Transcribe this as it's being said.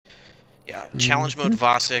Yeah, challenge mode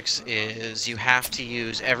Vossix is you have to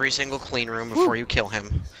use every single clean room before you kill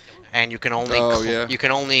him, and you can only you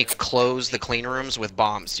can only close the clean rooms with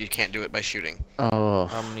bombs. You can't do it by shooting. Oh.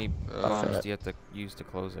 How many bombs do you have to use to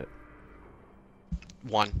close it?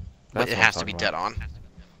 One, but it has to be dead on.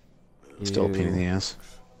 Still a pain in the ass.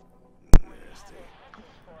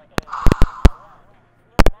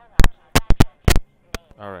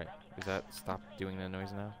 Alright, is that stop doing the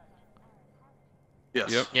noise now?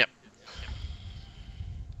 Yes. Yep.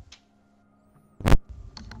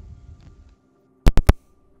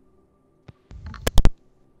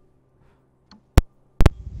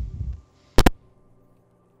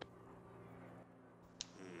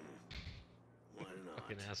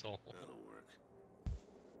 Fucking asshole.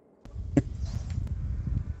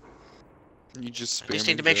 You just I just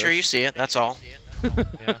need to make sure you see it, that's all. Yeah.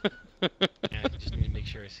 Yeah, I just need to make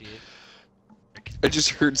sure I see it. I just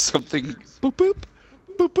heard something boop boop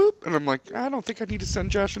boop boop, and I'm like, I don't think I need to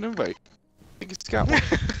send Josh an invite. I think he's got one.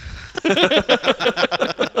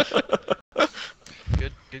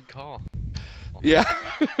 Good call. Yeah.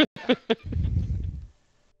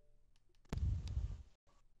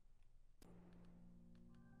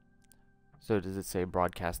 So does it say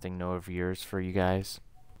broadcasting no viewers for you guys?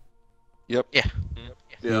 Yep. Yeah.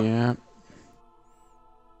 Yeah.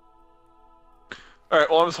 Alright,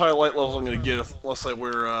 well, I'm just high light levels I'm gonna get, unless I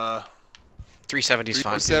wear, 370's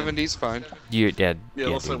fine. 370's fine. You dead. yeah,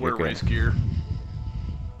 unless I dude, wear you're good. race gear.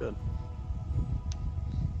 Good.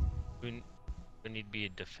 We need to be a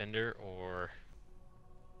defender or...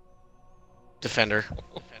 Defender.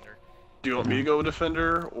 Do you want me to go with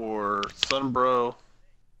Defender, or Sunbro?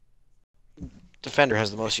 Defender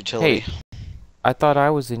has the most utility. Hey, I thought I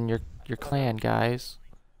was in your clan, guys.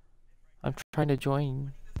 I'm trying to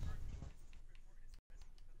join.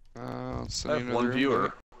 I have one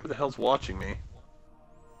viewer. Who the hell's watching me?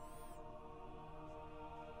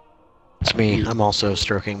 It's me. I'm also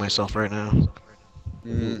stroking myself right now.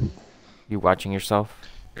 You watching yourself?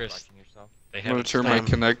 Chris, I'm gonna turn my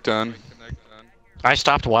Connect on. I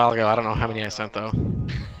stopped a while ago. I don't know how many I sent though.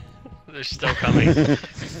 They're still coming.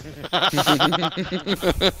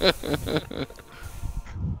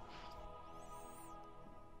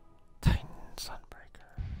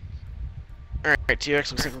 Alright,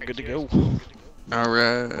 TX, looks like we're good to go.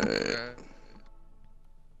 Alright.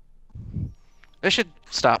 This should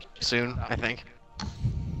stop soon, I think.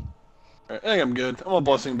 Alright, I think I'm good. I'm on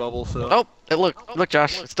Blessing Bubble, so... Oh, look,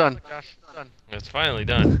 Josh, it's done. It's finally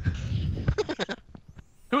done.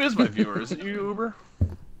 Who is my viewer? Is it you, Uber?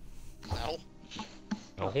 No.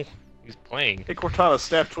 No, he's playing. Hey, Cortana,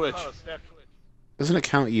 snap Twitch. Doesn't it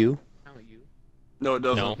count you? No, it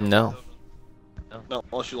doesn't. No. No,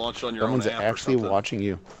 unless you launch it on your Someone's own app actually or something. watching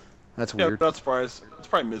you. That's Yeah, weird. not surprised. It's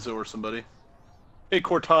probably Mizzo or somebody. Hey,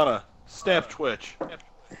 Cortana, snap Twitch.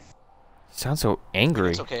 Sounds so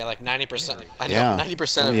angry. It's okay, like 90%. I know, Yeah,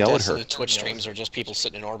 90% don't of yell at her. Destiny Twitch streams are just people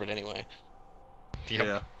sitting in orbit anyway. Yep.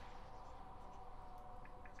 Yeah.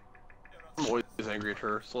 I'm always angry at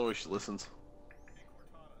her, so always she listens.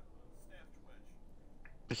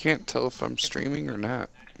 I can't tell if I'm streaming or not.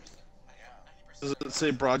 Does it say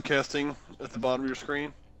broadcasting at the bottom of your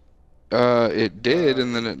screen? It did,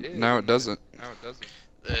 and then now it doesn't.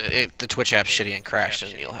 The Twitch app's shitty and crashed,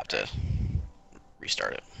 and you'll have to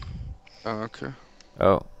restart it. Oh, okay.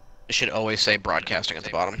 Oh. It should always say broadcasting at the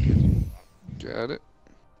bottom. Got it.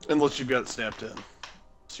 Unless you've got it snapped in.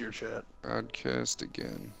 It's your chat. Broadcast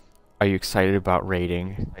again. Are you excited about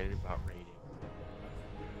raiding?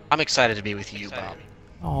 I'm excited to be with you, Bob.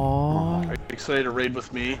 Aww. Are you excited to raid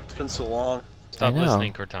with me? It's been so long. Stop I know.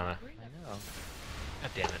 listening, Cortana. I know.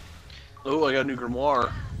 God damn it. Oh, I got a new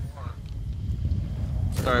grimoire.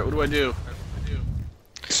 Alright, what do I do?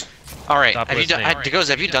 Alright, Stop have you done, listening. Degoza,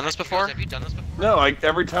 have you done this before? No,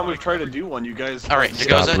 every time we've tried to do one, you guys... Alright,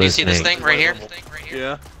 Stop Degoza, do you see this listening. thing right here?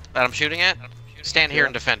 Yeah? That I'm shooting at? Stand here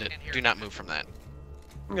and defend it. Do not move from that.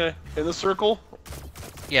 Okay. In the circle?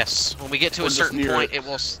 Yes, when we get to Or a just certain near point, it? it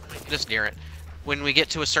will... Just near it. When we get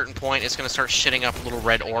to a certain point, it's going to start shitting up little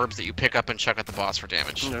red orbs that you pick up and chuck at the boss for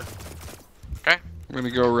damage. Okay. Okay? I'm gonna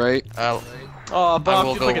go right. Oh, I Bob,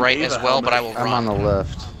 will get go like an right Ava as well, but I helmet. will I'm on run. the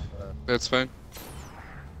left. That's fine.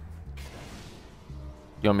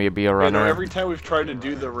 You want me to be a Yeah, runner? no, every time we've tried to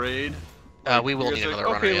do the raid... We will you need guys are another like,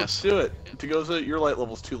 runner, okay, yes. let's do it. Degoza, your light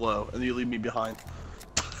level's too low, and you leave me behind.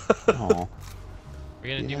 Oh.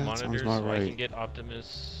 We're gonna do Yeah, sounds monitors about so I can right. get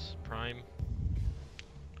Optimus Prime.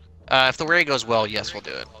 If the raid goes well, yes, we'll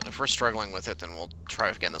do it. If we're struggling with it, then we'll try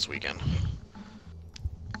again this weekend.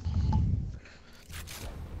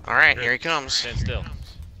 Alright, here he comes. Stand still.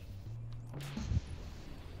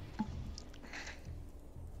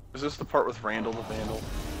 Is this the part with Randall the Vandal?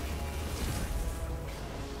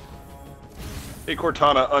 Hey,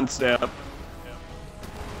 Cortana, unstab.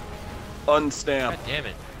 Unstab. God damn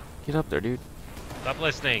it. Get up there, dude. Stop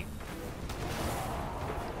listening.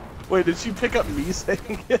 Wait, did you pick up me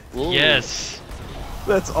saying it? Whoa. Yes.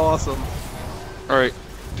 That's awesome. Alright,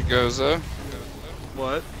 Degoza.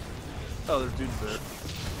 What? Oh, there's dudes there.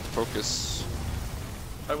 Focus.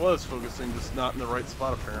 I was focusing, just not in the right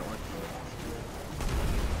spot apparently.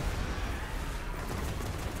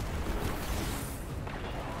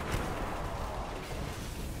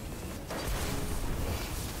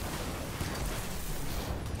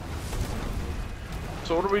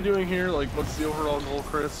 So what are we doing here? Like, what's the overall goal,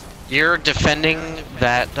 Chris? You're defending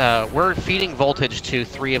that. We're feeding voltage to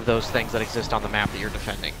 3 of those things that exist on the map that you're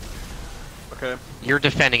defending. Okay. You're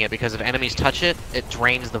defending it because if enemies touch it, it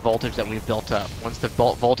drains the voltage that we've built up. Once the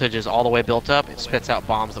voltage is all the way built up, it spits out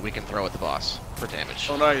bombs that we can throw at the boss for damage.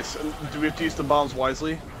 Oh, nice. And do we have to use the bombs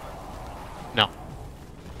wisely? No.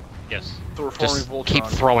 Yes. So we're forming Just Voltron. keep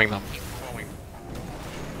throwing them.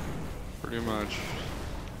 Pretty much.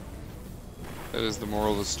 That is the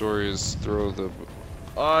moral of the story, is throw the...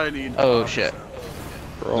 I need... Oh shit.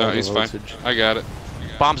 No, he's fine. I got it.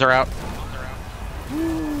 Bombs are out.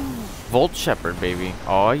 Volt Shepherd, baby.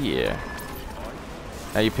 Oh yeah.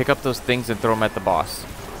 Now you pick up those things and throw them at the boss.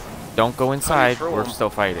 Don't go inside. throw We're 'em? still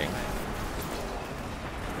fighting.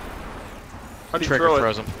 How do you Trigger throw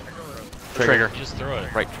throws it? them. Trigger. Just throw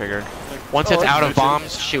it. Right trigger. Once Oh, it's that's out of efficient.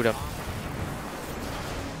 bombs, shoot them.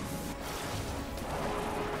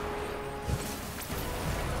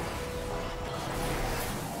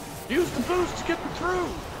 Use the boost to get them through!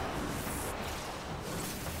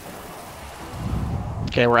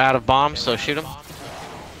 Okay, we're out of bombs, so shoot them.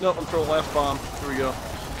 No, I'm throwing the last bomb. Here we go.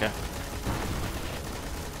 Okay.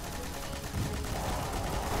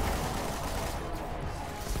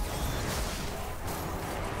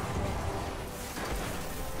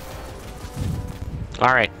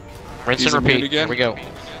 All right. Rinse He's and immune repeat. again? Here we go.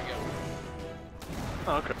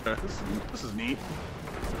 Oh, okay. This is neat.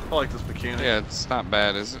 I like this mechanic. Yeah, it's not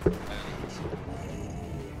bad, is it?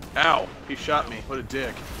 Ow! He shot me. What a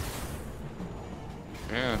dick.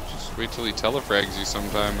 Yeah, just wait till he telefrags you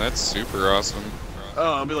sometime. That's super awesome.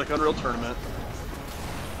 Oh, it'll be like Unreal Tournament.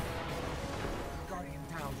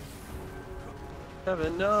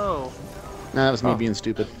 Kevin, no! Nah, that was me Oh. being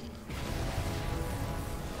stupid.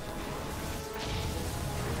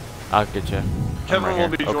 I'll get you. Kevin will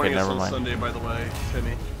be Okay, joining us never on mind. Sunday, by the way,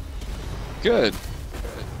 Timmy. Good.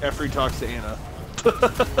 After he talks to Anna.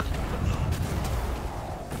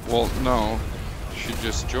 Well, no. You should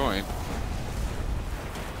just join.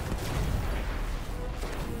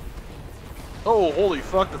 Oh, holy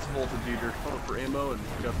fuck, that's a voltage eater. Oh, for ammo and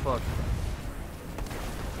got fucked.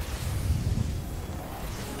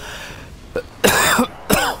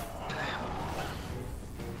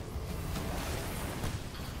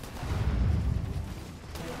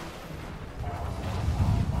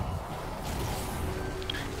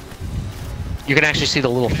 You can actually see the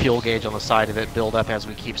little fuel gauge on the side of it build up as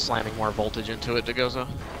we keep slamming more voltage into it, Degoza.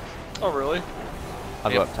 Oh, really?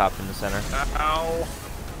 I'll go up top in the center. Ow.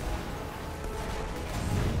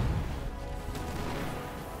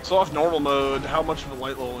 So off normal mode, how much of a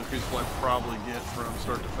light level increase will I probably get from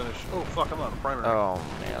start to finish? Oh fuck, I'm on a primary. Oh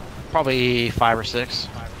man. Probably 5 or 6.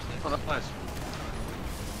 Oh, nice.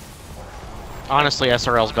 Honestly,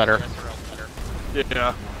 SRL's better.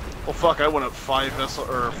 Yeah. Well fuck, I went up 5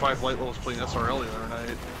 5 light levels playing SRL the other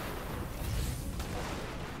night.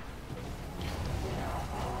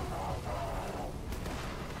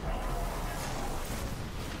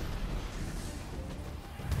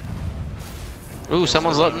 Ooh,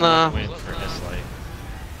 someone's letting the... Win for dislike.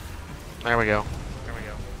 There we go.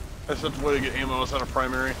 That's the way to get ammo is on a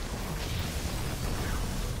primary.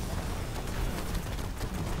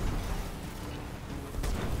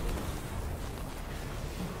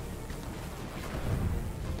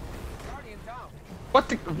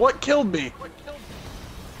 What killed me?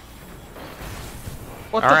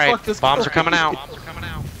 What All the right, fuck just bombs are killed coming me? out.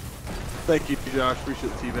 Thank you, Josh. Appreciate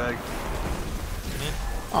the teabag.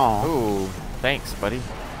 Oh, Ooh, thanks, buddy.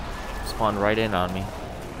 Spawned right in on me.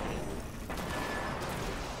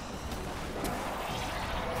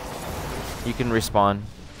 You can respawn.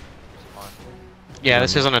 Yeah,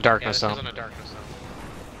 this isn't a darkness zone.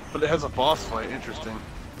 But it has a boss fight. Interesting.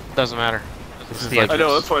 Doesn't matter. This It's is the like- I know.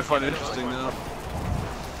 entrance. That's what I find interesting now.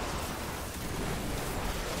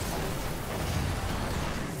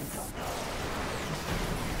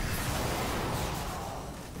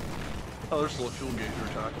 Oh, there's the little fuel gauge we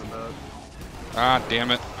were talking about. Ah,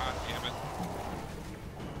 damn it.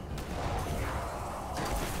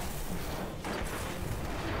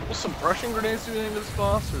 Will suppression grenades do anything to this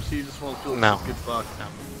boss, or is he just one of those people No. that just get fucked?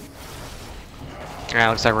 Yeah,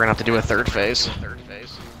 looks like we're gonna have to do a third phase.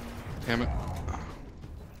 Damn it.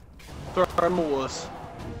 Sorry, I'm a wuss.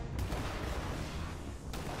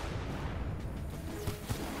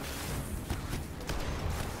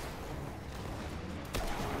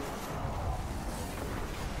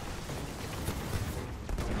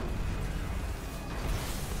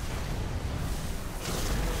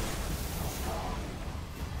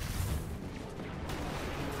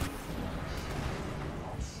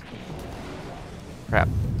 Crap.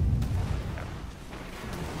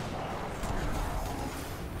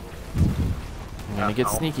 I'm gonna get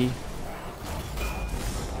sneaky.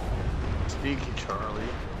 Sneaky, Charlie.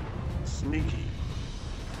 Sneaky.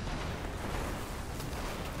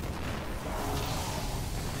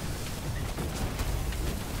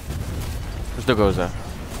 Where's the Goza?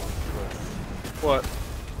 What?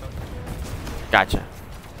 Gotcha.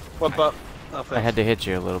 What, Bup? Nothing. I had to hit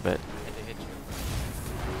you a little bit.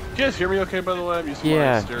 You guys hear me okay, by the way? I'm using my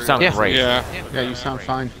Yeah, stereo. you sound great. Yeah, you sound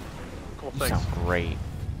fine. Cool, You thanks. sound great.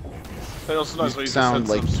 Hey, also nice when You you sound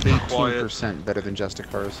said like some super quiet. 18% better than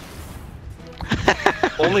Justicars.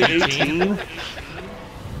 Only 18?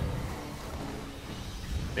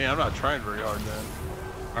 Yeah, I'm not trying very hard then.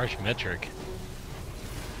 Harsh metric.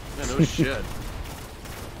 Yeah, no shit.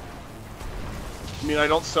 I mean, I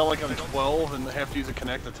don't sound like I'm 12 and have to use a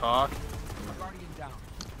Connect to talk.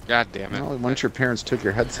 God damn it. Well, once your parents took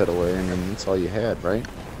your headset away, and then that's all you had, right?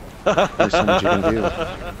 There's so much you can do.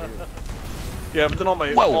 Yeah, but then all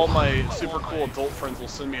my super cool adult friends will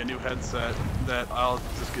send me a new headset that I'll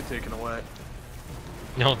just get taken away.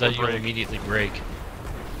 No, that you'll break. immediately break.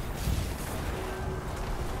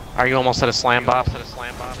 Are you almost at a slam bop?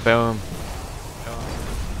 Boom.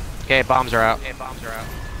 Okay, bombs are out.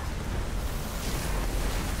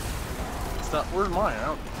 It's not. Where's mine?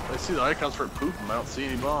 I see the icons for it pooping. I don't see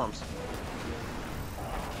any bombs.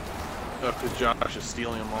 Oh, because Josh is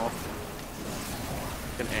stealing them all.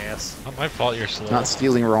 An ass. Not my fault you're slow. Not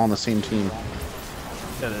stealing, we're all on the same team.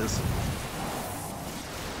 That is.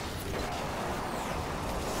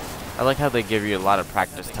 I like how they give you a lot of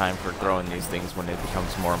practice time for throwing these things when it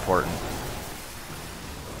becomes more important.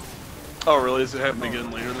 Oh, really? Does it have to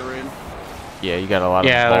begin later in the raid? Yeah, you got a lot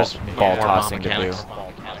of there's ball more tossing bomb to do. mechanics.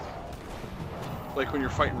 Like when you're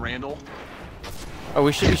fighting Randall? Oh,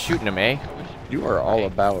 we should be shooting him, eh? You are all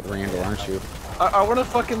about Randall, aren't you? I want to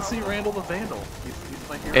fucking see Randall the Vandal. He's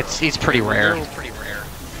my hero. He's pretty rare.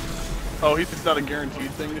 Oh, he's not a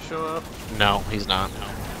guaranteed thing to show up? No, he's not.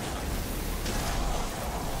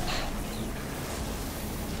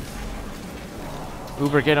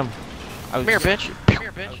 Uber, get him. Come here, bitch.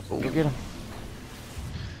 Go get him.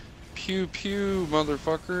 Pew pew,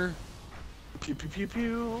 motherfucker. Pew pew pew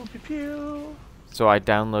pew pew pew. So I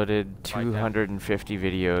downloaded 250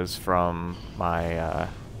 videos from my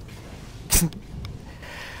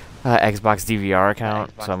Xbox DVR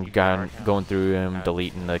account. So I'm going through them,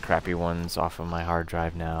 deleting the crappy ones off of my hard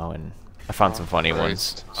drive now, and I found some funny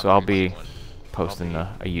ones. So I'll be posting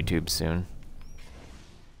a YouTube soon.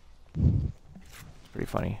 It's pretty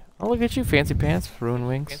funny. Oh, look at you, fancy pants, ruin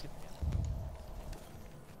wings.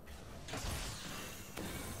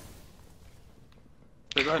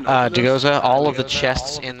 Dagoza, all of the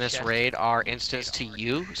chests in this raid are instanced to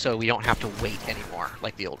you, so we don't have to wait anymore,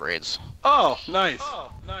 like the old raids. Oh, nice.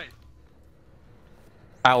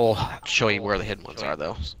 I will show you where the hidden ones are,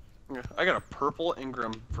 though. Yeah, I got a purple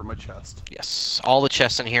Ingram for my chest. Yes, all the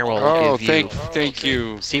chests in here will Oh, give you thank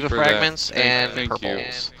you. Siva for fragments that. and Thank you.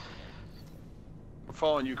 purples. I'm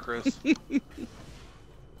following you, Chris.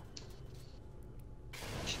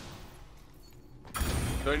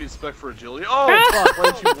 Do I need spec for agility? Oh, fuck,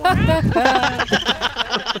 why didn't you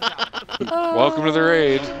want Welcome to the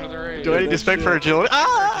raid. Do I need to spec for agility?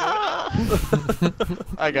 Ah!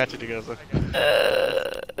 I got you, Dagoza.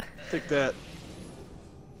 Take that.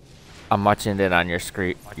 I'm watching it on your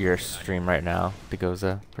stream right now.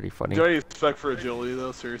 Dagoza, pretty funny. Do I need spec for agility,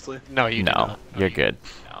 though? Seriously? No, you do No, not. you're good.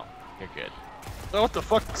 No, you're good. Oh, what the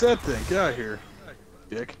fuck is that thing? Get out of here.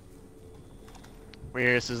 Dick.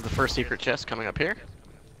 This is the first secret chest coming up here.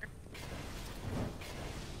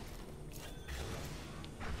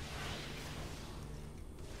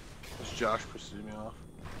 This Josh pursued me off.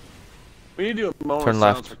 We need to do a moment Turn of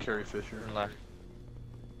left. silence for Carrie Fisher. Turn left.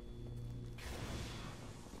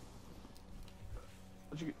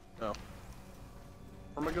 Where'd you get? Oh.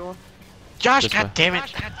 Where am I going? Josh, This way. God damn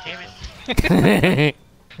it!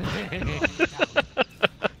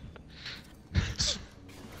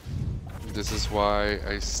 This is why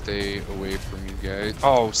I stay away from you guys.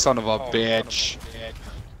 Oh, son of a bitch.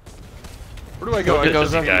 Where do I go? Where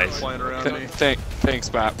goes guys flying around me.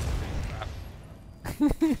 Thanks, Matt. I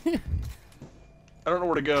don't know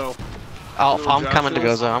where to go. I'm coming to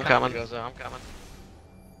Gozo. I'm coming.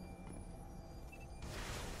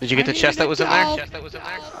 Did you get the chest that was in there?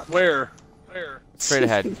 Where? Straight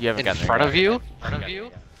ahead. You haven't In gotten there front yet. of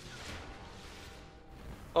you?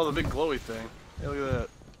 Oh, the big glowy thing. Hey, look at that.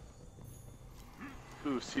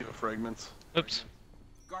 Ooh, Siva fragments. Oops.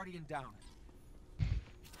 Guardian down.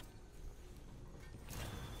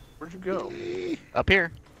 Where'd you go? Up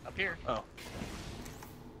here. Oh.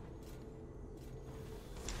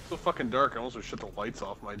 So fucking dark, I almost shut the lights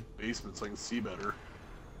off my basement so I can see better.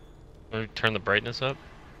 Let me turn the brightness up.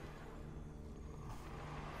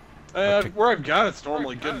 Where I've got it's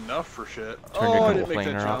normally good enough for shit. Turn your I double didn't make that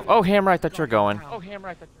planer off. jump. Oh, Hammer, I thought you were going.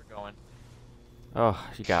 Oh,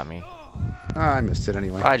 you got me. Ah, I missed it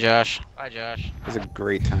anyway. Bye, Josh. It was a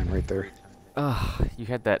great time right there. Ugh, you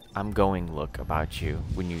had that I'm going look about you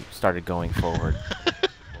when you started going forward.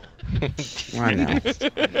 I know.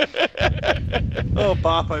 Oh,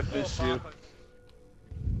 Bop, I missed you.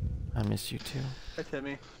 I miss you too. Hi,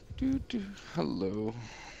 Timmy. Hello.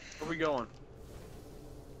 Where are we going?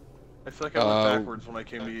 I feel like I went backwards when I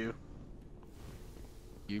came to you.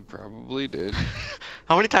 You probably did.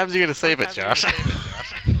 How many times are you gonna save it, Josh?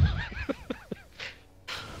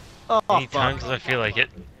 Oh, Anytime I feel like it.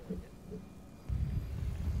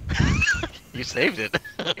 You saved it.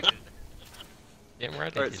 Damn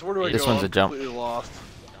right. Alright, so where do I This go? one's a I'm jump. completely lost.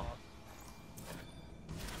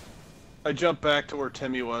 I jumped back to where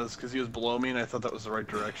Timmy was because he was below me and I thought that was the right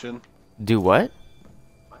direction. Do what?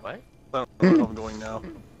 I don't know where I'm going now.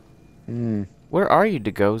 Where are you,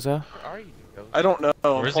 Dagoza? I don't know.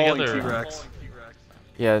 I'm Where's the following other- T-Rex.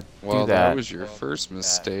 Yeah, Well, do that. that was your first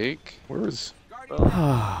mistake. Where was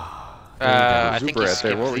I think Zuber you at there?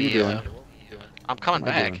 skipped What were you the, doing? I'm coming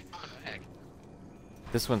What am I back.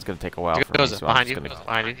 This one's gonna take a while for me, Goes so I'm behind just you. gonna...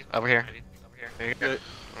 Behind you. Over here. There you go.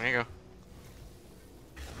 There you go.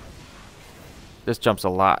 This jump's a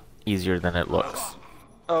lot easier than it looks.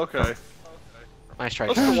 Oh, okay. Nice try.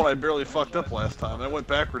 That's the one I barely fucked up last time. I went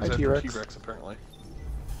backwards Hi, after T-Rex. T-Rex apparently.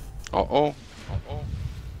 Uh-oh.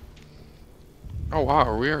 Oh, wow.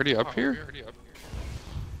 Are we already up here?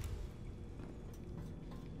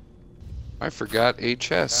 I forgot a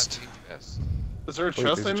chest. Is there a Wait,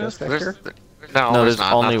 chest there's I a missed? chest back here? No, No, there's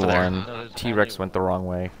not. only Not there. one. T-Rex went the wrong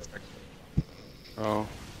way. Oh.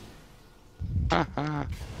 Haha.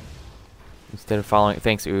 Instead of following...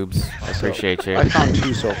 Thanks, Oobs. I appreciate you. I found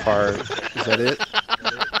 2 so far. Is that it?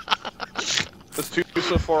 That's 2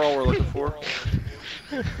 so far all we're looking for.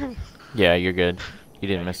 Yeah, you're good. You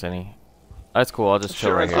didn't miss any. That's cool, I'll just chill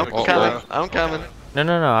Sure, right I here. thought- I'm coming. I'm coming.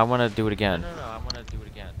 No, I want to do it again.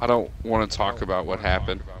 I don't want to talk about what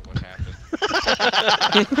happened.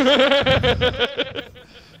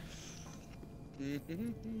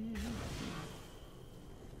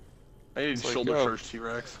 I need It's like, shoulder no. first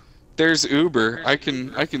T-Rex. There's Uber. I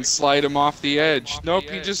can slide him off the edge. Nope,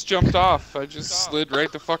 he just jumped off. I just slid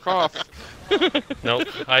right the fuck off. Nope,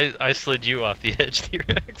 I slid you off the edge,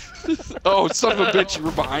 T-Rex. Oh, son of a bitch, you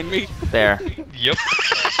were behind me? There. Yep.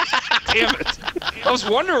 Damn it. I was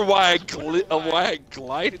wondering why I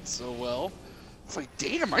glided so well. It's like,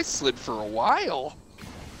 damn, I slid for a while.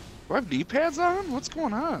 Do I have knee pads on? What's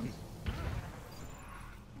going on?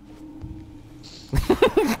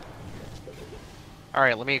 All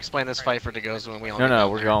right, let me explain this fight for Dagoza when we all No, get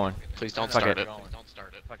down we're there. going. Please don't Fuck start it. it. Don't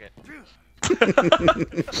start it. Fuck it.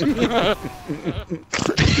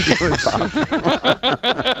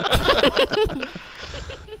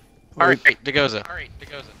 All right, Dagoza.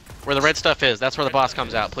 Where the red stuff is, that's where the boss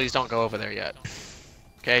comes out. Please don't go over there yet.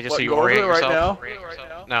 Okay, just What, so you go over orient there yourself. right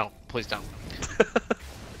now? No, please don't.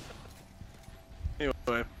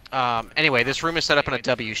 Anyway. Anyway, this room is set up in a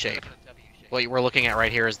W shape. What we're looking at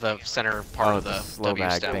right here is the center part Oh, of the slow W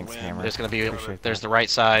bag. step. Thanks, Hammer. There's gonna be Appreciate there's that. the right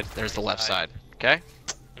side, there's the left side. Okay?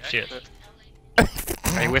 Shit.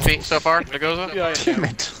 Are you with me so far, Dagoza? Yeah, I Damn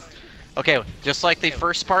it. Okay, just like the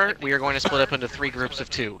first part, we are going to split up into 3 groups of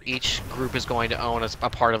 2. Each group is going to own a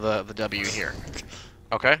part of the W here.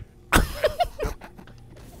 Okay?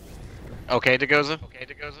 Okay, Dagoza?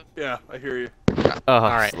 Yeah, I hear you. Oh,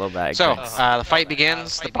 Alright, slow bag. so, thanks. the fight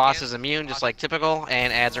begins, the boss is immune, just like typical,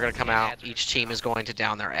 and ads are going to come out. Each team is going to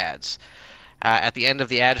down their ads. At the end of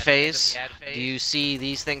the ad phase, do you see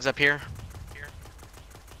these things up here?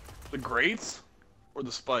 The grates? Or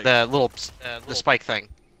the spikes? The little, the spike thing.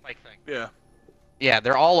 Yeah. Yeah,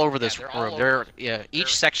 they're all over this room.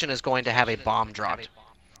 Each section is going to have a bomb dropped.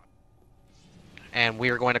 And we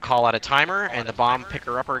are going to call out a timer, and the bomb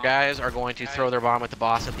picker-upper guys are going to throw their bomb at the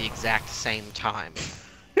boss at the exact same time.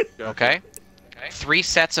 Okay? 3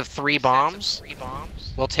 sets of 3 bombs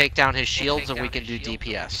will take down his shields, and we can do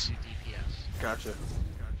DPS. Gotcha.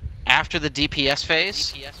 After the DPS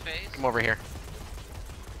phase, come over here.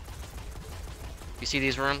 You see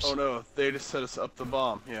these rooms? Oh no, they just set us up the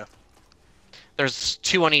bomb. Yeah. There's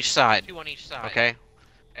 2 on each side. Okay.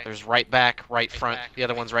 There's right back, right front. The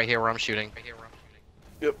other one's right here where I'm shooting.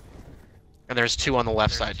 Yep. And there's 2 on the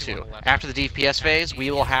left side too. After the DPS phase,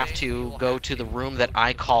 we will have to go to the room that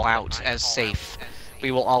I call out as safe.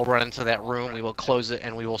 We will all run into that room, we will close it,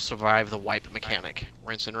 and we will survive the wipe mechanic.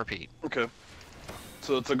 Rinse and repeat. Okay.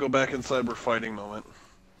 So it's a go back inside we're fighting moment.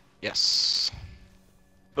 Yes.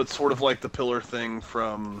 But sort of like the pillar thing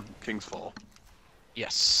from King's Fall.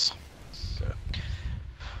 Yes. Okay.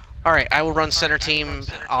 Alright, I will run center team.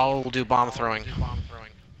 I'll do bomb throwing.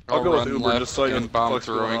 I'll go with run Uber left just so I can and bomb what's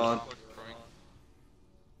going throwing.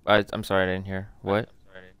 on. I'm sorry, I didn't hear. What?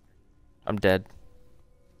 I'm dead.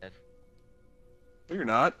 No, you're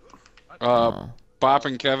not. Bop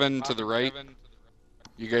and Kevin to the right.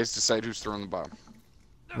 You guys decide who's throwing the bomb.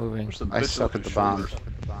 Moving. There's some I bitches suck with at the shoulders.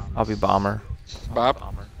 bomb. I'll be bomber.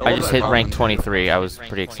 Bop. I just hit bomb. rank 23. I was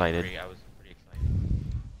pretty excited.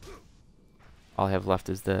 All I have left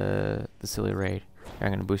is the silly raid. Here,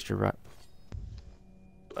 I'm gonna boost your rep.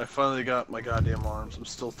 I finally got my goddamn arms. I'm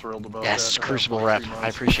still thrilled about that. Yes, I've had Crucible them rep. for 3 I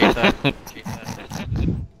months. appreciate that.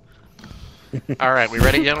 Alright, we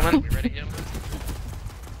ready, gentlemen?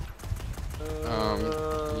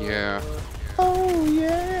 Yeah. Oh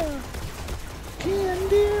yeah. Can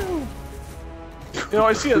do. You know,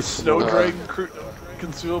 I see a Snow Dragon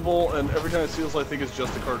consumable, and every time I see this, I think it's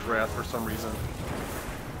just the card's Wrath for some reason.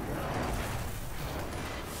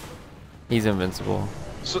 He's invincible.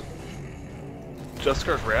 So,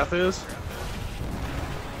 Justicar's Wrath is?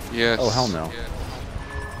 Yes. Oh hell no.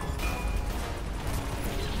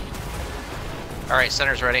 Alright,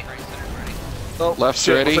 center's ready. Oh, Left's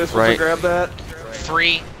shit, ready. Was I supposed Right. to grab that?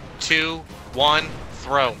 3, 2, 1,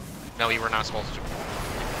 throw. No, you were not supposed to.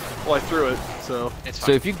 Well, I threw it, so It's So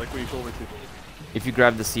fine. if you like what you told me to. if you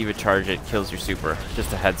grab the Siva charge, it kills your super.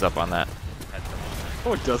 Just a heads up on that.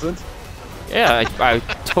 Oh, it doesn't. Yeah, I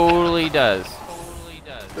totally does.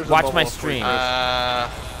 There's a Watch bubble my up for stream. you.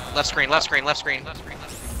 Left screen, left screen, left screen.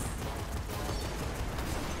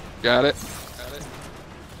 Got it.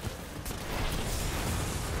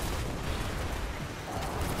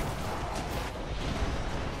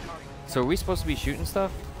 So are we supposed to be shooting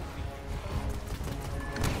stuff?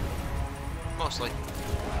 Mostly.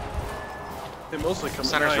 They mostly come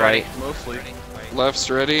Center's at ready. night, mostly. Left's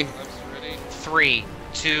ready. 3,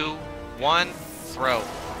 2, 1, throw.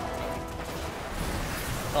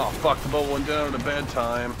 Oh fuck, the bubble went down at a bad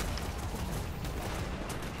time.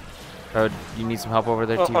 Oh, you need some help over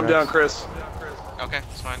there, Oh, T-Rex? I'm down, Chris. Okay,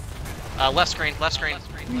 it's fine. Left screen, left screen.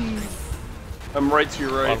 I'm right to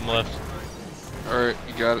your right. Bottom left. Alright,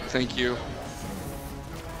 you got it. Thank you.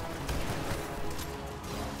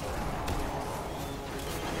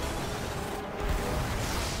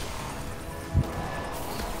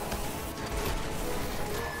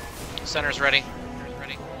 Center's ready.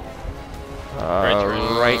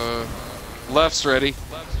 Right. Left's ready.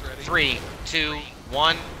 3, 2,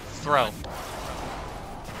 1, throw.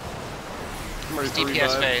 I'm ready It's to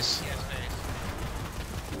DPS revive. phase.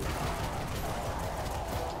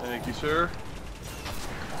 Thank you, sir.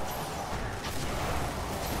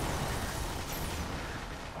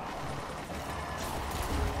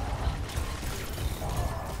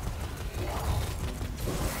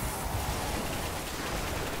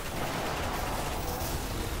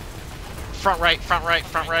 Front right, front right,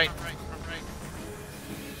 front right.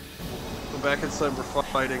 Go back inside, we're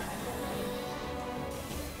fighting.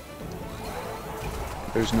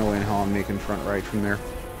 There's no way in hell I'm making front right from there.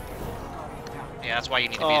 Yeah, that's why you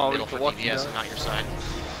need to be in Oh, the middle you're for lucky DPS guy. and not your side.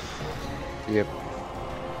 Yep.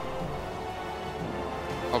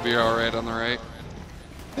 I'll be alright on the right.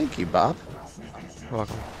 Thank you, Bob. You're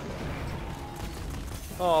welcome.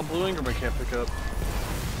 Oh, Blue Ingram I can't pick up.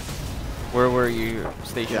 Where were you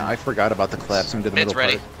stationed? Yeah, I forgot about the collapse into the Mid's middle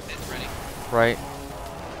ready. part. Mid's ready. Right.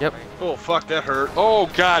 Yep. Oh, fuck, that hurt. Oh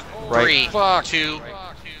god. Right. 3, Fuck. 2,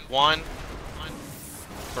 1. I'm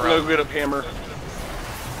Throw. gonna go get a hammer.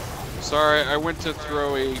 Sorry, I went to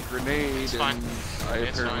throw a grenade It's fine. and I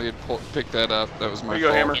It's apparently had picked that up. That was my Here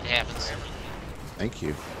you go, fault. hammer. It happens. Thank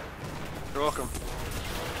you. You're welcome.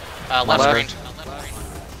 Left Left. screen.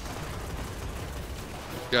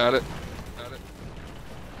 Got it.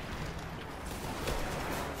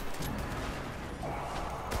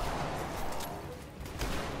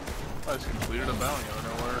 I just completed a bounty out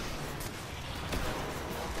of nowhere.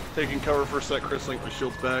 Taking cover for a sec, Chris, link my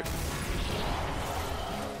shield's back.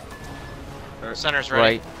 Alright. Center's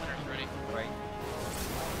ready. Right.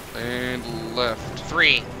 And left.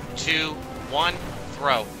 3, 2, 1,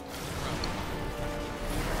 throw.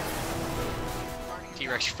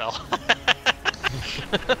 T-Rex fell.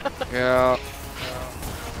 Yeah.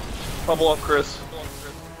 Bubble up, Chris.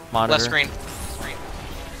 Monitor. Left screen.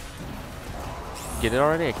 Get it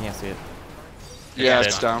already? I can't see it. Yeah, Yeah,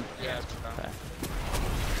 it's it- down. Okay.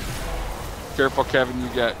 Careful, Kevin. You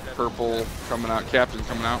got purple coming out. Captain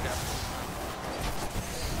coming out.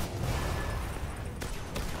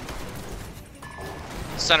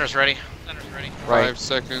 Center's ready. Right. 5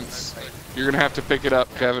 seconds. You're gonna have to pick it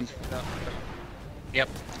up, Kevin. Yep.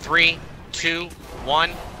 3, 2,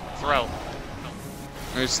 1, throw.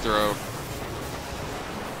 Nice throw.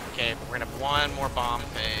 Okay, we're gonna have one more bomb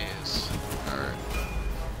phase. All right.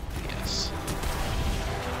 Yes.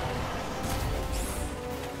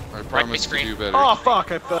 I promise to screen. do better. Oh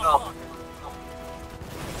fuck! I fell.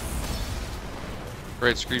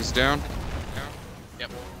 Right screen's down.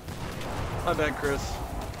 Yep. My bad, Chris.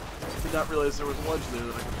 Did not realize there was a ledge there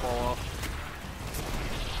that I could fall off.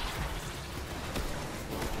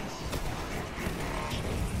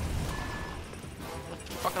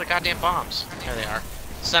 Fuck are the goddamn bombs? There they are.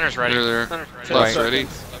 Center's ready. There. Ten Left's seconds. ready.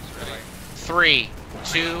 3,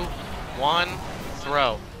 2, 1,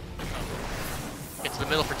 throw. Get to the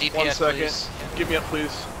middle for DPS, 1 second. please. Give me up,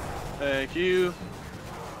 please. Thank you.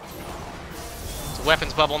 It's a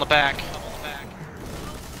weapons bubble in the back.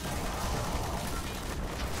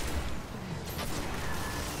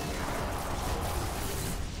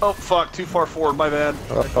 Oh fuck! Too far forward. My bad.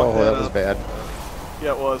 I Oh, fucked that was up. bad.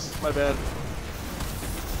 Yeah, it was. My bad.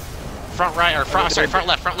 Front right, or front, sorry, front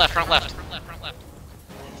left, front left, front left.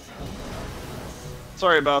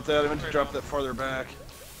 Sorry about that. I meant to drop that farther back.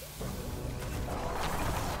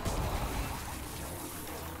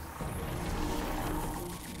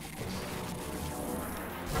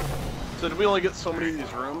 So did we only get so many of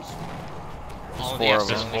these rooms? All four the of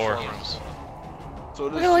yes, them. there's 4 Four. rooms. So it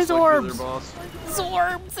is Look at all just these like the other orbs. boss.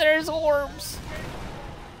 Orbs! There's orbs!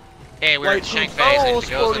 Hey, we're Light in Shank proof. phase, Oh, and if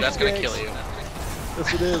it goes, exploding that's gonna skanks. kill you.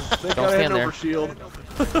 Yes, it is. Thank Don't God I had stand an there.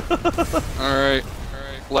 overshield. All right.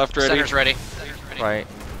 Left ready. Center's ready. Right.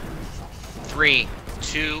 3,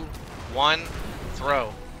 2, 1,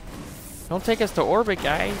 throw. Don't take us to orbit,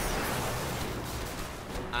 guys.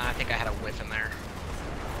 I think I had a whiff in there.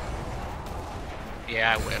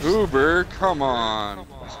 Yeah, I whiffed. Uber, come on.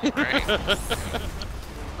 Right.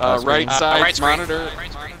 Right side right screen. monitor.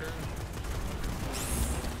 Right screen.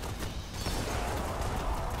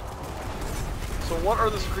 So what are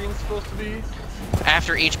the screens supposed to be?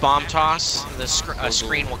 After each bomb toss, the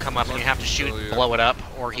screen will come up and you have to shoot, blow it up,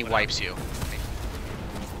 or he wipes you.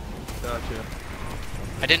 Gotcha.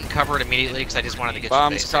 I didn't cover it immediately because I just wanted to get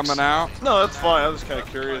Bombs some basics. coming out. No, that's fine. I was kind of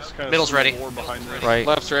curious. Kind of Middle's ready. More behind this. Right.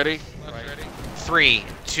 Left's ready. 3,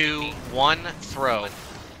 2, 1, throw. I'm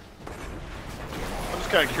just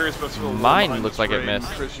kind of curious about some of the lore Mine behind looks this like it raid.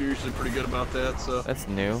 missed. Chris, you're usually pretty good about that, so. That's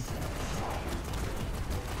new.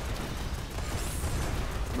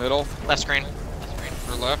 Middle Left screen.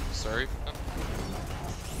 or left? Sorry.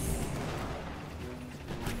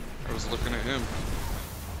 I was looking at him.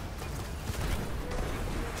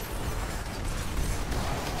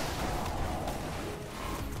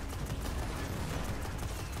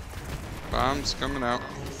 Bombs coming out.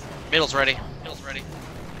 Middle's ready.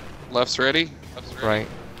 Left's ready. Right.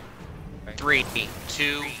 3,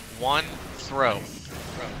 2, 1, throw.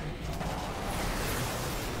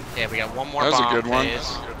 Yeah, we got one more That was a bomb good one.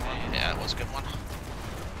 phase. Yeah, that was a good one.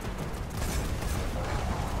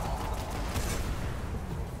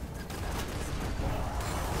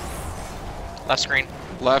 Left screen.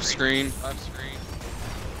 Left screen.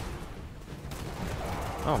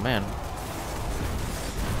 Oh, man.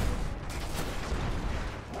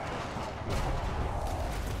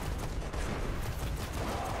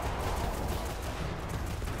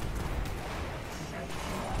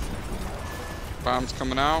 Bombs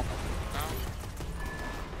coming out.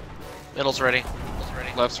 Middle's ready.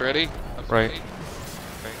 Left's ready. Right.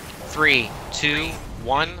 3, 2,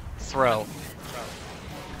 1, throw.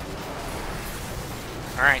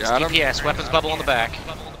 Alright, it's Got him. DPS. Weapons bubble in the back.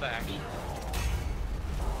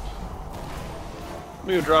 I'm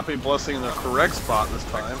gonna drop a blessing in the correct spot this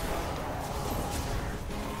time.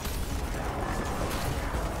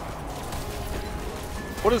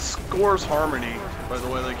 What is Score's Harmony, by the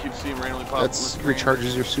way, that I keep seeing randomly pop That on the screen?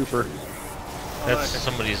 recharges your super. That's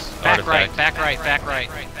somebody's Back right, artifact. back right.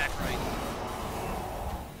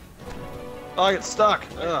 Oh, I get stuck.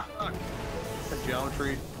 Ugh. That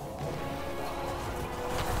geometry.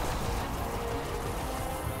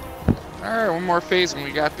 All right, one more phase and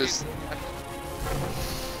we got this.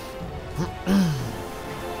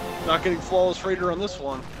 Not getting flawless raider on this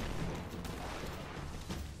one.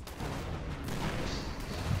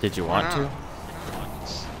 Did you want to?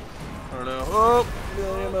 I don't know. Oh,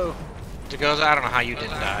 no ammo. Degoza, I don't know how you didn't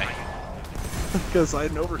die. Because I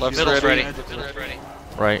had an overshoot. Left's Middle's ready. Middle's ready.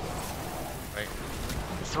 Right.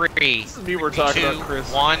 3, This is me we're talking 2, about, Chris.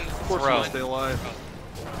 1, Of course throw. we stay alive.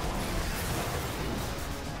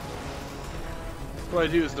 What I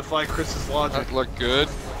do is defy Chris's logic. That looked good.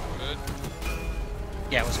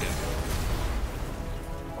 Yeah, it was good.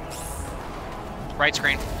 Right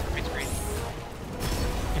screen. Right screen.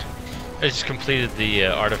 I just completed the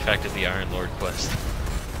artifact of the Iron Lord quest.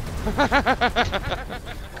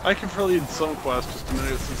 I completed some quest just a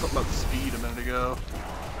minute, said something about speed a minute ago.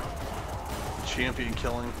 Champion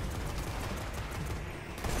killing.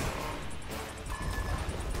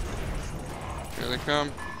 Here they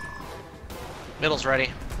come. Middle's ready.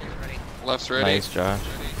 Left's ready. Nice, Josh.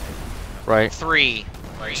 Right. 3,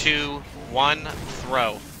 2, 1,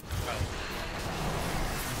 throw.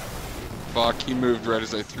 Fuck, he moved right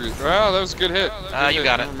as I threw it. Oh, that was a good hit. You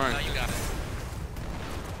got it. Never mind.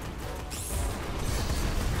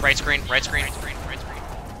 Right screen. Right screen. Right screen. Right screen.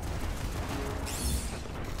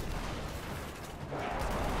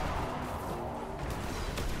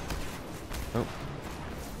 Oh.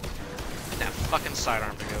 That fucking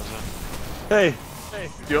sidearm Degoza. Hey,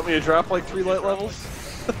 do you want me to drop like 3 light levels?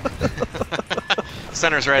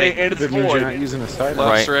 Center's ready. Hey, and it's Good news you're void. not using a sidearm.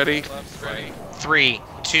 Left's Right. ready. 3,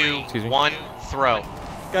 2, Excuse me. 1, throw.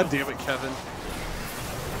 God damn it, Kevin.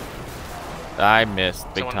 I missed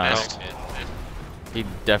big Someone time. missed. He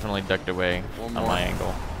definitely ducked away One on more. my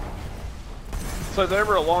angle. So I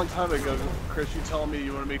remember a long time ago, Chris, you telling me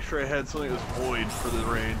you want to make sure I had something that was void for the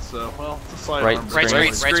raid. So, well, it's a sidearm. Right but Right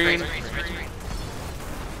it's screen. void. Right screen. screen. Right screen.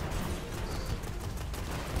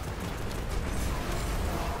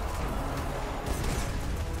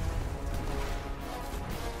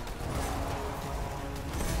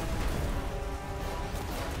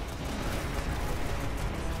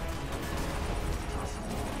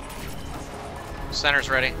 Center's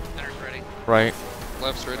ready. Center's ready. Right.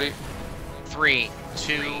 Left's ready. 3,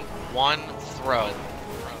 2, 1, throw.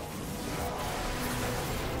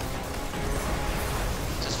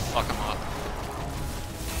 Just fuck him up.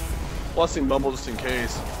 Blessing bubble just in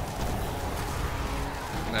case.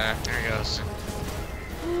 Nah. There he goes.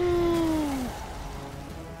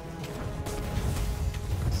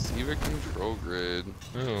 Siva control grid.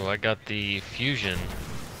 Ooh, I got the fusion.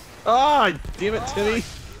 Ah, damn it, Timmy.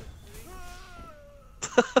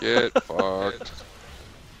 Get fucked.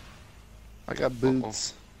 I got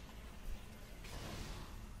boots.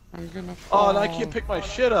 I'm gonna Oh, fall. and I can't pick my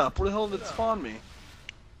shit up. Where the hell did it spawn me?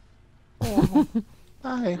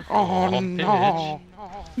 Hi. Oh, Oh, no.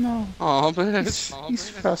 No. Oh, bitch. He's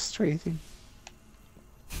frustrating.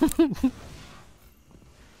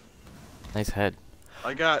 Nice head.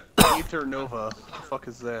 I got Ether Nova. What the fuck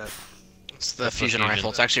is that? It's the That's the fusion fusion. rifle.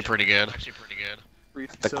 It's actually pretty good. The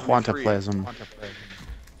 373. quantaplasm.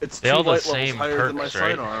 It's They 2 all the light levels same higher than my perks,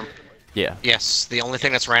 right? sidearm. Yeah. Yes, the only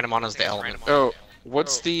thing that's random on is the element. Oh,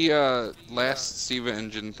 what's the last Siva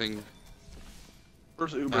engine thing?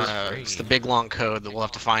 Where's Uber? It's the big long code that we'll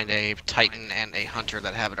have to find a Titan and a Hunter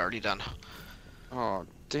that have it already done. Oh,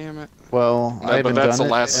 damn it. Well, No, I haven't but that's done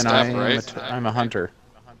the it, last and step, I'm, right? I'm a hunter.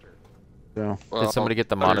 So, Well, Did somebody get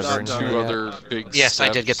the there's monitor in not two here? done yet? other big Yes, I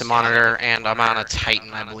did get the steps. monitor, and I'm on a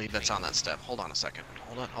Titan, I believe that's on that step. Hold on a second.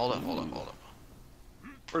 Hold on.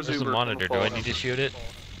 Where's Where's the Uber? monitor? Do I need to shoot it?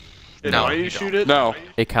 Yeah, No, do I need you to shoot it? No.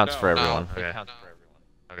 It counts for everyone. Okay.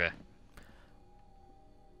 Okay.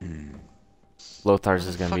 Lothar's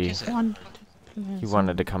is gonna Fuck be. is it? He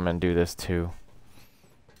wanted to come and do this too,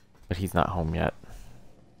 but he's not home yet.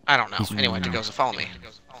 I don't know. He's- Anyway, Degoza, follow me.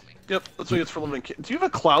 Yep, that's what it's for limiting. Do you have a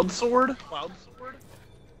cloud sword?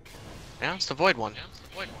 Yeah, it's the void one.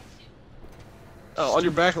 Oh, on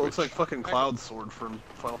your back it looks like fucking cloud sword from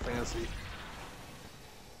Final Fantasy.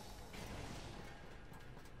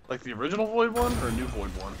 Like the original void one or a new void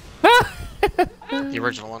one? The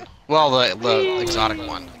original one. Well, the exotic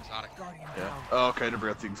one. Yeah. Oh, okay, I never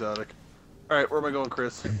got the exotic. Alright, where am I going,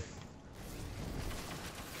 Chris?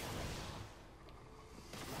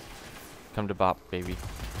 Come to Bop, baby.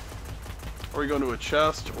 Are we going to a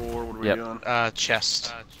chest or what are we Yep. doing?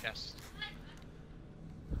 Chest.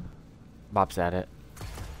 Bop's at it.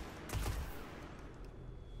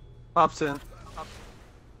 Pops in.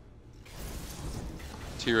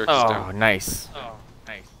 T-Rex Oh, down. nice.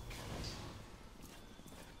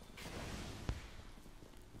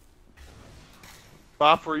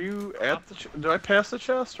 Bop, were you at the did I pass the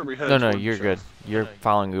chest or we headed No, no, toward the you're good. chest? You're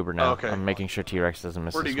following Uber now. Okay. I'm making sure T-Rex doesn't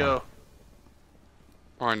miss Where'd he this one. go?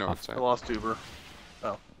 Oh, I know it's I at. lost Uber.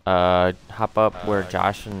 Hop up where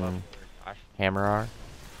Josh and Hammer are,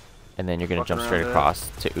 and then you're gonna Fucking jump straight around there. across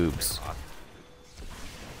to Oops. What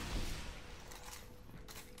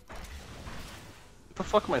the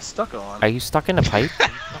fuck am I stuck on? Are you stuck in a pipe?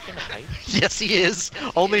 Yes, he is.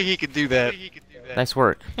 Only he can do that. Nice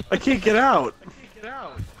work. I can't get out.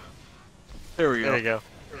 There we go. There you go.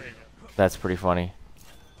 That's pretty funny.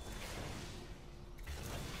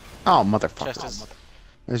 Oh, motherfucker. Chest is,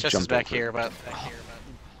 I just chest is jumped back over here, it. but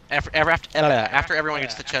after everyone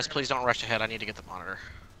gets to the chest, please don't rush ahead. I need to get the monitor.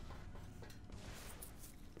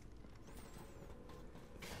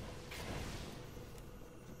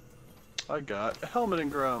 I got a helmet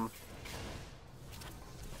and Grum.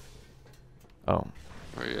 Oh,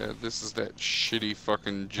 Oh yeah, this is that shitty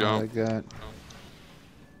fucking I jump. got.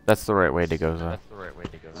 that's the right way to go, though.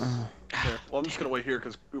 Okay. Well, I'm just gonna wait here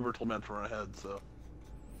because Uber told me not to run ahead. So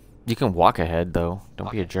You can walk ahead, though.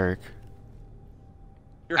 Don't be a jerk.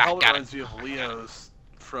 your Ah, helmet got it. reminds you of Leo's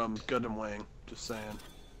from Gundam Wing. Just saying.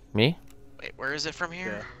 Me? Wait, where is it from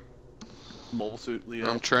here? Yeah. Mobile suit Leo.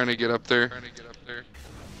 I'm trying to get up there.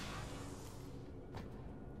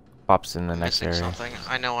 Bop's in the I'm next missing area. something.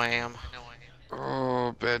 I know I am.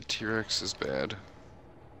 Oh, bad T-Rex is bad.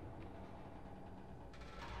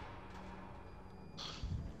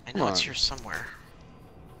 I Come know it's on. here somewhere.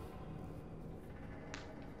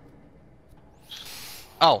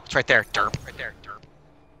 Oh, it's right there. Derp. Right there. Derp.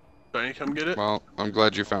 Do I need to come get it? Well, I'm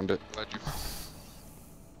glad you found it.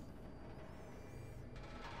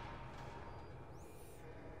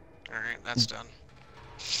 Alright, that's done.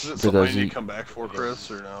 Is it For something I those need you- to come back for, Chris,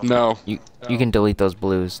 or no? No. You can delete those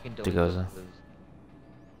blues, Degoza.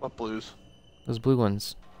 What blues? Those blue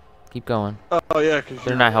ones. Keep going. Oh yeah, because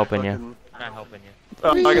They're not helping you. Not helping you.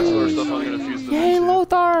 Oh, I got some other stuff I'm gonna fuse them Yay, into.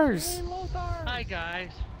 Lothars! Hi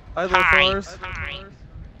guys. Hi, Lothars. Hi.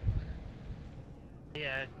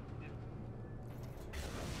 Yeah.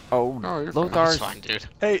 Oh, Oh, you're fine. That's Lothars. fine, dude.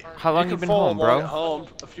 Hey, How long you you can been follow home, along bro? At home.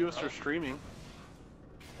 A few of us are streaming.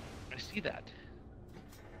 I see that.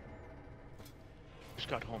 Just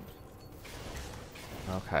got home.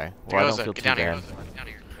 Okay. Well, I don't Degoza, feel get too down here. bad. Get down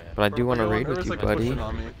here. But I do want to Everybody raid with everyone's, you, like, buddy. pushing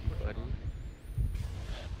on me.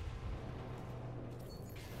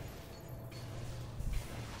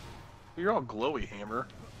 You're all glowy, Hammer.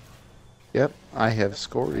 Yep, I have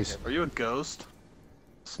scories. Are you a ghost?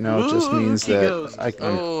 No, it just Ooh, means he that goes. I can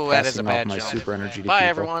Oh, that is a passing off bad my jump. super energy to Bye, people.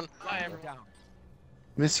 everyone.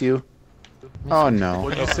 Miss you. Oh no.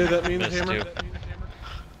 What did you say that means, Missed Hammer? you.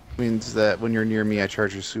 Means that when you're near me, I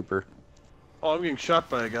charge your super. Oh, I'm getting shot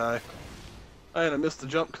by a guy. I had to miss the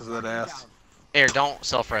jump because of that ass. Here, don't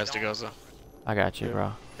self-res, Degoza. I got you,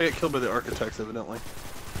 bro. I got killed by the architects, evidently.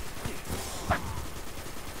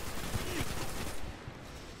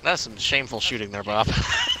 That's some shameful shooting there, Bob.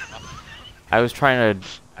 I was trying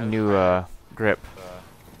a new grip.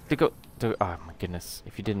 Oh my goodness!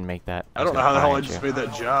 If you didn't make that, I was don't know gonna how the hell fire I at just you. made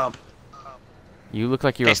that jump. You look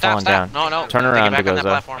like you Hey, were stop, falling stop. down. No, no. Turn Take it around, back on that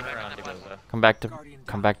Degoza. platform.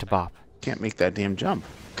 Come back to Bop. Can't make that damn jump.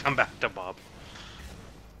 Come back to Bob.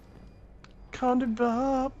 Condon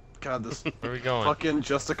Bob. God, this Where are we going? fucking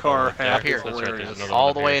just a car Up hack here. is That's right, there's hilarious. another All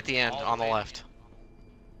one the up way here. at the end, on the left.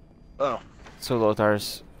 Oh, So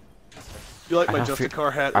Lothars, you like I my don't just feel- a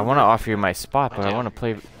car hat? I want to offer you my spot, but I do. want to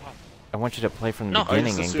play. I want you to play from the No, I I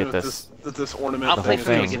beginning just and assume get that this. that this ornament I'll the play whole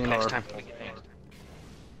from the thing. beginning next car. time.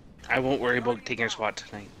 I won't worry about taking a spot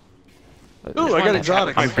tonight. Ooh, I got one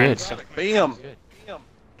exotic. my I'm friends. good. Bam.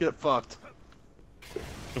 Get fucked.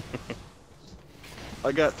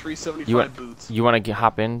 I got 375 You want- boots. You want to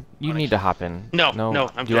hop in? You need to hop in. No, no. no,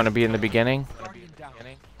 I'm Do you want to good. be in the beginning?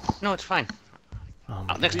 No, it's fine. Oh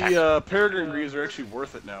my Next time. The Peregrine Greaves are actually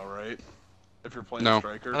worth it now, right? If you're playing No.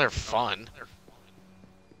 Striker. Oh, they're fun.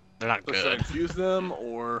 They're not So should I good. infuse them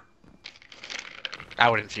or? I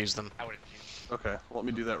would infuse them. Okay, let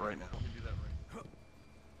me do that right now.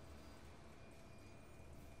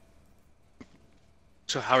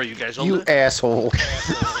 So how are you guys on You that? asshole.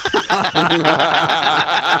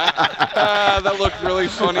 That looked really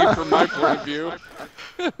funny from my point of view.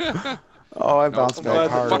 Oh, I bounced glad back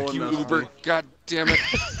that hard. Fuck you, Messed Uber. me. God damn it.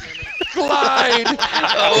 Glide!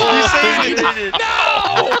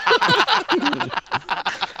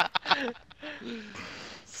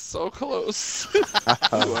 So close. Ooh,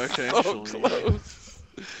 okay, So actually. close.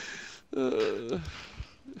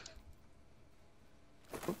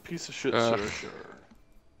 What piece of shit Uh, should I show?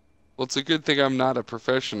 Well, it's a good thing I'm not a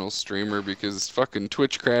professional streamer because fucking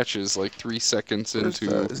Twitch crashes like 3 seconds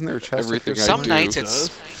into. Isn't there a chest up everything here I Some do. nights It it's does?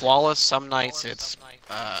 flawless, some nights it's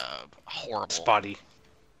horrible. Spotty.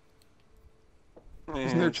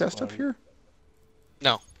 Isn't there a chest up here?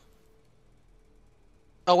 No.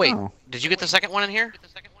 Oh wait, Oh. did you get the second one in here?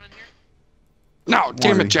 No,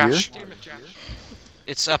 damn One it, Josh.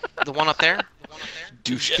 It's up, the one up there?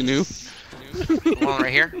 Douche canoe. The one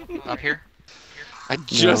right here? Up here? I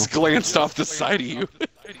just glanced off the side of you.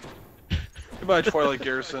 Goodbye, Twilight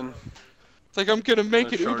Garrison. It's like I'm gonna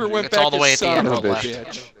make it. Uber went It's back. all the way at the end of of the a left.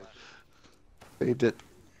 bitch. Saved it.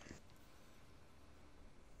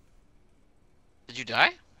 Did you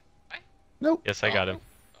die? Nope. Yes, I got him.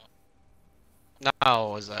 No,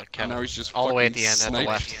 it was Kevin. Now he's just all the way at fucking the end, at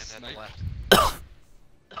the sniped. left.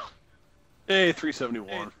 Hey,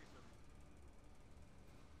 371.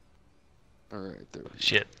 All right, there we go.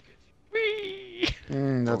 Shit. Whee!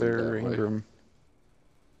 Another Going that way. Ingram.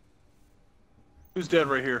 Who's dead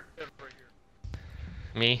right here?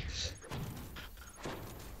 Me.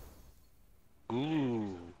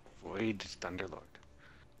 Ooh, Void Thunderlord.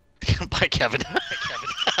 By Kevin.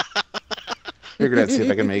 Figured I'd see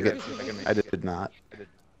if I can make it. I did not.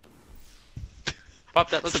 Pop,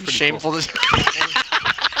 that looks That's pretty shameful. cool.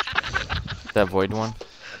 That void one.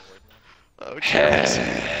 Oh, Jesus.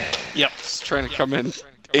 Yep. Just trying to come in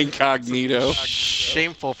incognito.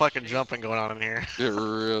 Shameful fucking jumping going on in here.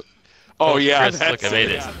 Oh yeah, Chris, look, I made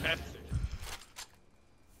it.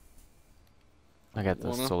 I got the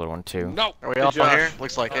Wanna- solar one too. No. Are we Hey, all up on Josh. here?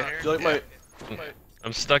 Looks like it. Do you like my,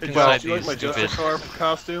 I'm stuck hey, inside Josh, do you like these my stupid. Justicar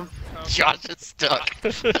costume? Josh is stuck.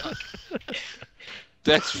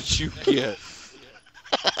 That's what you get.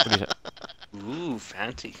 What is it? Ooh,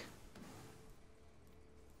 fancy.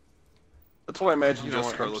 That's what I imagine You know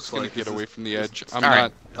what? Justicar I'm looks just gonna like. get away from the edge. I'm All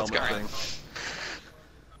right. not. Helmet thing.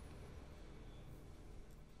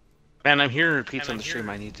 Man, I'm hearing pizza on the stream.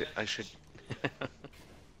 I should.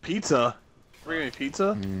 Pizza? Bring me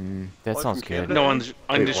pizza? That Like sounds from good. Canada? No, on the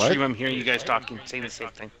Wait, what? stream, I'm hearing you guys talking, saying the same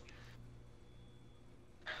thing.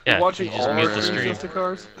 Yeah, You're watching you just all mute of the the stream.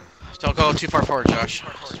 Justicars? Don't go too far forward, Josh.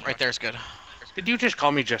 Right there's good. Did you just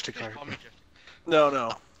call me Justicar?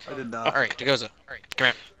 No, I did not. Alright, Degoza.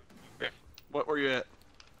 Come here. What were you at?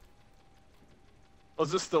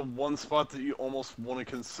 Was this the one spot that you almost want to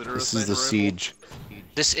consider This a is the sniper siege.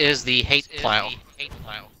 This is the hate plow.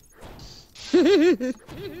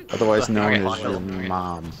 Otherwise known Okay. as your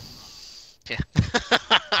mom. Yeah.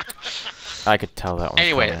 I could tell that one.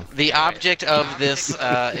 Anyway, the object of this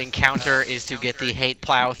encounter is to get the hate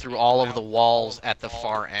plow through all of the walls at the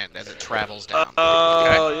far end as it travels down. rifle?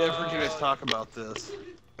 Oh, yeah, I've heard you guys talk about this.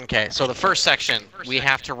 Okay, so the first section, we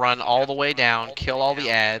have to run all the way down, kill all the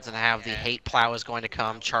ads, and have the hate plow is going to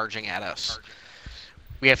come charging at us.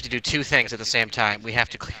 We have to do two things at the same time. We have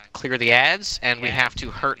to clear the ads, and we have to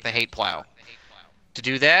hurt the hate plow. To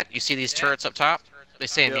do that, you see these turrets up top? They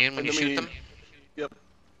stay Yep, immune when you and then shoot them. Yep.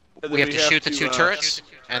 And We then have to shoot the two turrets,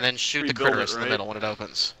 and then shoot the rebuild it, critters in the right? middle when it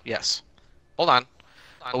opens. Yes. Hold on.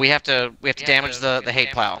 But we have to damage the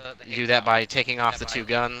hate plow. You do that by taking off the two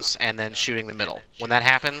guns and then shooting the middle. When that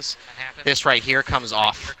happens, this right here comes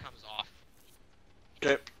off.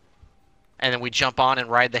 Okay. And then we jump on and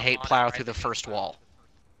ride the hate plow through the first wall.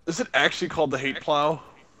 Is it actually called the hate plow?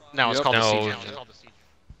 No, it's Yep. called the No. siege engine.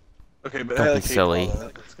 Okay, but Don't I be like hate silly.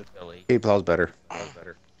 plow, that's good. K-Plow's better.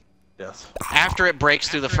 Yes. After it breaks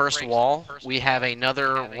through the first wall, we have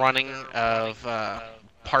another running of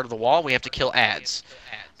part of the wall. We have to kill ads.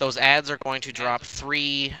 Those ads are going to drop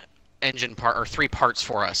three parts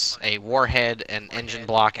for us: a warhead, an engine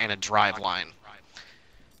block, and a drive line.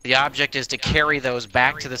 The object is to carry those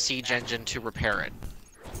back to the siege engine to repair it.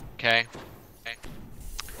 Okay.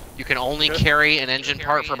 You can only carry an engine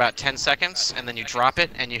part for about 10 seconds, and then you drop it,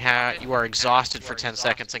 and you are exhausted for 10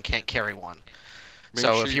 seconds and can't carry one. Make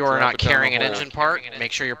So sure if you you are drop not it down the carrying an hole. engine part,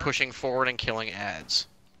 make sure you're pushing forward and killing ads.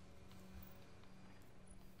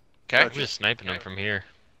 Okay? I'm just sniping them from here.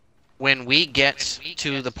 When we get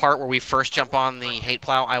to the part where we first jump on the hate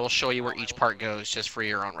plow, I will show you where each part goes, just for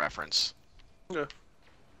your own reference. Yeah.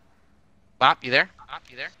 Bop, you there?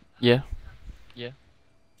 Yeah.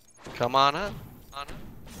 Come on up.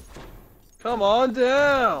 Come on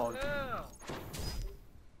down!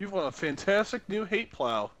 You've won a fantastic new hate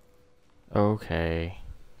plow. Okay.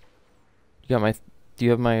 You got my. Do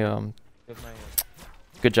you have my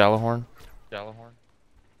good Jalahorn?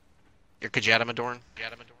 Your Kajadamadorn.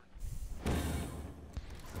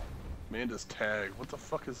 Amanda's tag. What the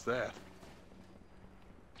fuck is that?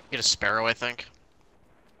 Get a sparrow, I think.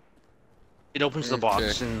 It opens the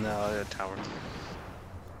box in the tower.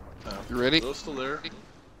 You ready? Those still there?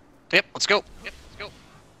 Yep, let's go.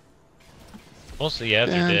 Most of the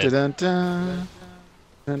ads are Dun, dead. dun, dun,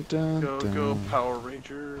 dun, dun, Go, dun. go, Power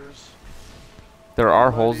Rangers. There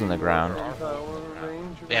are holes in the ground. Power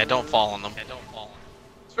Rangers. Yeah, don't fall on them.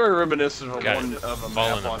 It's very reminiscent of Got one it. of a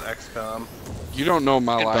Fallen map on XCOM. You don't know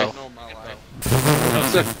my life.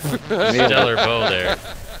 Stellar bow there.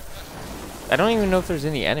 I don't even know if there's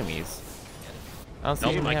any enemies. I don't see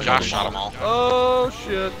Nope, any my enemies. Josh shot them all. Oh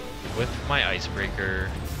shit! With my icebreaker.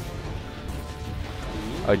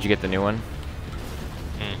 Oh, did you get the new one?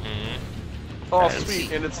 Mm-hmm. Oh Let's sweet,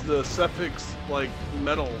 see. and it's the Sepix like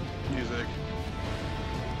metal music.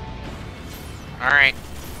 Alright.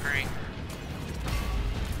 Alright.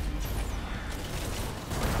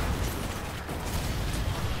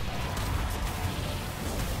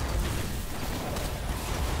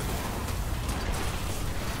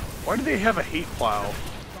 Why do they have a hate plow?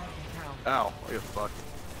 Ow, I get fucked.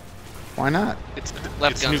 Why not? It's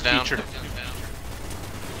Left it's gun's new down. feature.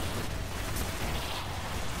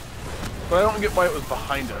 But I don't get why it was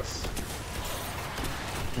behind us.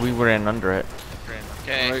 We were in under it.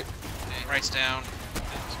 Okay. Right. Right's down.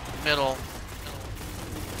 Middle.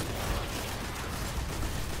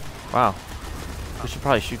 Wow. We should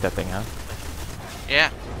probably shoot that thing, huh?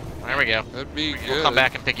 Yeah. There we go. That'd be good. We'll come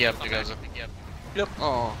back and pick you up, Jagoza.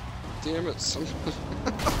 Oh, damn it!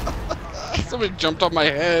 Somebody jumped on my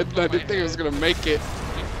head, and I didn't think I was gonna make it.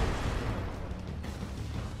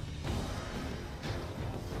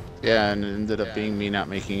 Yeah, and it ended up being me not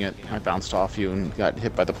making it. I bounced off you and got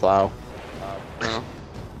hit by the plow. Oh.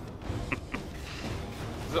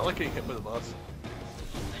 Is that like getting hit by the bus?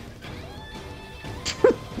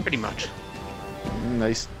 Pretty much.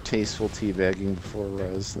 Nice, tasteful teabagging before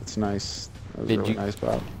res. That's nice. That was Did really you- nice,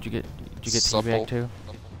 Bob. Did you get Supple. teabag too?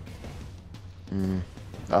 Mm.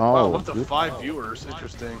 Wow, Oh, up to good. 5 viewers.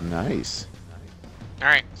 Interesting. Nice.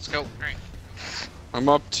 Alright, let's go. Alright. I'm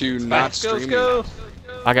up to not Let's go, let's streaming. go.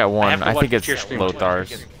 I got I one. have to I, think watch your it's stream.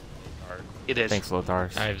 Lothar's. It is. Thanks,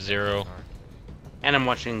 Lothar's. I have 0. And I'm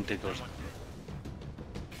watching Diggles.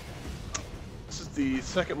 This is the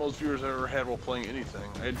second most viewers I've ever had while playing anything.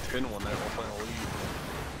 I had 10 one night while playing Elite.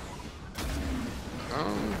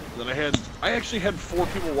 Then I actually had 4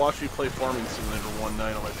 people watch me play Farming Simulator one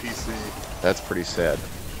night on my PC. That's pretty sad.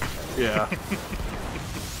 Yeah.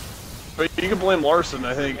 But you can blame Larson,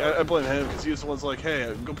 I think. I blame him because he was the one's like,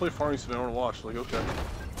 hey, go play Farming Simulator, I want to watch. Like, okay.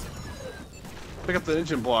 Pick up the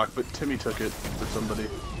engine block, but Timmy took it for somebody.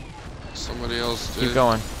 Somebody else did. Keep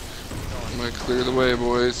going. I'm gonna clear the way,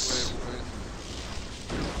 boys.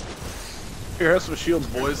 Here, have some shields,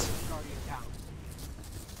 boys.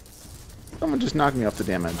 Someone just knocked me off the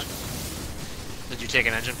damage. Did you take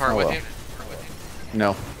an engine part Oh, with well. you?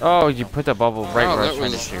 No. Oh, you put the bubble right Oh, where I that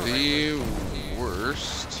was was trying to shoot. the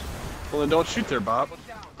worst. Well, then don't shoot there, Bob.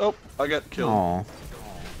 Oh, I got killed. Aw.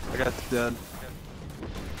 I got dead.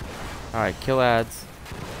 Alright, kill ads.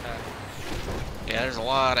 Yeah, there's a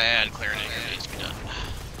lot of ad clearing that needs to be done.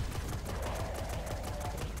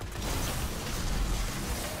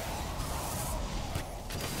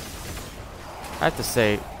 I have to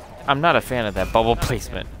say, I'm not a fan of that bubble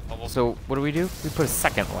placement. So, what do? We put a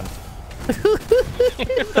second one.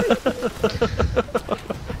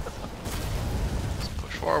 Let's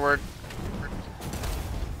push forward.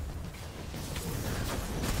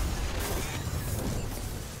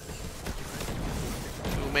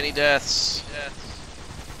 Too many deaths.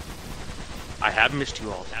 I have missed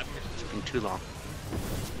you all. It's been too long.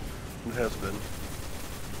 It has been.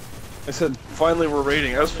 I said, finally we're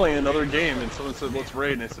raiding. I was playing another game and someone said, let's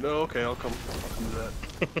raid. And I said, oh, okay, I'll come do that.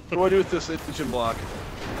 What do I do with this engine block?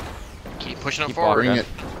 Keep pushing it Keep forward. Bring it.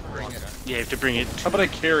 Yeah, you have to bring it. How about I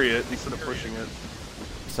carry it instead of pushing it?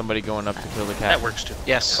 Somebody going up to kill the cat. That works too.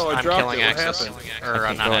 Yes, Oh, I I'm dropped killing it. What Axis. happened? Or I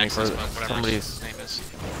can't not go any Axis, further. but whatever Somebody's- his name is.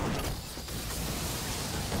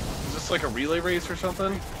 Is this like a relay race or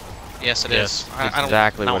something? Yes, it Yes, is. I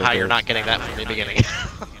exactly don't know what how it you're is. not getting that from the beginning.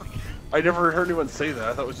 I never heard anyone say that.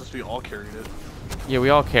 I thought it was just we all carried it. Yeah, we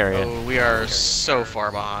all carry it. Oh, we are so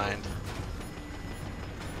far behind.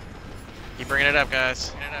 Keep bringing it up,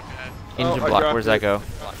 guys. Engine I block, dropped where's that it. go?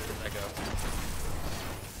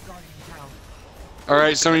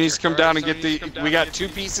 Alright, somebody needs to come down and get the... We got 2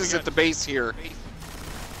 pieces at the base here.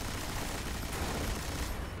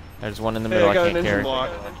 There's one in the Hey, middle I I got an can't engine carry. block.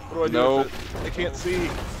 What do I do No. with it? I can't see.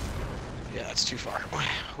 Yeah, that's too far.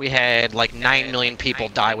 We had like 9 million people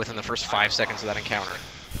die within the first 5 seconds of that encounter.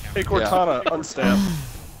 Hey, Cortana, unstaff.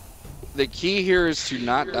 The key here is to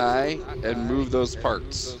not die and move those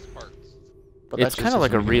parts. But It's that kind of just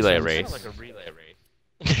like a doesn't make relay sense. race.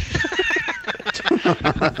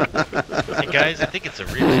 Hey guys, I think it's a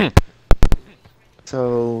relay.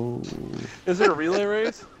 So, Is it a relay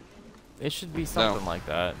race? It should be something like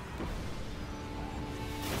that.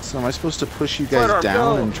 So am I supposed to push you guys Let her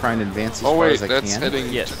down go. and try and advance as Oh far wait, as I that's can? heading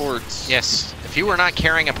Yes. towards. Yes. If you were not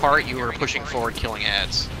carrying a part, you were pushing forward, killing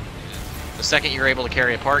ads. The second you're able to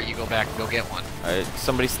carry a part, you go back and go get one.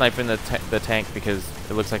 Somebody's sniping the tank because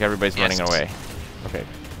it looks like everybody's Yes. running away. Okay.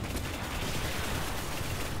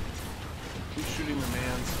 Keep shooting the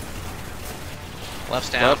mans. Left's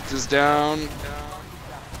down. Left is down.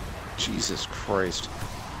 Jesus Christ.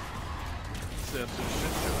 It's an absolute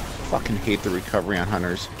shit show. Fucking hate the recovery on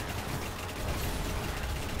hunters.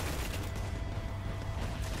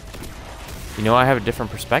 You know, I have a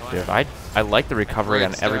different perspective. I like the recovery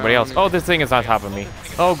on Right, everybody else. down. Oh, this thing is on top of me.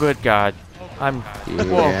 Oh, good God. I'm...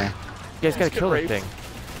 Whoa. Yeah. You guys gotta kill that thing.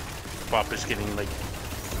 Bop is getting like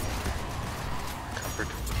covered.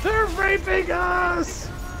 They're raping us!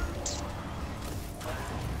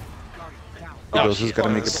 Those who's gotta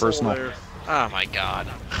make it personal. There. Oh my god.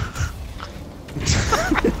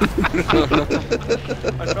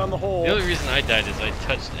 I found the hole. The only reason I died is I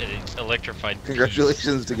touched an electrified piece.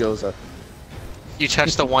 Congratulations to Goza. You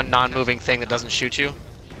touch the one non-moving thing that doesn't shoot you?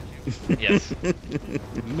 Yes.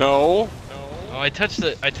 No. Oh, I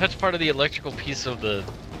touched part of the electrical piece of the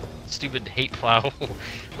stupid hate plow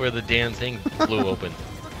where the damn thing blew open.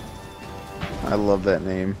 I love that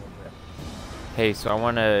name. Hey, so I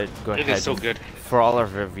want to go It ahead. is so good. For all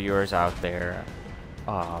of our viewers out there,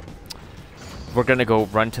 we're gonna go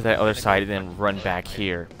run to that other side and then run back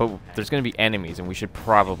here. But there's gonna be enemies, and we should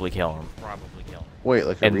probably kill them. Wait,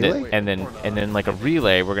 like a And relay? then like a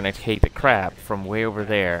relay, we're gonna take the crap from way over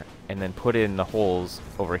there and then put it in the holes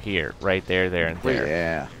over here, right there, there, and there.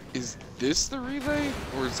 Yeah. Is this the relay,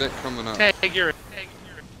 or is that coming up? Tag your.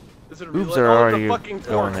 Is it a Boobs relay? are Oh, already the fucking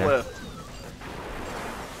going there. forklift.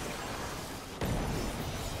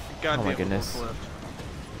 Oh my goodness.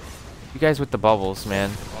 You guys with the bubbles,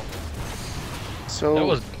 man. So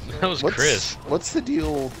That was what's, Chris. What's the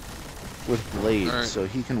deal with Blade? Alright. So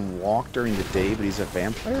he can walk during the day, but he's a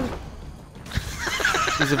vampire?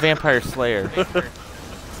 He's a vampire slayer.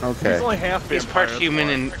 Okay. He's only half vampire. He's part that's human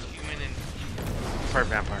why. and part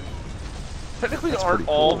vampire. Technically, That's aren't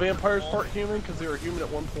pretty all cool. vampires part human because they were human at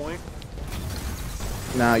one point?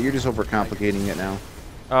 Nah, you're just overcomplicating it now.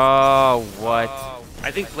 Oh, what?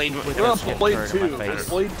 I think Blade with What about Get Blade turned in 2? my Is face.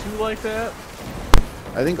 Blade 2 like that?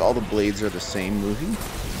 I think all the Blades are the same movie.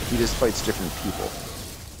 He just fights different people.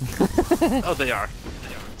 Oh, they are.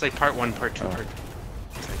 It's like part 1, part 2, part.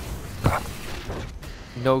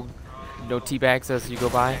 No teabags as you go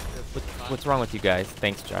by? What's wrong with you guys?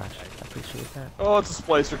 Thanks, Josh. I appreciate that. Oh, it's a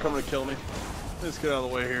splicer coming to kill me. Let's get out of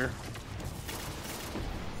the way here.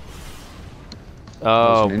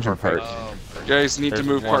 Oh, an engine perfect. part. You guys need to There's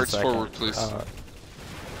move 1 parts second. forward, please.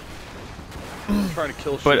 I'm trying to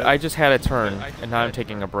kill But shit. I just had a turn, and now I'm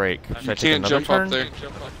taking a break. Should I you take can't another jump turn? up there.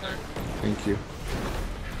 Thank you.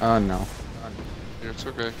 No. Yeah, it's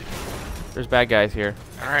okay. There's bad guys here.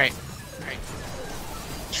 Alright.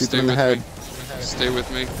 Shoot Stay them in the with head. me. Stay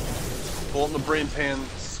with me. Bolt in the brain pan.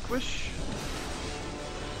 Squish.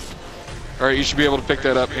 All right, you should be able to pick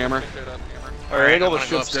that up, Hammer. Alright, all the I'm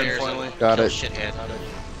gonna go shit's dead upstairs finally. and Got kill it. Shithead.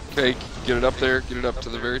 Okay, get it up there. Get it up to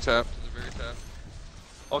the very top.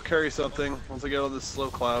 I'll carry something once I get out of this slow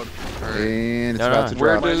cloud. All right. And it's No, about no. to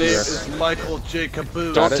Where drop. My name does- is Michael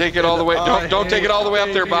Jacobou. Don't it. take it all the way. I Don't take it all the way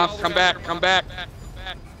up there, hate Bob. Come back. Come back.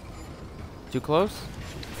 Too close?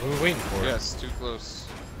 What are we waiting for? Yes, too close.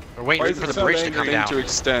 We're waiting Why does for it the sound bridge to angry? come Thing down. to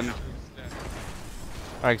extend.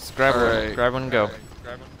 Alright, just grab one. Alright. Grab one and go.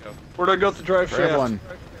 Where'd I go with the drive Grab shaft? one.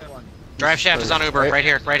 Drive shaft is on Uber. Right. Right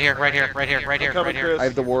here, right here, right here, right here, right here, Coming, right here. Chris. I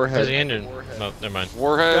have the There's warhead. the engine. No, never mind.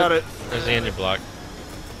 Warhead. Got it. There's the engine block.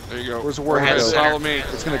 There you go. Where's the warhead? Warhead's Follow me.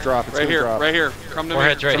 It's gonna drop. It's Right gonna here. drop. Right here. Come to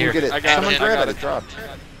Warhead's me. right Someone here. get it. I got Someone it. grab I got it. it. It dropped.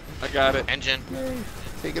 I got it. Engine.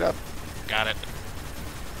 Take it up. Got it.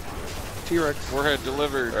 T-Rex. Warhead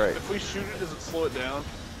delivered. All right. If we shoot it, does it slow it down?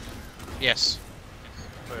 Yes.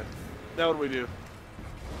 Okay. Now what do we do?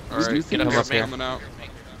 All These right. new Get things- up It's here, man. coming out.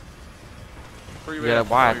 Where you You gotta at?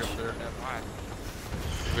 watch. Oh, you're up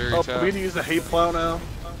there. Very Oh, top. we need to use the hate plow now.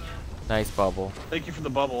 Nice bubble. Thank you for the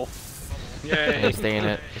bubble. And you stay in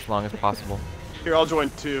it as long as possible. Here, I'll join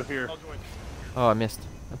too. Here. Oh, I missed.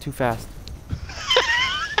 I'm too fast.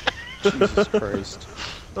 Jesus Christ.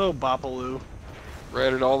 Oh, Bopaloo.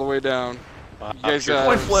 Read it all the way down. You guys,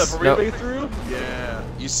 Point flip. Are we Nope. way through? Yeah.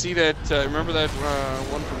 you see that? Remember that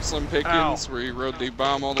one from Slim Pickens where he rode the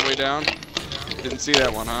bomb all the way down? Didn't see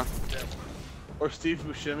that one, huh? Or Steve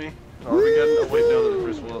Buscemi. Armageddon. Oh, wait, no, that's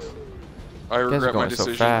Bruce Willis. I You guys are regret my going so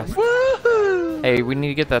decision. fast. Woohoo! Hey, we need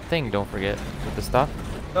to get that thing, don't forget. With the stuff.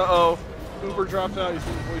 Uh-oh. Uber dropped out. He's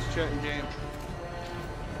in the voice chat in game.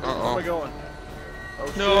 Where am I Uh-oh. going?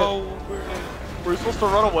 Oh, No. We're supposed to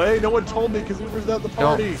run away? No one told me because Uber's not the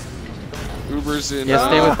party. Uber's in, Yeah,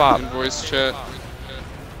 stay with Bob. in voice chat.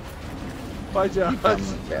 Bye, Josh. Dumb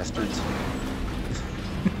bastards.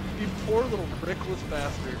 You poor little prickless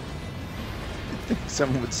bastard.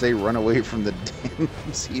 Someone would say run away from the damn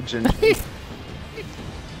siege engine.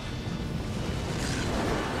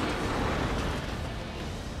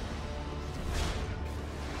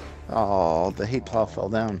 Oh, the hate plow fell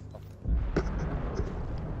down.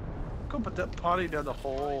 Go put that potty down the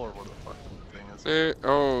hole or what the fuck the thing is. There,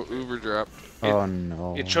 oh, Uber drop. Oh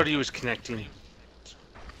no. It showed he was connecting.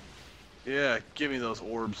 Yeah, give me those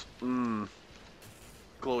orbs. Mmm.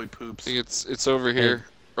 Glowy poops. I think it's over here.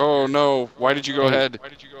 Oh no! Why did you go ahead? Why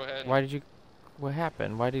did you go ahead? Why did you? What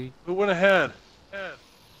happened? Why did you? Who went ahead?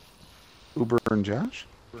 Uber and Josh?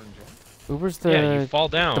 Uber's the Yeah, you fall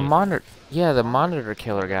down. the monitor. Yeah, the monitor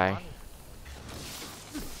killer guy.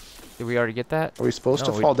 Did we already get that? Are we supposed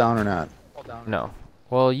No, to fall down or not? No.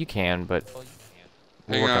 Well, you can, but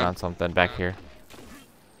we're Hang working on. on something back here.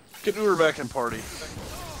 Get Uber back in party.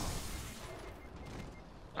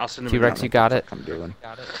 I'll send him. T-Rex, you got it. I'm doing.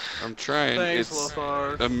 I'm trying. Thanks, It's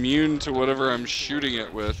Lothar. immune to whatever I'm shooting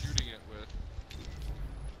it with.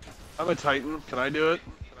 I'm a Titan. Can I do it?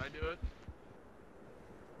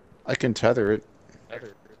 I can tether it.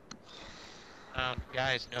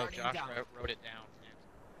 Guys, no, Josh wrote it down.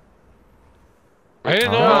 I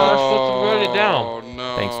didn't know I was supposed to write it down. Oh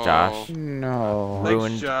no! Thanks, Josh. No. Thanks,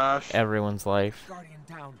 Ruined Josh. everyone's life.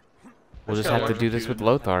 We'll just gotta have to work do with this you. with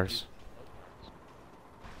Lothar's.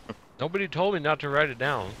 Nobody told me not to write it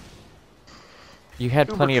down. You had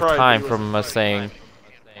Uber plenty of tried, time but he from wasn't us saying,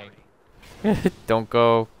 don't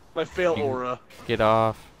go, My fail You- aura. get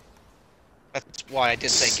off. That's why I did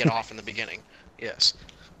say get off in the beginning. Yes.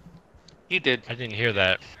 He did. I didn't hear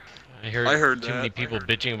that. I heard that. too many people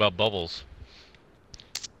bitching about bubbles.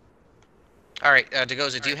 All right,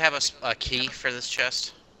 Degoza, do you have a key for this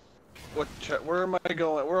chest? What? Where am I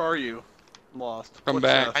going? Where are you? I'm lost. Come What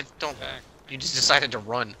back. chest? I don't. You just decided to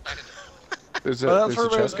run. There's Well, there's that's where a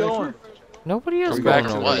everybody's chest back going. Nobody else Come going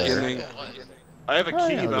back to over the there. beginning. I have a Oh,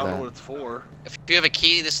 key, yeah, but I look don't at know that. what it's for. If you have a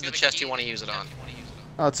key, this is the chest you want to use it on.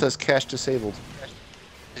 Oh, it says cache disabled.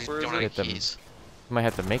 You Where is don't it? have Get them. keys. You might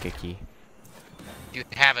have to make a key. You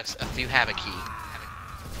have a. If you have a key.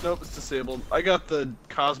 Nope, it's disabled. I got the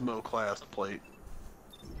Cosmo class plate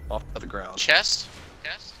off the ground. Chest?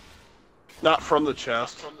 Chest? Not from the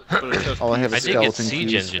chest, but a chest. All I have I is think it's skeleton Siege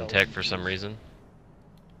keys. Engine tech for some reason.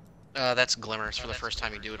 That's glimmers for the first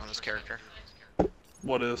time you do it on this character.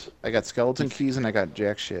 What is? I got skeleton keys and I got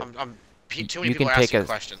jack shit. Too many You people can are take asking a-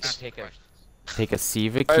 questions. Take a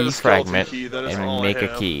Siva I have key a skeleton fragment key, that is all and I make a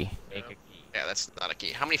have. key. Yeah, that's not a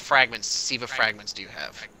key. How many fragments, Siva fragments, do you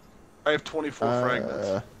have? I have 24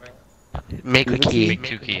 fragments. Make a key. Make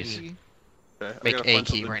 2 keys. Okay, I make gotta a find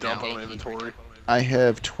key something to right dump now. on my inventory. I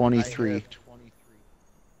have 23.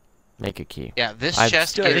 Make a key. Yeah, this I've-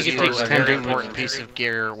 chest I think gives it you takes a 10 very to important repair. piece of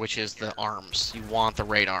gear, which is the arms. You want the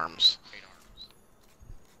raid arms.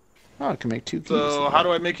 Oh, I can make 2 keys. So, how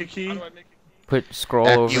do I make a key? Scroll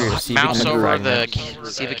X. over You your Siva mouse key over the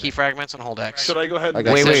fragments. Siva key fragments and hold X. Should I go ahead I and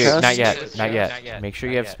got Wait, the wait, chest. not yet, not yet. Make sure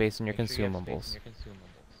you have space in your consumables.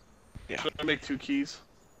 Should I make 2 keys?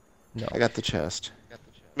 No. I got the chest.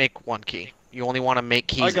 Make 1 key. You only want to make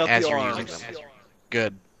I keys got as the you're arms. using them.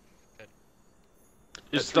 Good.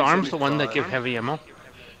 Is the arms the one that give heavy ammo?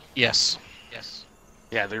 Yes. Yes.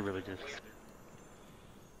 Yeah, they're really good.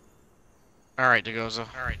 Alright, Degoza.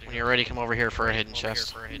 When you're ready, come over here for a hidden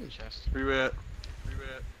chest. Where you at?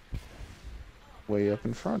 Way up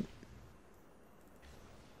in front.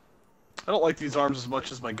 I don't like these arms as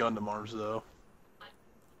much as my Gundam arms, though.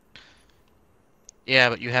 Yeah,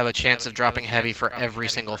 but you have a chance of dropping heavy for every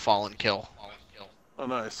single fallen kill. Oh,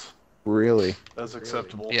 nice. Really? That's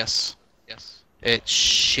acceptable. Yes. Yes. It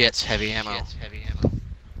shits heavy ammo.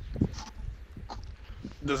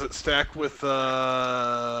 Does it stack with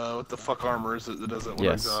what the fuck armor is it that does it with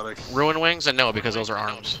Yes. exotic? Ruin wings and no, because those are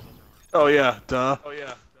arms. Oh yeah, duh. Oh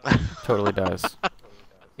yeah. Totally does.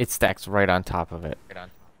 It stacks right on top of it.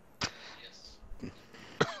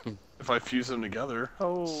 If I fuse them together.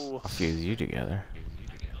 Oh. I'll fuse you together.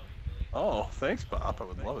 Oh, thanks, Bob. I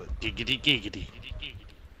would love it. Giggity giggity.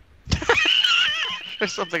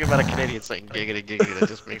 There's something about a Canadian saying giggity giggity that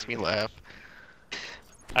just makes me laugh.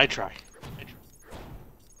 I try.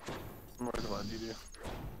 I'm more glad you do.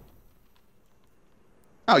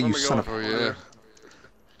 Oh, Where you am I son of going? a... Oh yeah.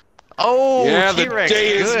 Oh, Yeah, the T-Rex, day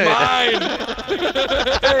is good. mine.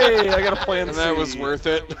 Hey, I got a plan And C. that was worth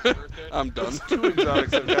it. I'm done. That's 2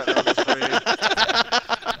 exotics I've gotten on this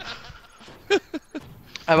raid.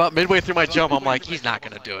 About midway through my jump, I'm like, he's not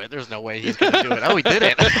gonna do it. There's no way he's gonna do it. Oh, he did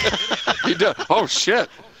it. He did. Oh shit.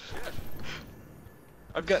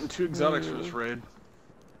 I've gotten 2 exotics for this raid.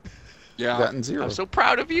 Yeah. Gotten 0. I'm so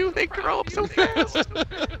proud of you. They grow up so fast.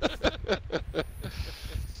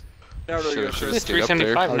 Now we're Sure, gonna sure. go It's Stayed up there.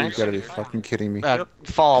 375 Oh, you next. gotta be fucking kidding me.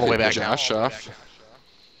 Fall all the way back now. Josh off.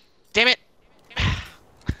 Damn it.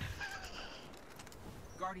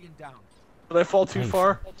 Guardian down. Did I fall too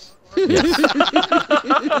far?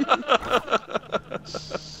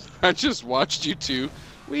 I just watched you two.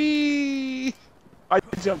 Wee. I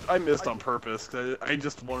missed on purpose. 'Cause I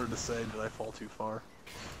just wanted to say, did I fall too far?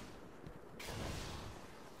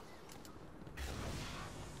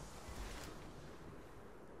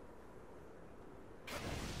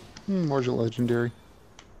 Where's your legendary?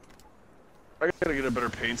 I gotta get a better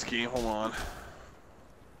paint scheme. Hold on.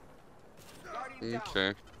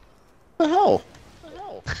 Okay. What the hell? There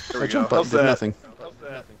I we go. jumped How's up, did that? nothing.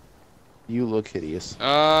 You look hideous.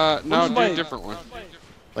 No, When's do my- a different one.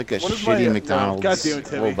 Like a What is my- shitty no, McDonald's God damn it,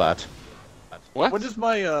 Timmy. robot. What? When does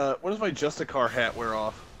my Justicar hat wear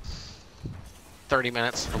off? 30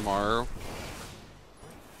 minutes. Tomorrow.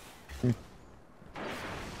 You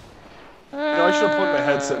know, I should have plugged my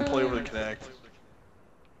headset and play over the Kinect.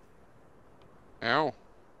 Ow.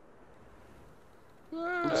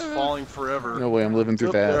 I'm just falling forever. No way, I'm living through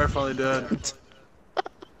Oop, there, I that. finally did.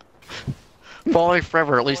 Falling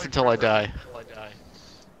forever, at least until I die.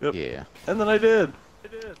 Yep. Yeah. And then I did.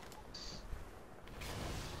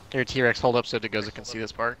 Here, T-Rex, hold up so Degoza can see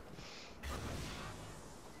this part.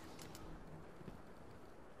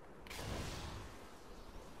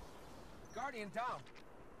 Guardian down.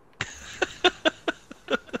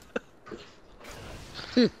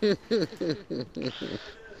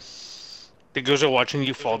 The girls are watching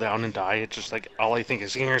you fall down and die. It's just like all I think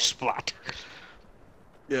is here splat.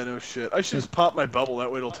 Yeah, no shit. I should just pop my bubble.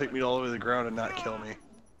 That way it'll take me all the way to the ground and not kill me.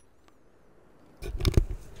 Did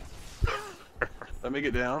I make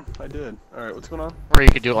it down? I did. Alright, what's going on? Or you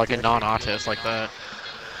could do it like a non-autist like that.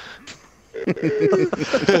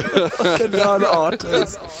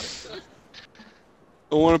 Non-autist.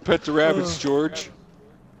 I want to pet the rabbits, George.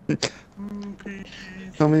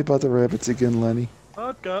 Tell me about the rabbits again, Lenny.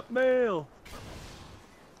 I've got mail.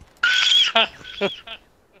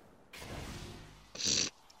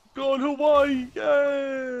 Going Hawaii!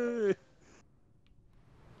 Yay!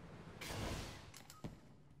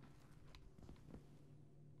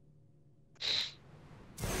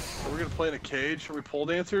 Are we gonna play in a cage? Are we pole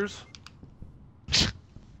dancers?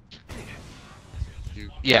 You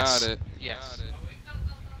Yes. got it. Yes.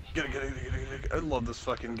 Get it. I love this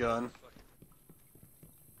fucking gun.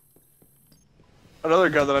 Another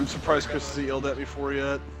gun that I'm surprised Chris hasn't yelled at me for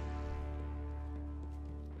yet.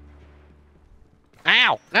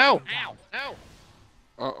 Ow! No! Ow! No!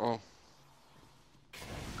 Uh-oh.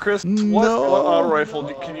 Chris, No. what auto rifle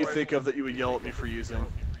can you think of that you would yell at me for using?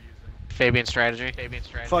 Fabian strategy.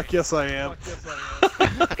 Fuck yes, I am.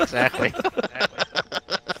 Exactly.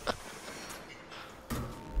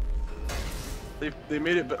 They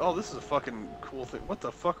made it, but oh, this is a fucking cool thing. What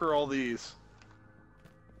the fuck are all these?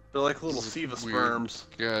 They're like little This is Siva weird. sperms.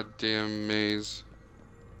 Goddamn maze.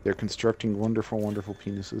 They're constructing wonderful, wonderful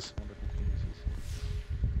penises.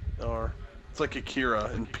 Or it's like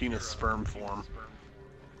Akira in penis sperm form.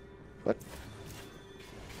 What?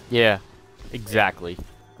 Yeah, exactly.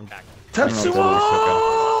 I'm back.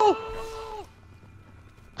 Tetsuo!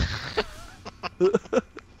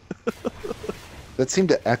 That seemed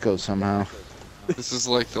to echo somehow. This is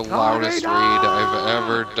like the loudest raid I've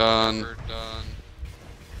ever done.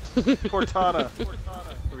 Cortana.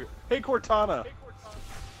 Hey Cortana.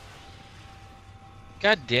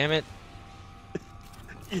 God damn it.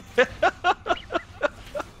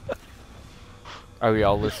 Are we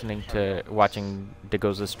all listening to watching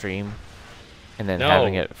Degoza stream and then No,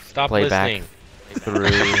 having it stop play listening. back through?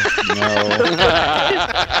 No.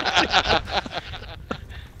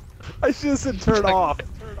 I should have said turn off.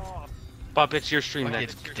 Bob, it's your stream Fucking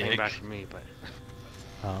that's dick. coming back to me, but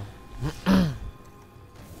Oh.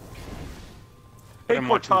 Hey I'm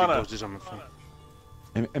watching the Cortana. ghosts on my phone.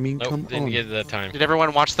 I mean, Nope, come didn't on. get to that time. Did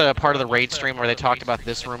everyone watch the part of the raid stream where they talked about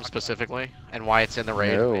this room specifically and why it's in the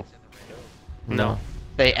raid? No. No.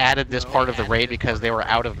 They added this part of the raid because they were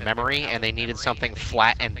out of memory and they needed something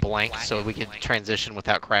flat and blank so we could transition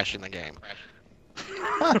without crashing the game.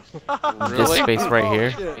 This space right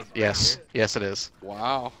here. Shit. Yes. Yes, it is.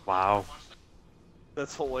 Wow. Wow.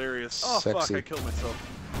 That's hilarious. Oh fuck, Sexy. I killed myself.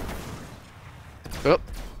 Oop.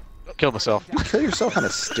 Killed myself. You kill yourself on a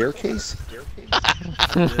staircase?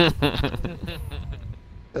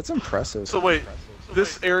 That's impressive. So wait,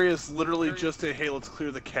 This area is literally just a hey, let's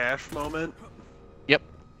clear the cache moment. Yep.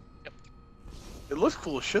 It looks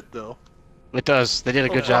cool as shit though. It does. They did a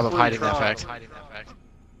good job of hiding that Tron. fact.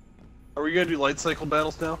 Are we gonna do light cycle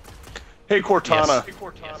battles now? Hey Cortana. Yes. Hey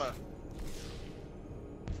Cortana.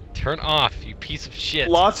 Turn off, you piece of shit.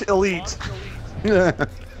 Lot Elite.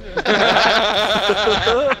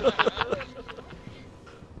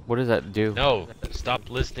 What does that do? No, stop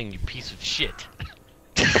listening, you piece of shit.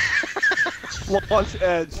 Launch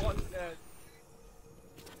Edge.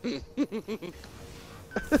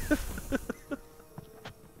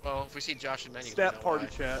 Well, if we see Josh and menu, Snap party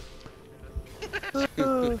chat.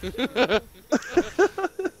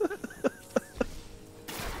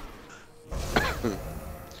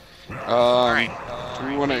 Alright. Do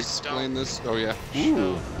we want to explain this? Oh yeah.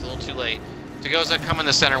 Ooh. It's a little too late. Dagoza, come in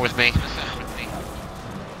the center with me.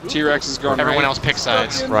 T-Rex is going Everyone right. else pick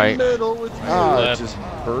sides. Right. Ah, just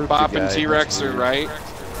bird Bop the and guy. T-Rex are right.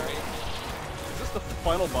 Is this the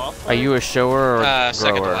final boss fight? Are you a shower or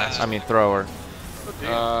Second to thrower? last. I mean thrower.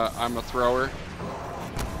 I'm a thrower.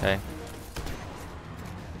 Okay.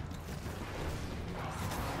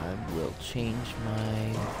 I will change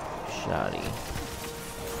my shoddy.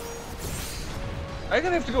 I'm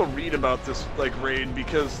gonna have to go read about this, like, raid,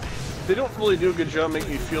 because they don't really do a good job making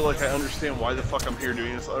me feel like I understand why the fuck I'm here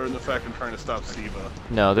doing this, other than the fact I'm trying to stop Siva.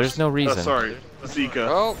 No, there's no reason. Sorry, Zika.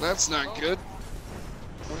 Oh, that's not good.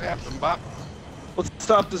 What happened, Bop? Let's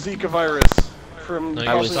stop the Zika virus from No,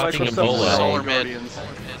 I was causing talking microcephaly Ebola. Solar mid. Guardians.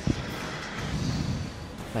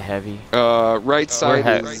 A heavy. Right side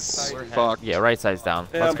he- is fucked. Yeah, right side's down.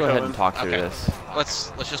 Yeah, Let's I'm go ahead coming. and talk through Okay. this.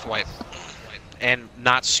 Let's just wipe. And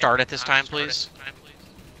not start at this time, please.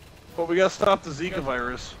 But we gotta stop the Zika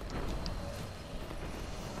virus.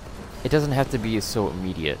 It doesn't have to be so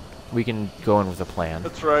immediate. We can go in with a plan.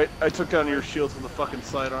 That's right. I took down your shields with the fucking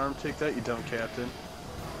sidearm. Take that, you dumb captain.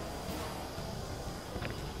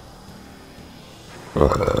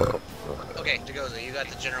 Okay, Dagoza, you got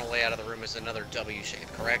the general layout of the room as another W shape,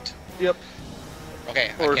 correct? Yep.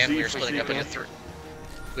 Okay, Or again, Z we're for splitting up Zika. into three.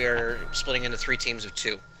 We're splitting into 3 teams of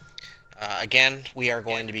 2. Again, we are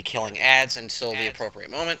going to be killing ads until the appropriate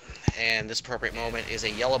moment, and this appropriate moment is a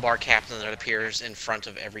yellow bar captain that appears in front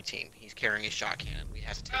of every team. He's carrying a shot cannon. We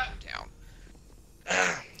have to take him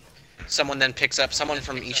down. Someone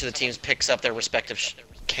from each of the teams picks up their respective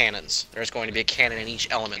cannons. There's going to be a cannon in each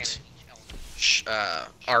element.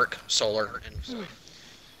 Arc, solar, and so.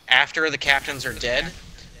 After the captains are dead,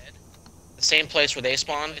 the same place where they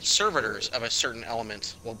spawn, servitors of a certain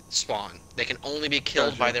element will spawn. They can only be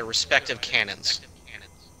killed by their respective cannons.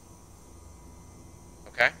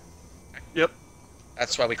 Okay? Yep.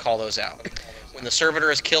 That's why we call those out. When the servitor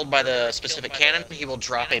is killed by the specific cannon, he will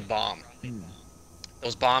drop a bomb.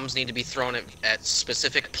 Those bombs need to be thrown at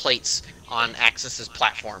specific plates on Axis's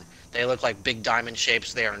platform. They look like big diamond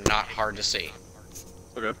shapes. They are not hard to see.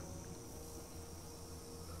 Okay.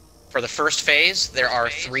 For the first phase, there are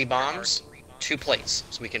 3 bombs, 2 plates,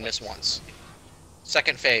 so we can miss once.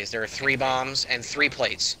 Second phase, there are 3 bombs and 3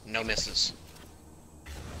 plates, no misses.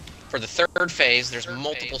 For the third phase, there's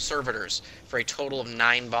multiple servitors. For a total of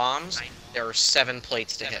 9 bombs, there are 7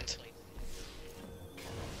 plates to hit.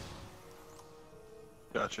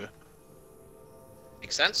 Gotcha.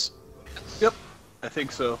 Make sense? Yep. I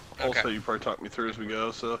think so. Okay. Also, you probably talk me through as we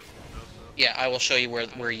go, so. Yeah, I will show you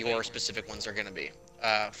where your specific ones are going to be.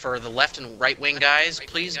 For the left and right wing guys,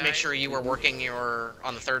 please make sure you are working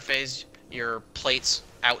on the third phase, your plates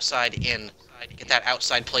outside in. Get that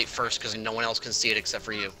outside plate first because no one else can see it except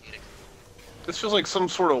for you. This feels like some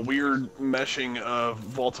sort of weird meshing of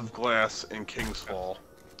Vault of Glass and King's Fall.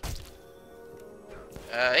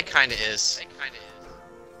 It kind of is.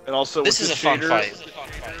 And also, This with is this a fun shader,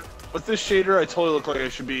 fight. with this shader, I totally look like I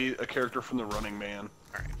should be a character from The Running Man.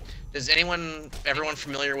 Alright. Is everyone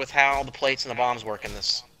familiar with how the plates and the bombs work in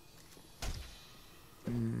this?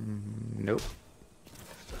 Nope.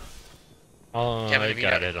 Oh, Kevin, I have you,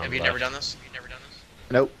 got it on have you left. never done this?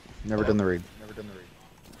 Nope. Never done the raid.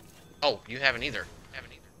 Oh, you haven't either.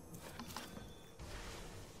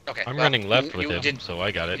 Okay. I'm well, running left with you him, did- so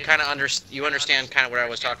I got it. You kind of understand kind of what I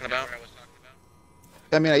was talking about?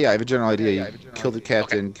 I mean, yeah, I have a general idea. You kill the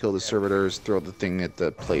captain, kill the servitors, throw the thing at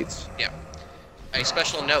the plates. Yeah. A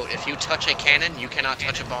special note, if you touch a cannon, you cannot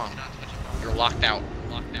touch a bomb. You're locked out.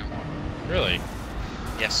 Really?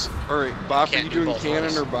 Yes. Alright, Bop, are Can't you do doing both cannon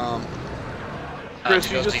ways. or bomb? Chris, it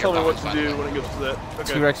you goes just to tell your me what bombs, to by the do way. when it gets to that.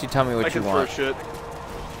 Okay. T-Rex, you tell me I what you can throw want. shit.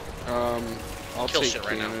 I'll Kill take shit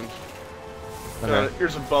right now. cannon. Okay.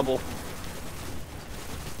 Here's a bubble.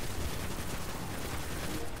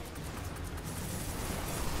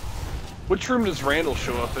 Which room does Randall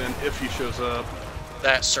show up in, if he shows up?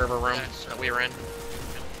 That server room that we were in.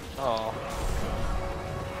 Oh.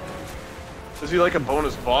 Is he like a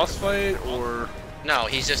bonus boss fight, or? No,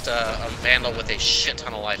 he's just a vandal with a shit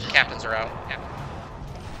ton of life. Captains are out.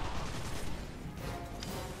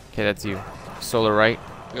 Okay, that's you. Solar right.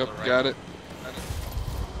 Yep, got it.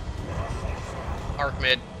 Arc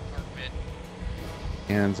mid.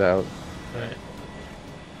 Hands out. Alright.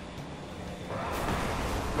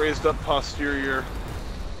 Raised up posterior.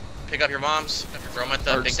 Pick up your bombs. Throw them at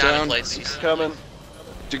the Arc's big diamond down. plates. He's coming.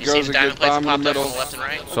 You see Goes the a diamond good plates bomb in popped the up on middle. the left and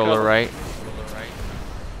right? Solar right.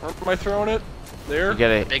 Where am I throwing it? There? You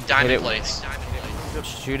gotta Big hit diamond it. plates.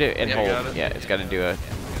 Shoot it and Yeah, hold. got it. Yeah, it's got to do a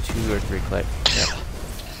 2 or 3 click. Yep.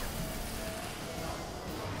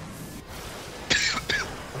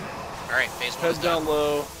 Alright, phase one Head is down done.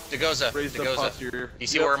 low. Degoza. Raised up Degoza. posterior. You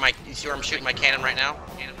see Yep. where I'm shooting my cannon right now?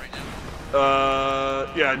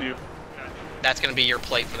 Yeah, I do. That's gonna be your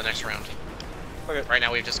plate for the next round. Okay. Right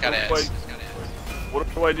now we've just got to.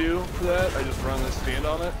 What do I do for that? I just run and stand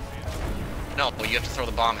on it? No, well, you have to throw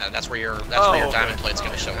the bomb at it. That's where your Okay. diamond plate's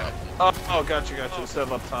gonna show up. Oh, gotcha. Instead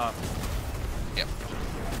of up top. Yep.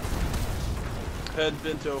 Head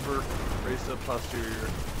bent over, raised up posterior.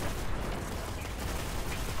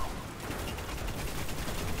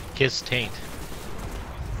 Kiss taint.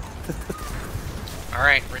 All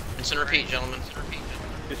right, rinse and repeat, gentlemen.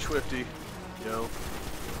 Get swifty. Yo.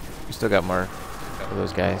 We still got more of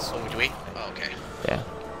those guys. Oh, do we? Oh, okay. Yeah.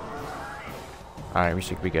 Alright, we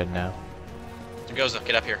should be good now. Degoza,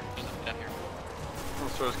 get up here. Get up here. I'm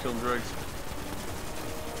gonna start killing dregs.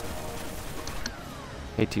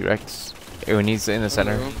 Hey, T-Rex. When he's in the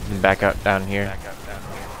center, Hello. you can back out down here.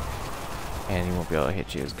 And he won't be able to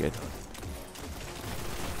hit you as good.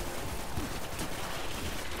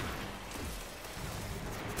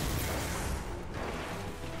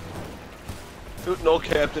 No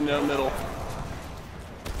captain down middle.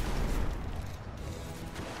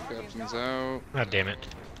 Captain's out. Ah, damn it.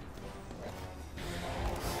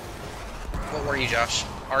 What were you, Josh?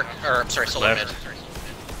 Arc, or I'm sorry, solar mid.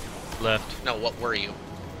 Left. Left. No, what were you?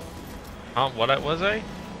 What was I?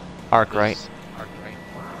 Arc right. Arc right.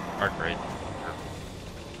 Arc right.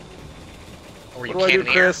 Or were you What do I do,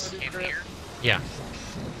 cannoneer? Chris? Cannoneer? Yeah.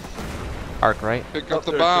 Arc right. Pick Oh, up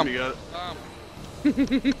the there, bomb. Timmy got it. Bomb.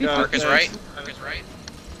 Got Arc it, is thanks. right. Arc is right.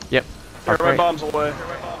 Yep. Here, Arc my right. bomb's away.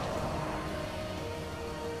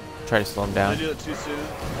 Try to slow him Did I down. do that too soon?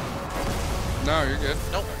 No, you're good.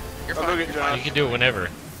 Nope. You're I'll fine. go get You're fine. You can do it whenever.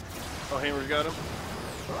 Oh, Hammer's got him?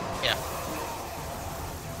 Yeah.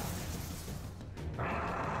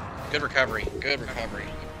 Good recovery. Good recovery.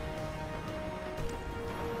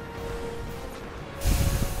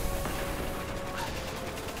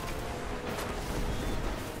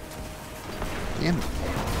 Damn it.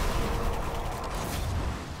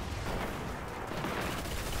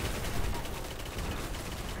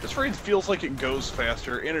 This raid feels like it goes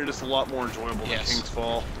faster, and it is a lot more enjoyable Yes. than King's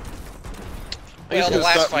Fall. Well, the It's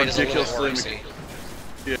last not fight is a little bit ridiculously worrisy.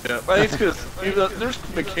 Yeah, I think it's because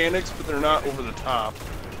there's mechanics, but they're not over the top.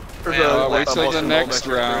 There's Well, Wait till most the of next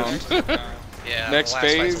them all back round. Yeah. Next the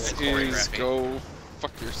last fight's a phase little is choreography. go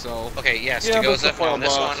fuck yourself. Okay, yes, Yeah, but it's the Degoza, final on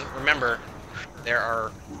this boss. one, remember, there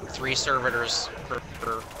are 3 servitors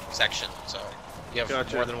per section, so you have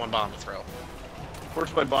Gotcha. more than one bomb to throw.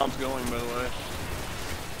 Where's my bombs going, by the way?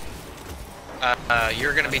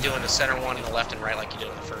 You're going to be doing the center one and the left and right like you did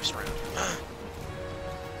in the first round.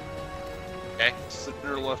 Okay?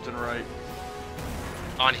 Center, left, and right.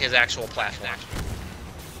 On his actual platform.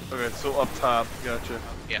 Okay, so up top. Gotcha.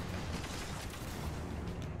 Yeah.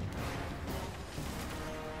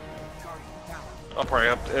 I'll probably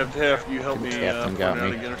have to have you help me Captain point got it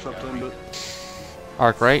out me. again or something, but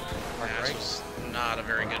Arc right. That's not a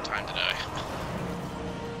very good time to die.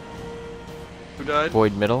 who died?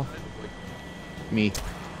 Void middle. Me.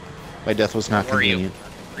 My death was not Where are you?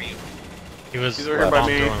 convenient. He was He's over here by bomb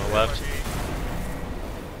me. throw on the left.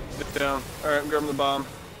 Sit down. Alright, I'm grabbing the bomb.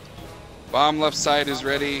 Bomb left side is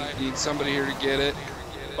ready. Need somebody here to get it.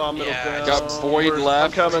 Bomb middle Yeah, down. Got Void Where's-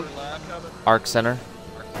 left. I'm coming. Arc center.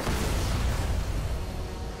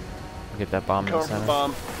 Get that bomb in the Coming for the center.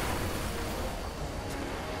 bomb.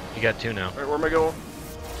 You got 2 now. Alright, where am I going?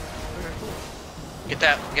 Get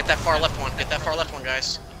that far left one. Get that far left one,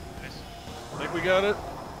 guys. I think we got it.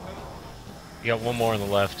 You got 1 more on the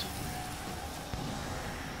left.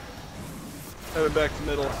 Headed back to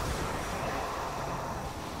middle.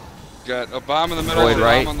 Got a bomb in the middle Void and a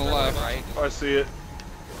right. bomb on the left. Oh, I see it.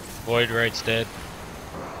 Void right's dead.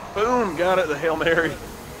 Boom! Got it. The Hail Mary.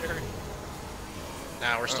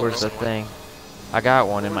 Nah, we're still Where's the missing one. thing? I got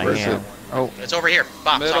one in my Where's hand. Oh, It's over here.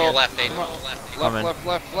 Bob, it's on Middle. your left, Aiden. Left, Coming. left,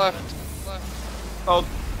 left, left. Oh,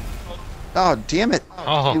 Oh, damn it!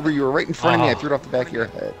 Oh. You were right in front of me. I Oh. threw it off the back of your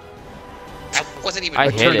head. I wasn't even. I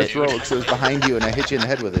moving, hit Turned to it. throw it because it was behind you, and I hit you in the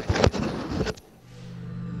head with it.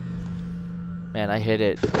 Man, I hit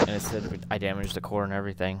it, and it said I damaged the core and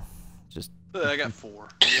everything. Just I got 4.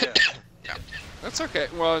 Yeah. That's okay.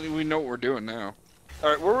 Well, we know what we're doing now.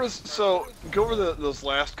 All right, so go over those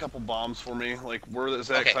last couple bombs for me, like where the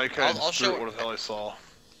exact Okay, I kind I'll of show- what the hell I saw.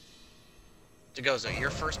 Degoza, your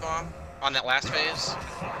first bomb on that last phase.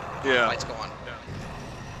 Yeah. Lights go on.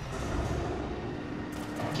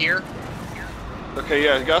 Here. Okay,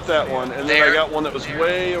 yeah, I got that one, and then There. I got one that was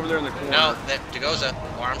way over there in the corner. No, that Degoza.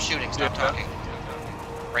 Where I'm shooting. Stop Yeah. talking.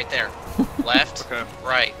 Right there. Left. Okay.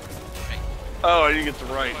 Right. Oh, I didn't get the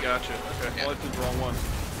right. Gotcha. Okay, Yeah. well, I did the wrong one.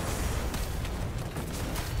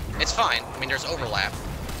 It's fine. I mean, there's overlap.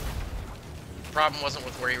 The problem wasn't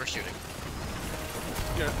with where you were shooting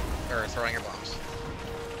Yeah. or throwing your bombs.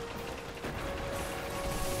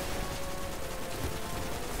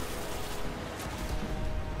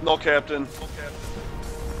 No, Captain.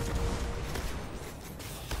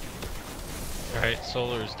 Alright,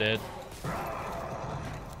 Solar is dead.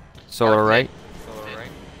 solar right.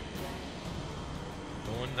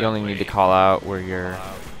 Going You that only need to way. call out where your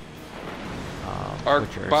Arc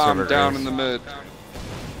what your bomb server down is. in the mid.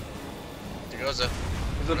 Degoza.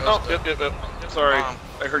 Is it, oh, yep. Sorry, Bomb.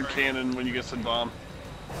 I heard cannon when you guys said bomb.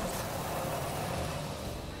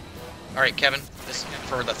 All right, Kevin. This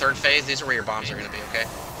for the third phase. These are where your bombs are going to be. Okay.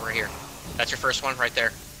 Right here. That's your first one, right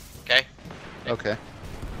there. Okay. Okay.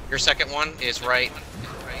 Your second one is right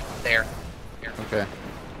there. Okay.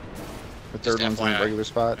 The third Just one's in the FYI. regular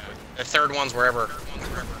spot. The third one's wherever.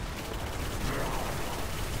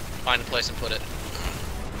 Find a place and put it.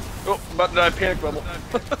 Oh, about to die, panic bubble.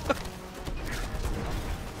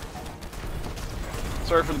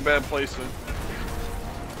 Sorry for the bad placement.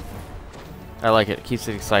 I like it. Keeps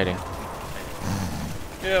it exciting.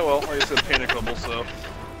 Yeah, well, like I said, panic bubble, so.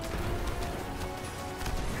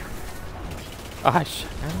 Gosh.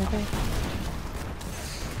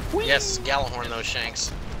 Yes, Gallahorn those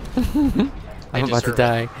shanks. I'm about to deserve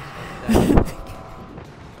die.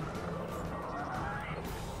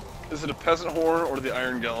 Is it a peasant horn or the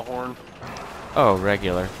iron Gallahorn? Oh,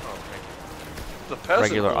 regular. The peasant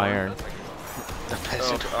Regular horn. iron.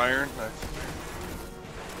 Oh, the iron. Nice.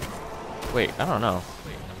 Wait, I don't know.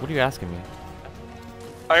 What are you asking me?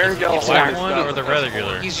 Iron The Gallahorn black is one not or the peasant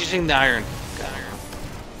regular? He's using the iron.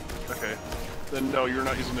 horn. Okay. Then no, you're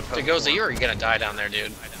not using the peasant Degoza, horn. you're gonna die down there,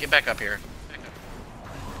 dude. Get back up here.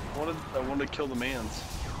 I wanted to kill the mans.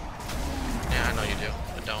 Yeah, I know you do,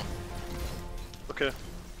 but don't. Okay.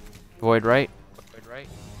 Void right.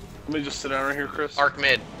 Let me just sit down right here, Chris. Arc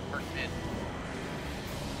mid. Arc mid.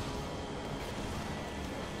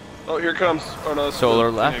 Oh, here it comes. Oh no, it's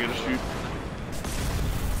Solar the left. thing I gotta shoot.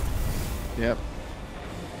 Yep.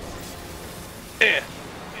 Eh.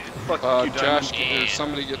 Fuck you, Josh, Diamond. did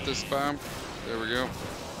somebody get this bomb? There we go.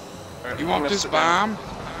 Alright, You I'm want gonna this sit down. bomb?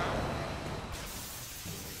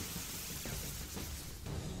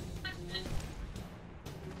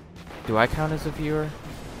 Do I count as a viewer?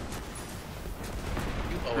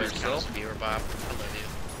 You always count as a viewer, Bob. I love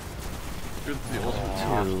you. You're the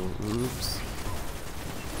ultimate. Two. Oops.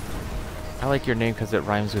 I like your name because it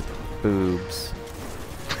rhymes with boobs.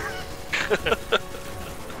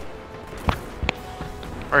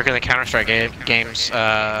 Or in the Counter-Strike games,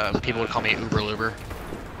 people would call me Uber Luber.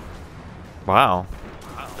 Wow.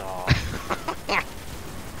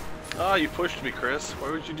 Ah, you pushed me, Chris. Why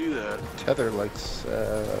would you do that? Tether likes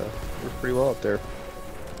works pretty well up there.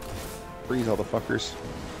 Freeze all the fuckers.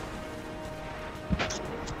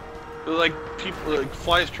 They're like people, like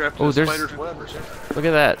flies trapped in Oh, a there's- spider's web or something. Look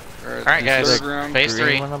at that. Alright, guys. third round. Phase Green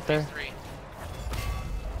 3. one up there.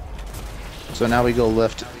 So now we go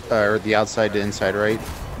left, or the outside to inside, right?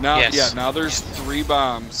 Now, Yes. yeah, now there's 3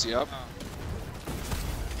 bombs. Yep.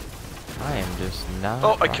 I am just not.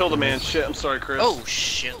 Oh, I killed a rocking man. this. Shit, I'm sorry, Chris. Oh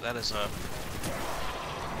shit, that is a.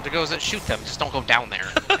 Degoza, shoot them. Just don't go down there.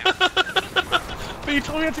 But you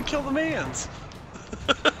told me I have to kill the mans.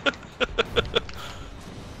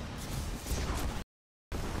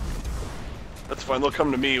 That's fine. They'll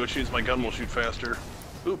come to me, which means my gun will shoot faster.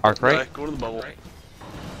 Oop, Arc don't die. right? Go to the bubble.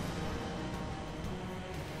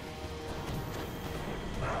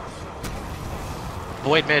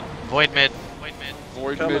 Void mid. Void mid. Void mid.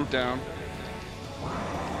 Void Coming. mid down.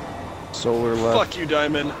 Solar left. Fuck you,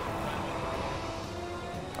 Diamond.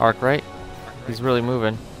 Arc right. He's really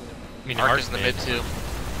moving. I mean, Arc Arc is in the mid too.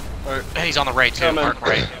 Alright, And he's on the right too. Coming. Arc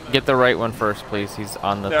right. Get the right one first, please. He's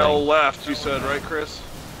on the now thing. left, you said, right, Chris?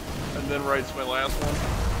 And then right's my last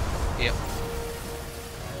one. Yep.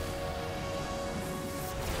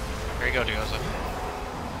 There you go, Dioza.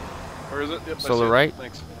 Where is it? Yep, I Solar see it. right.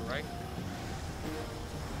 Thanks.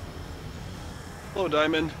 Hello,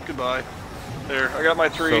 Diamond. Goodbye. There, I got my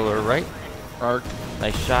 3. Solar right. Arc.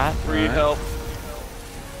 Nice shot. 3 Alright. help.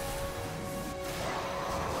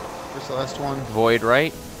 Where's the last one? Void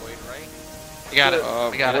right. We got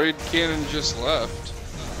it. We got it. Void Cannon just left.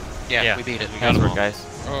 Yeah, we beat it. We got Nice them work, all.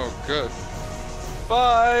 guys. Oh, good.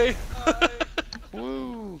 Bye!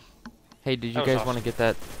 Woo. Hey, did you That was guys awesome. want to get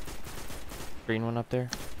that green one up there?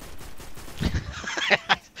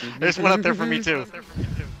 There's one up there for me too.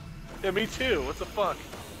 Yeah, me too. What the fuck?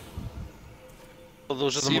 Well,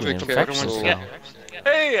 those are the Siva most important ones to capsule. get.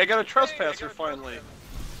 Hey, I got a trespasser finally.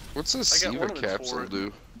 What's a I got Siva ornaments for capsule it.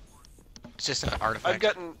 do? It's just an artifact.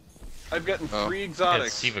 I've gotten Oh. 3 Yeah,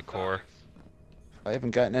 exotics. Siva core. I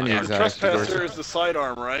haven't gotten any Yeah, The exotic trespasser figures. is the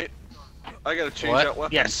sidearm, right? I gotta change What? out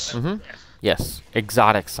weapons. Yes. Mm-hmm. Yes.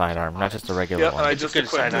 Exotic sidearm, not just a regular Yep, one. and I It's a just good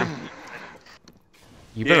equipped it. sidearm.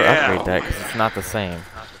 You better Yeah. upgrade that because it's not the same.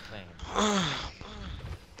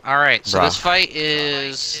 All right, so Bruh. this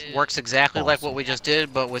fight works exactly like what Awesome. we just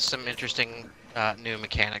did, but with some interesting new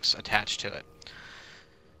mechanics attached to it.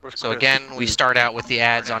 Where's So Chris? again, we start out with the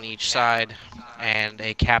ads on each side, and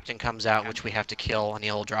a captain comes out, which we have to kill, and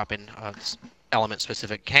he'll drop in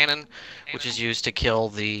element-specific cannon, which is used to kill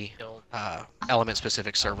the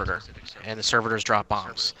element-specific servitor, and the servitors drop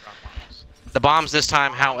bombs. The bombs this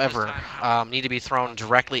time, however, need to be thrown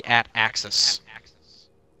directly at Axis.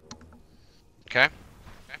 Okay?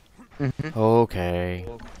 Okay.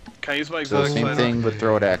 Can I use my So exotic same sidearm? thing, but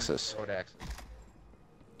throw it axis.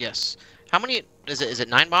 Yes. How many? Is it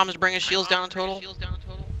 9 bombs to bring his shields down in total?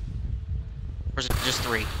 Or is it just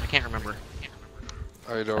 3? I can't remember.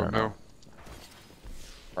 I don't know.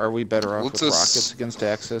 Are we better off What's with this- rockets against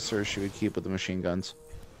axis, or should we keep with the machine guns?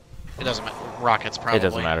 It doesn't matter. Rockets probably. It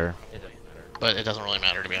doesn't matter. But it doesn't really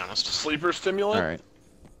matter, to be honest. Sleeper stimulant? Alright.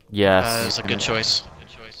 Yes. It's a good choice.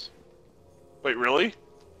 Wait, really?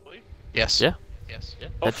 Yes. Yeah. Yes.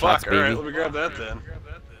 Oh Headshots, fuck, alright, baby. let me grab that then.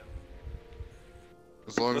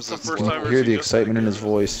 As long That's as the it's first You time can I've hear seen the this excitement in thing. his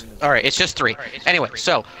voice. All right, it's just 3. Anyway,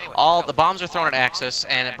 so all the bombs are thrown at Axis,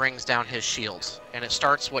 and it brings down his shields, and it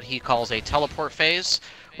starts what he calls a teleport phase,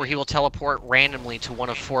 where he will teleport randomly to one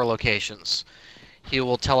of 4 locations. He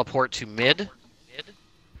will teleport to mid,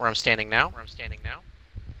 where I'm standing now.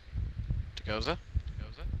 Tagoza.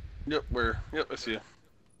 Yep, where? Yep, I see you.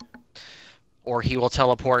 Or he will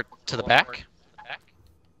teleport to the back.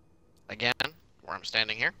 Again, where I'm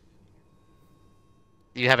standing here.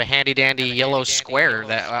 You have a handy-dandy yellow square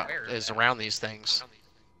that is around these things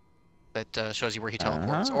that shows you where he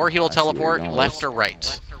teleports. Ah, Or he will I see where you're teleport going with left this. or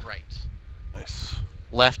right. Nice.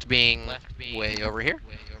 Left being way over here.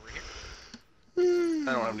 I don't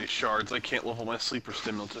have any shards. I can't level my sleeper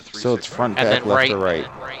stimulant to 3. So it's front, And back, then left, right.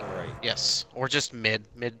 or right? Yes. Or just mid.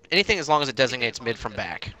 Anything as long as it designates mid from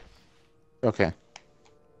back. Okay.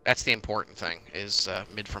 That's the important thing, is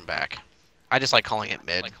mid from back. I just like calling it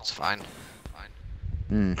mid. It's fine.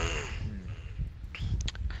 Hmm.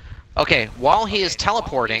 Okay, while he is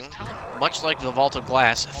teleporting, much like the Vault of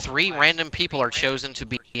Glass, 3 random people are chosen to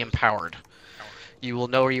be empowered. You will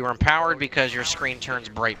know you are empowered because your screen turns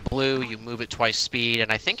bright blue, you move at twice speed,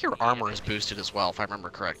 and I think your armor is boosted as well, if I remember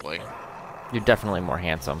correctly. You're definitely more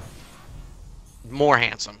handsome. More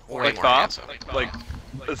handsome. Way Like more Bob? handsome. Like,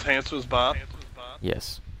 as handsome as Bob?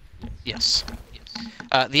 Yes. Yes.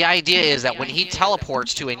 The idea is that when he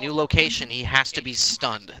teleports to a new location, he has to be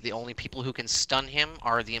stunned. The only people who can stun him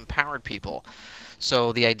are the empowered people.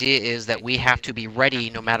 So the idea is that we have to be ready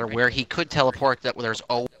no matter where he could teleport, that there's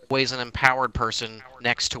always an empowered person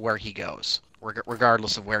next to where he goes,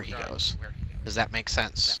 regardless of where he goes. Does that make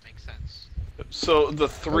sense? So the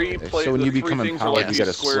 3 Okay, play so when the you 3 become things are empowered, like you these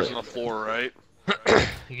gotta squares slip. on the floor, right?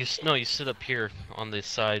 No, you sit up here on the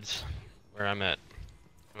sides where I'm at.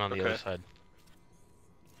 I'm on the other Okay. side.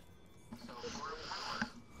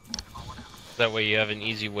 That way you have an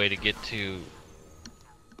easy way to get to,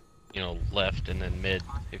 left and then mid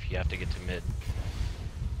if you have to get to mid.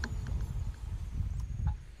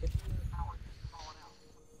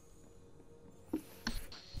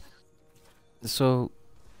 So,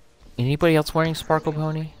 anybody else wearing Sparkle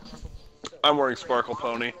Pony? I'm wearing Sparkle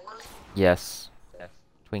Pony. Yes.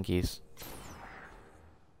 Twinkies.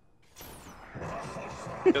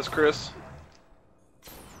 Yes, Chris?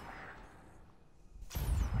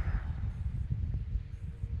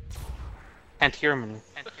 Can't hear him.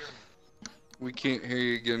 We can't hear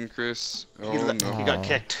you again, Chris. He, Oh le- no. he got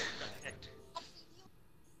kicked.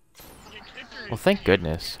 Well, thank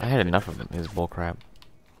goodness. I had enough of his bullcrap.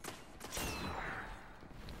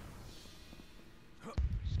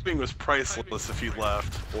 Timing was priceless if he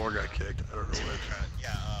left or got kicked. I don't know which.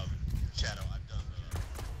 Yeah, Shadow, I've done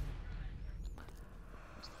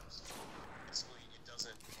basically it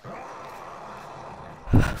doesn't.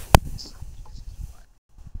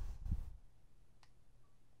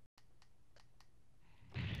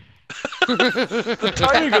 The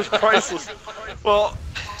timing was priceless. Well,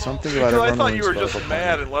 Something about I everyone thought you were wins just Pokemon.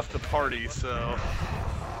 mad and left the party, so.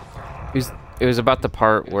 It was about the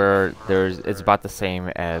part where it's about the same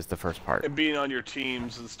as the first part. And being on your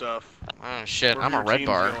teams and stuff. Oh shit, Where I'm a your red team's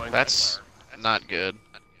bar. going. That's not good.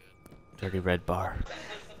 Dirty red bar.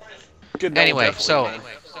 Good, no, Anyway, definitely.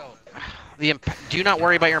 do not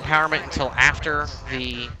worry about your empowerment until after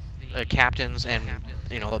the captains and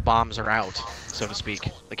the bombs are out, so to speak.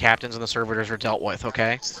 The captains and the servitors are dealt with.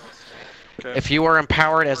 Okay. Okay. If you are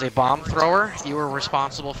empowered as a bomb thrower, you are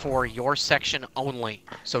responsible for your section only.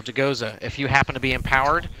 So Dagoza, if you happen to be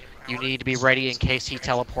empowered, you need to be ready in case he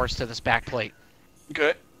teleports to this back plate.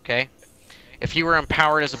 Okay. Okay? If you are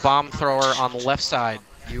empowered as a bomb thrower on the left side,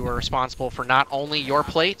 you are responsible for not only your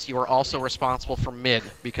plate, you are also responsible for mid,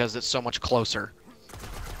 because it's so much closer.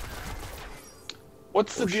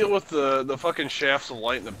 What's the deal with the fucking shafts of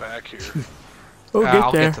light in the back here?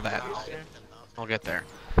 I'll get to that. I'll get there.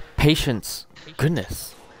 Patience.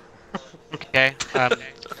 Goodness. Okay.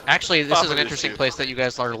 Actually, this is an Papa interesting issue. place that you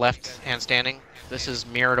guys are left-hand standing. This is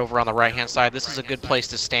mirrored over on the right-hand side. This is a good place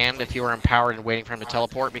to stand if you are empowered and waiting for him to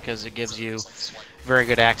teleport, because it gives you very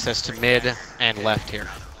good access to mid and left here.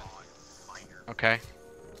 Okay.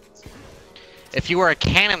 If you are a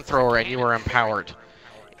cannon thrower and you are empowered,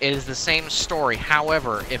 it is the same story.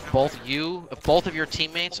 However, if both of your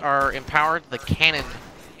teammates are empowered, the cannon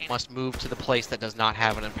must move to the place that does not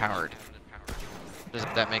have an empowered. Does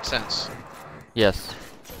that make sense? Yes.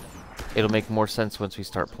 It'll make more sense once we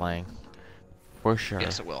start playing. For sure.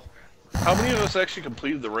 Yes, it will. How many of us actually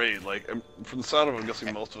completed the raid? Like, from the sound of it, I'm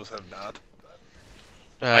guessing most of us have not.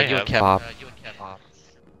 You and Kev. Bob.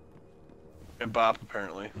 And Bob,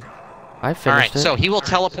 apparently. I finished Alright, it. so he will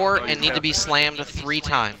teleport and need to be slammed 3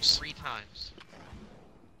 times.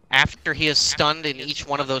 After he is stunned in each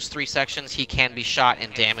one of those 3 sections, he can be shot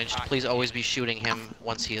and damaged. Please always be shooting him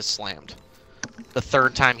once he is slammed. The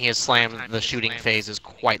 3rd time he is slammed, the shooting phase is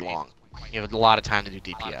quite long. You have a lot of time to do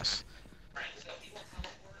DPS.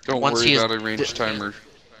 Don't Once worry he is about a range timer.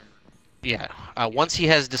 Yeah. Once he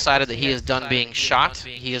has decided that he is done being shot,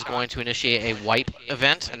 he is going to initiate a wipe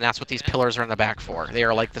event, and that's what these pillars are in the back for. They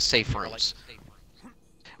are like the safe rooms.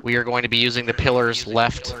 We are going to be using the pillars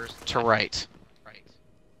left to right.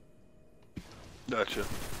 Gotcha.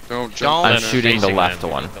 Don't jump. I'm Left shooting the facing left them.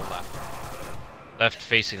 one. Left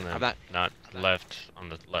facing them, I'm not left on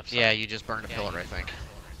the left side. Yeah, you just burned a pillar, I think.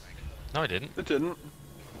 No, I didn't. It didn't.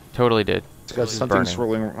 Totally did. It's got This is something burning.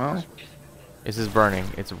 swirling. Well, This is burning.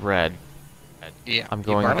 It's red. Yeah, I'm you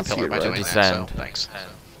going burned a to see pillar it by right. doing that, Descend. so thanks.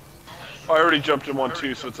 I already jumped in one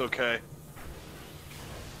too, so it's okay.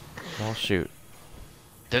 Well, shoot.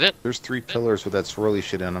 Did it? there's 3 pillars with that swirly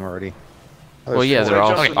shit in them already. Oh, Well, there's yeah, 4. they're I all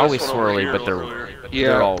jumped in this always one over swirly, here but a they're little earlier.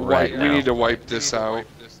 they're all red we now. need to wipe this out.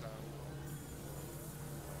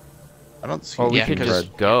 I don't see Well, we Yeah, could because-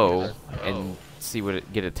 just go and see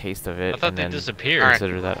get a taste of it, I thought and they then disappeared. Alright.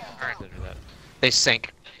 consider that. They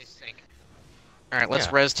sink. Alright, let's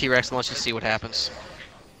Yeah. res T-Rex and let's just see what happens.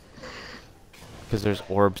 Because there's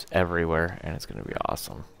orbs everywhere, and it's gonna be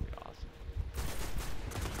awesome.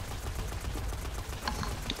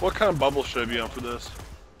 What kind of bubble should I be on for this?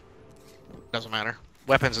 Doesn't matter.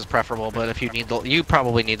 Weapons is preferable, but if you need you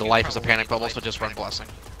probably need the life as a panic bubble, so just run blessing.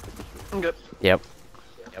 Okay. Yep.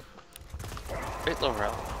 Great low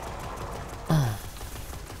rally.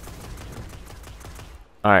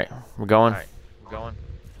 All right, we're going.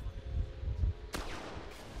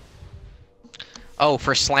 Oh,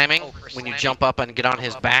 for slamming, when you jump up and get on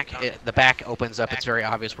his back, the back opens up. It's very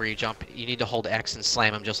obvious where you jump. You need to hold X and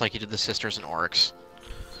slam him, just like you did the Sisters and Oryx.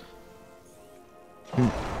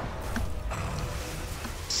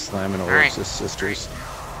 Slamming Alright. Oryx's sisters.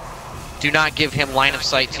 Do not give him line of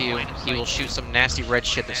sight to you. He will shoot some nasty red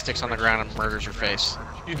shit that sticks on the ground and murders your face.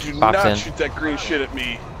 You do Box not in. shoot that green shit at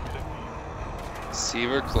me.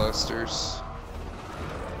 Seaver clusters.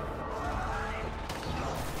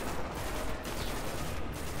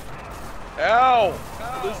 Ow!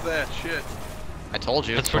 What is that shit? I told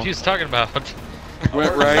you. That's what he was talking about. Went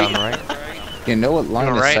Down right. right. You know what line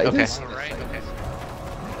of Alright, sight okay. is?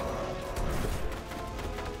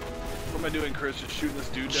 What am I doing, Chris? Just shooting this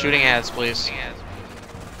dude down? Shooting ads, please.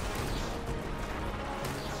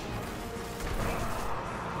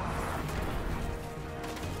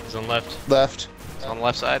 He's on left. Left. It's on the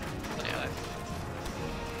left side. Yeah.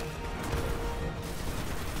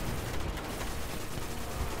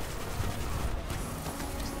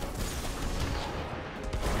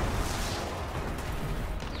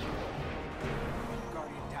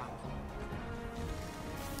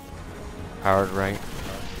 Empowered right.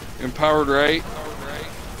 Empowered right.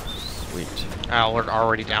 Sweet. We're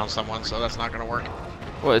already down someone, so that's not gonna work.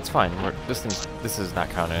 Well, it's fine. This is not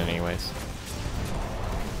counted anyways.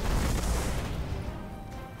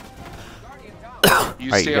 You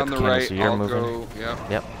Alright, stay you got on the the cannon, right. so you're I'll moving. go. Yep.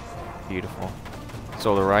 Yep. Beautiful.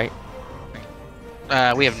 Solar right.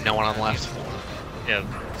 We have no one on the left. Yeah,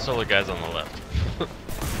 solar guy's on the left.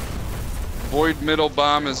 Void middle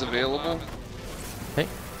bomb is available. Okay.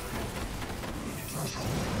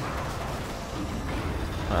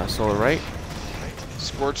 Solar right.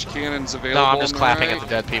 Scorch cannon's available. No, I'm just on the clapping right. at the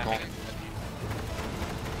dead people.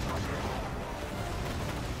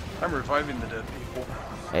 I'm reviving the dead people.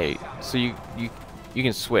 Hey, so you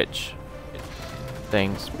can switch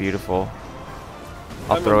things. Beautiful.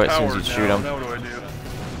 I'll I'm throw it as soon as you empowered shoot now. them. Now what do I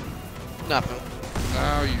do? Nothing.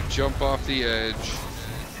 Now you jump off the edge.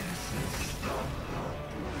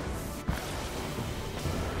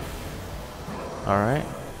 All right.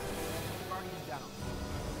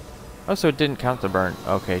 Oh, so it didn't count the burn.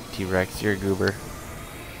 Okay, T-Rex, you're a goober.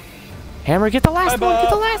 Hammer, get the last one. Get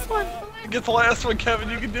the last one. Get the last one, Kevin.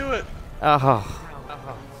 You can do it. Oh,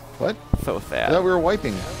 What? so I sad. thought we were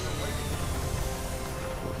wiping.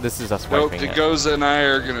 This is us Nope, wiping it. Degoza and I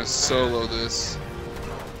are gonna solo this.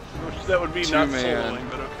 Which that would be not Two-man. soloing,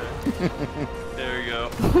 but okay. There you go.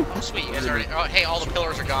 Oh, sweet. You guys already. Oh, hey, all the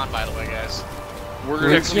pillars are gone, by the way, guys. We're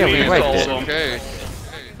gonna Yeah, we wiped it. Okay.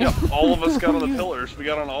 Yep, all of us got on the pillars. We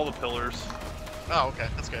got on all the pillars. Oh, okay,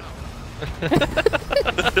 that's good.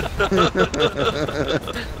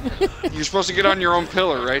 You're supposed to get on your own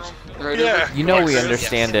pillar, right? Right. Yeah. You know we Yes.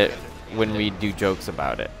 understand it when we do jokes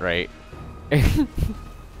about it, right?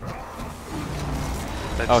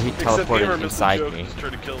 Oh, he Except Hammer teleported missed the inside joke me. and just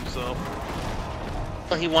tried to kill himself.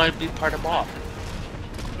 But he wanted to be part of Bob.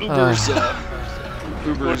 Uber's Wants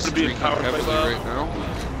Uber's to be drinking empowered by heavily Bob. right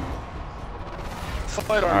now.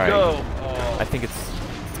 Sidearm, Alright. go. I think it's.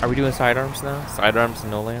 Are we doing sidearms now? Sidearms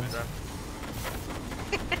and no lands?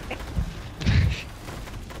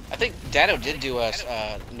 I think Dado did do a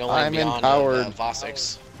No Land I'm Beyond empowered.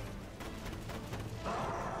 Vosix.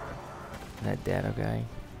 That Dado guy.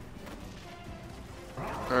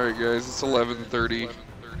 All right, guys, it's 11:30.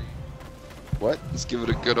 What? Let's give it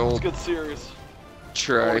a good Let's old get serious. I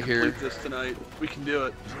try wanna here. complete this tonight. We can do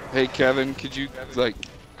it. Hey, Kevin, could you like?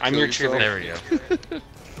 I'm kill your yourself? cheerleader. There we go.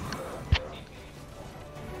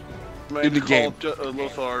 Man, In the game.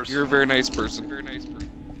 Lothar's. You're a very nice person. Very nice person.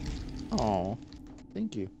 Oh,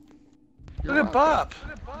 thank you. Look at Bob.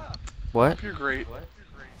 What? You're great.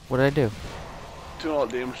 What did I do? Doing all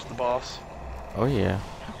the damage to the boss. Oh yeah.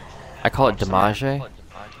 I call it damage.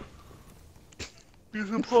 Use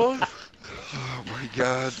applause. Oh my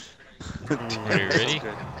God. Are you ready?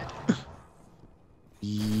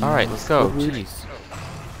 All right, let's go. Jeez.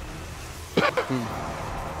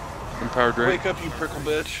 Empowered right. Wake up, you prickle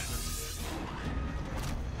bitch.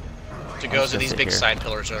 To I'll go just to these sit big here. side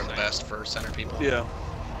pillars are the best for center people. Yeah.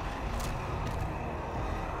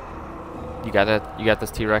 You got that? You got this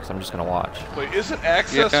T-Rex? I'm just gonna watch. Wait, isn't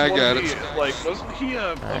Access Yeah, I one got of it. the, like, wasn't he a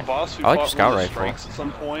Alright. boss who I like your fought scout one of the rifle. strikes at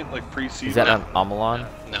some point, like pre-season? Is that an Amalon?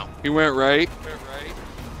 No. He went right.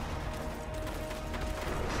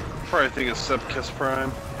 Probably think it's Sepkiss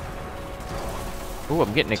Prime. Ooh,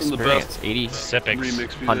 I'm getting Some of the experience. best 80, Sepix. Remix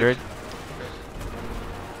music. 100.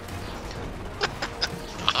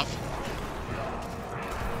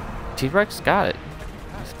 T-Rex got it.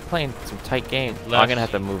 He's playing some tight game. Oh, I'm Left. gonna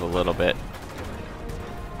have to move a little bit.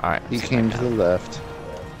 All right. He sit came back to the down. left.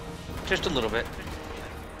 Just a little bit.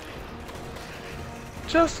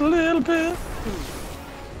 Just a little bit.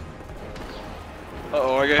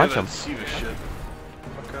 Uh-oh, I gotta Punch have him. that Siva shit.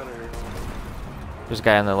 Fuck out of here. There's a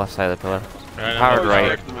guy on the left side of the pillar. Alright, Powered I'm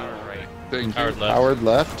right. Thank you. Powered left. Howard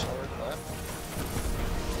left.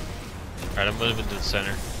 Alright, I'm moving to the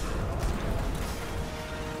center.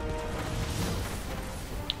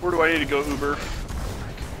 Where do I need to go, Uber?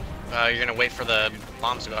 You're gonna wait for the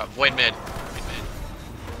bombs to go up. Void mid.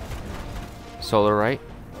 Solar right.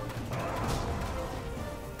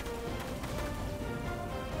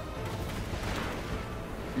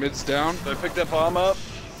 Mid's down. Did I pick that bomb up?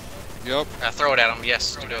 Yep. Throw it at him.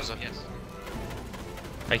 Yes, Dudoza. Yes.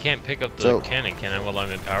 I can't pick up the So- cannon, can I, while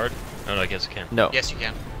I'm empowered? Oh, no, I guess I can. No. Yes, you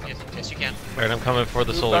can. Yes, you can. Alright, I'm coming for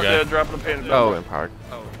the solar Not dead, guy. dropping a painted Oh, number. empowered.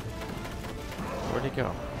 Where'd he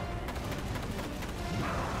go?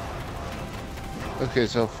 Okay,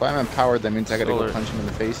 so if I'm empowered, that means I gotta Solar. go punch him in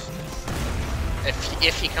the face.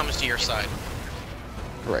 If he comes to your side.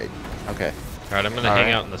 Right. Okay. Alright, I'm gonna Alright.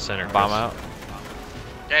 hang out in the center. Bomb first. out.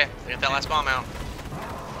 Okay, get that last bomb out.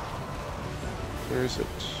 Where is it?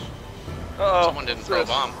 Uh-oh. Someone didn't throw a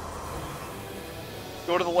bomb.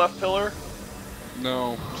 Go to the left pillar.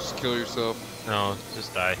 No, just kill yourself. No,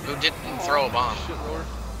 just die. Who didn't throw a bomb? Shit, Lord.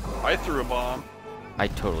 I threw a bomb. I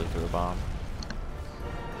totally threw a bomb.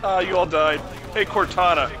 You all died. Hey,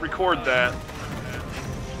 Cortana, record that.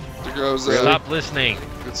 There goes Stop listening.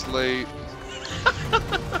 It's late. I'll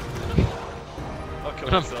kill I'm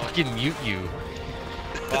gonna myself. fucking mute you.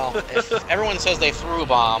 Well, if everyone says they threw a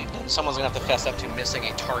bomb, then someone's gonna have to fess up to missing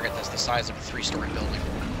a target that's the size of a 3-story building.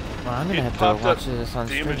 Well, I'm gonna It have to popped watch up this on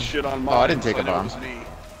Damage stream. shit on mine. Oh, I didn't take so a know it bomb. was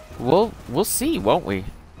me. We'll see, won't we?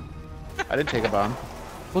 I didn't take a bomb.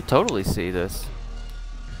 We'll totally see this.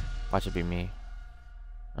 Watch it be me.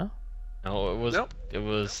 No, Nope. it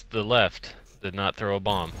was the left. Did not throw a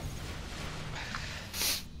bomb.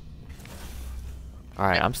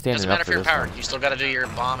 Alright, I'm standing Doesn't up matter if for you're this empowered. one. You still gotta do your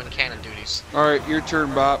bomb and cannon duties. Alright, your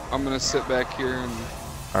turn, Bop. I'm gonna sit back here and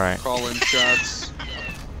Alright. call in shots.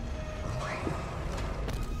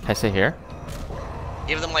 Can I sit here?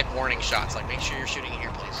 Give them like warning shots, like make sure you're shooting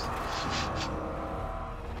here, please.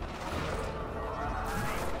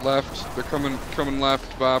 Left. They're coming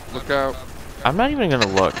left, Bop. Look out. I'm not even gonna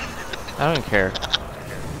look. I don't even care.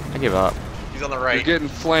 I give up. He's on the You're right. getting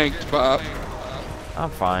flanked, Bop. I'm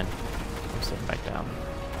fine. I'm sitting back down.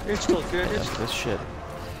 You're still good. F this shit.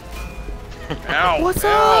 Ow. What's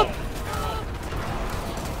ow. up?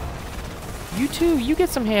 You too, you get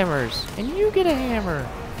some hammers. And you get a hammer.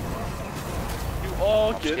 You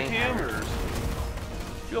all get hammers.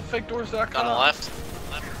 Feelfakedoors.com. On the left.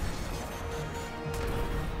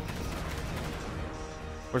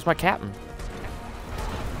 Where's my captain?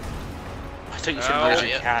 I thought you said Ow. where's your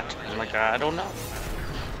Yeah. cat? I'm like, I don't know.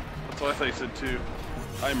 That's what I thought you said too.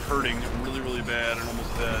 I'm hurting really, really bad and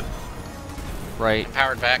almost dead. Right.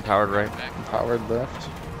 Powered back. Powered right. Powered left.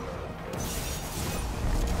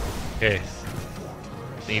 Okay.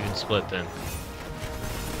 It's an even split then.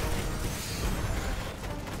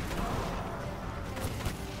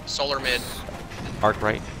 Solar mid. Arc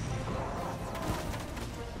right.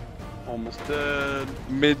 Almost dead.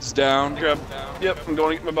 Mid's down. Grab. Yep, I'm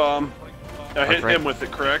going to get my bomb. I hit right. him with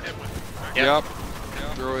it, correct? Yep.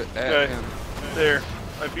 Throw it at Okay. him. There.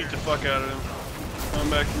 I beat the fuck out of him. I'm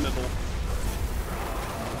back to middle.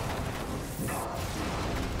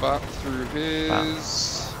 Bop through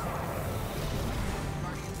his.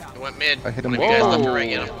 He went mid. I hit him One of you guys with left a or right,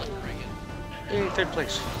 get bomb. him. Hey, third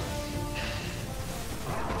place.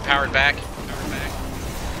 Powered back.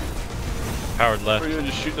 Powered Are left. you gonna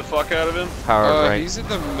just shoot the fuck out of him? Powered right. He's in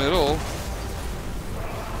the middle.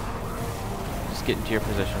 Just get into your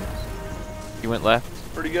position. You went left.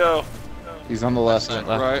 Where'd he go? He's on the left. Went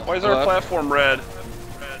left. Right. Why is our left. platform red?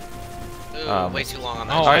 Ooh, way too long on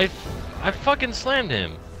that. Oh, Sorry. I fucking slammed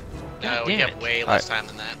him. No, God we damn have it. way less time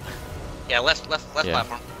than that. Yeah, left Yeah.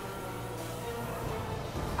 platform.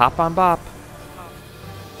 Hop on bop.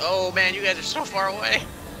 Oh man, you guys are so far away.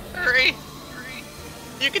 Hurry.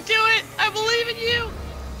 You can do it. I believe in you.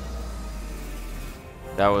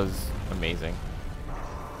 That was amazing.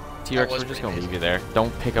 T-Rex, was we're just pretty gonna leave you there.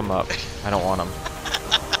 Don't pick him up. I don't want him.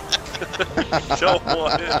 Don't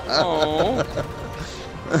want it. Oh.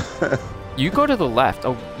 You go to the left.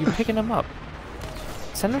 Oh, you picking him up.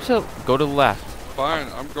 Send him to go to the left. Fine,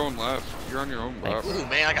 I'm going left. You're on your own, Bop. Ooh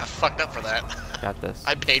man, I got fucked up for that. Got this.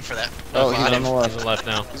 I paid for that. Oh, he's on the He's left. on left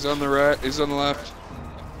now. He's on the right. He's on the left.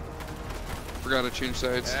 Forgot to change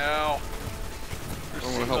sides. Ow. I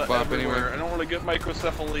don't want to help Bop Everywhere. anywhere. I don't want to get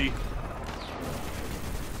microcephaly.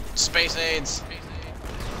 Space aids.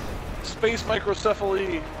 Space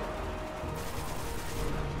microcephaly.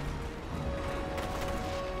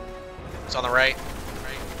 It's on the right.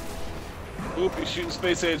 Oop, he's shooting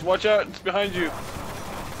space aids. Watch out, it's behind you.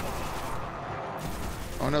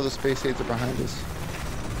 Oh no, the space aids are behind us.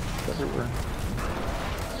 Everywhere.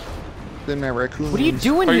 Then my raccoon. What are you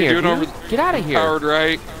doing What are you here? doing dude? over Get out of here. Powered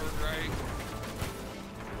right.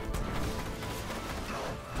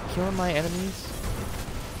 Killing my enemies.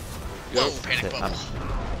 Whoa, Yep. panic Shit, bubble.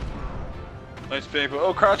 Nice big.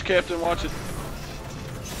 Oh, crouch captain, watch it.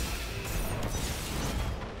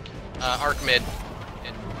 Arc mid.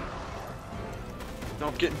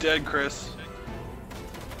 Don't get dead, Chris.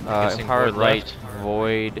 Guessing Empowered void right. left.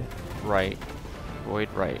 Void right. Void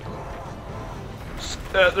right.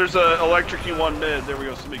 There's a electric one mid. There we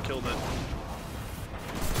go. Somebody killed it.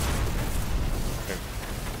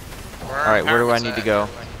 Alright, where do I need to go?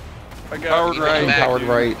 I got Powered it. right. Back. Powered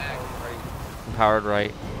right. Empowered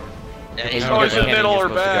right. Yeah, Okay, he's you Oh, go he's to in the the middle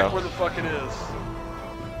cannon or you're supposed to back. go. Where the fuck it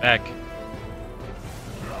is? Back.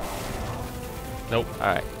 Nope.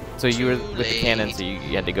 Alright. So you were Too with the cannon, late. so you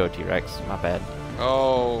had to go T-Rex. My bad.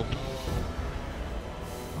 Oh.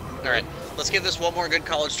 Alright, let's give this one more good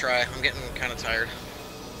college try. I'm getting kind of tired.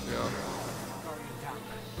 Yeah.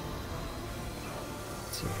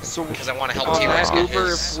 So because I want to help on T-Rex that get Uber,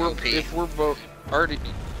 his OP. if we're both already,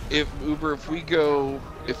 if Uber, if we go,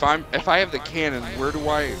 if I have the cannon, where do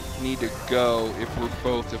I need to go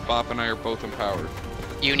if Bob and I are both empowered?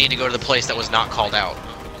 You need to go to the place that was not called out.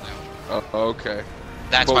 Oh, okay.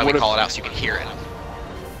 That's But why we what if- call it out, so you can hear it.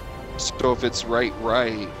 So if it's right,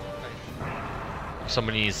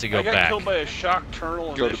 Somebody needs to I go got back. killed by a shock turtle.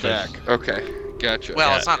 go to emission. back. Okay, gotcha. Well,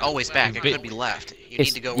 Yeah. it's not always back. It Bit- could be left. You It's-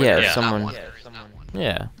 need to go where yeah, there's someone- not one.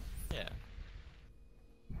 Yeah.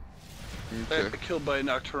 I Okay. got killed by a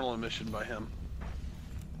nocturnal emission by him.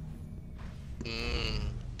 Mmm,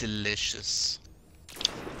 delicious.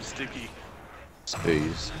 Sticky.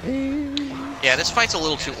 Space. Yeah, this fight's a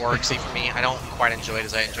little too Oryxy for me. I don't quite enjoy it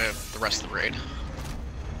as I enjoy the rest of the raid.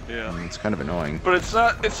 Yeah. It's kind of annoying. But it's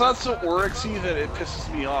not so Oryxy that it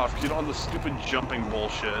pisses me off. 'Cause you don't have the stupid jumping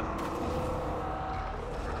bullshit.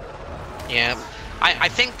 Yeah, I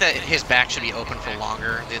think that his back should be open for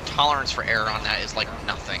longer. The tolerance for error on that is like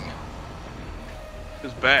nothing.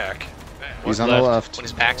 His back. He's on the left. When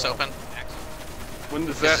his back's open, When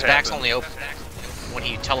does 'cause that his back's happen? only open when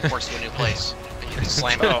he teleports to a new place. And you can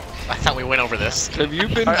slam it. Oh. I thought we went over this. Have you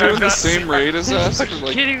been I've doing the not same seen- raid as us for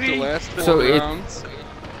like kidding the me? last 4 So it- rounds?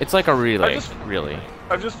 It's like a relay, I just- really.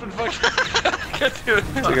 I've just been fucking. It's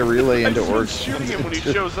It's like a relay into I've Orc. just been shooting him when he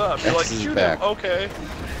shows up. You're like, X's shoot back. him. Okay.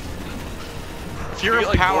 If you're You get,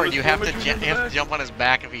 like, empowered, bonus you have to, damage when you you're have to back? jump on his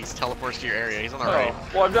back if he teleports to your area. He's on the right.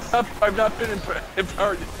 Oh, well, I've not been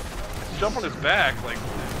empowered. Jump on his back, like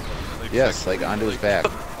Yes, like onto his back.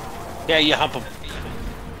 Yeah, you hump him.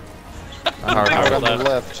 I'm powered on the left.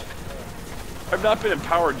 left. I've not been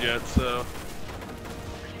empowered yet, so.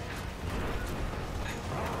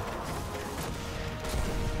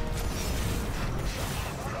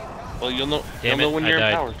 Well, you'll know Damn you'll know it, when I you're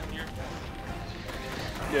died. empowered.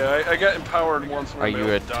 Yeah, I got empowered once when Are I you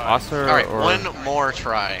a died. tosser All right, or one more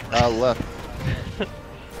try. Left.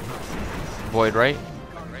 void right?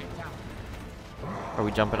 Are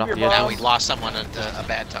we jumping off the Now edge? we lost someone at a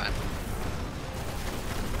bad time.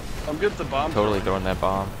 I'm good at the bomb. Totally throwing that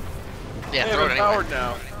bomb. Yeah, Hey, throw I'm it anyway. empowered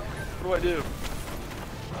now. What do I do?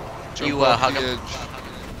 Jump You off hug the him. edge.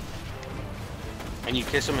 And you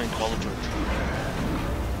kiss him and call the church.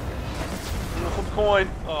 I'm gonna flip a coin.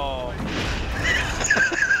 Oh.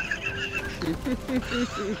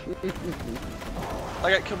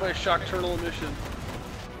 I got killed by a shock turtle emission.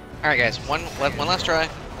 All right, guys, one last try.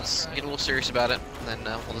 Let's get a little serious about it, and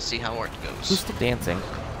then we'll just see how it Who's goes. still dancing?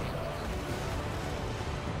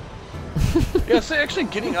 Yeah, so actually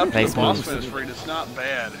getting up to Nice the boss moves. finish rate is not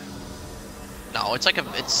bad. No, it's like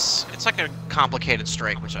a complicated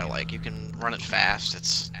strike, which I like. You can run it fast.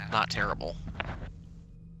 It's not terrible.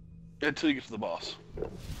 Until you get to the boss.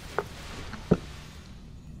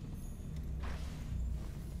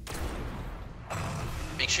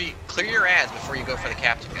 Make sure you clear your ads before you go for the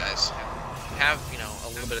captain, guys. Have, you know, a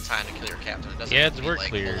little bit of time to kill your captain. It doesn't The have ads to be were like,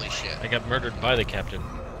 cleared. holy shit. I got murdered by the captain.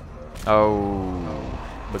 Oh,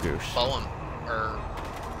 bagoosh. Bow him, or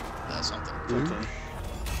something.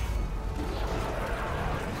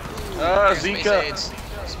 Ah, Space Zika. aids.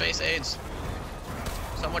 Space aids.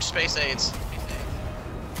 So much space aids.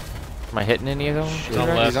 Am I hitting any of them? He's on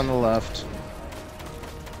the left. He's on the left.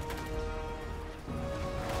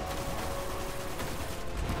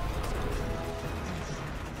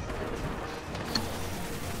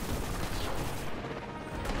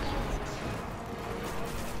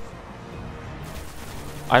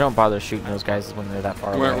 I don't bother shooting those guys when they're that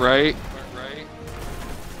far Went away. right.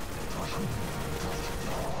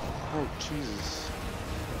 Oh Jesus!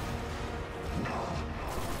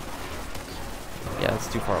 Yeah,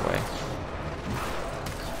 that's too far away.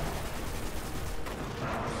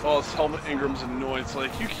 Oh, this helmet Ingram's annoying. It's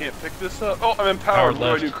like, you can't pick this up. Oh, I'm empowered. What do I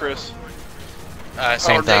left. do, Chris?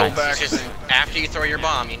 Same thing. thing. It's just after you throw your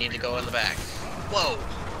bomb, you need to go in the back. Whoa.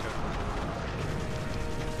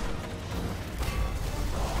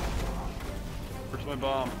 Where's my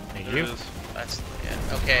bomb? Thank There you. it is. That's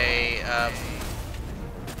yeah. Okay.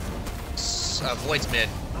 Void's mid.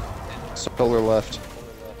 Solar left.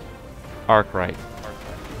 Arc right.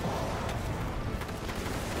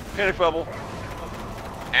 Panic bubble.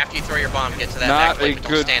 After you throw your bomb, get to that Not back plate, a but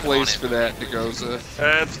don't good stand place on for it. that, Degoza.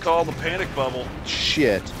 That's called the panic bubble.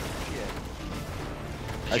 Shit.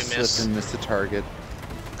 I Did you slipped miss? and missed the target.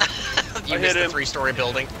 You I missed hit the him. 3-story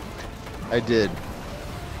building. I did.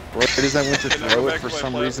 Right as I went to Now throw back it, to for my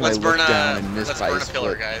some plan. reason Let's I burn looked down a and missed let's by burn a a pillar,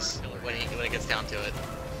 split. guys. When it gets down to it,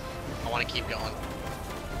 I want to keep going.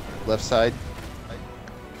 Left side.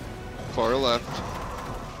 Far left.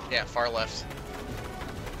 Yeah, far left.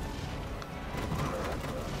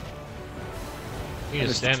 You can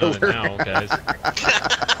stand on it now, guys.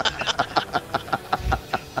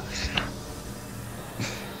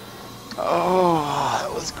 Oh,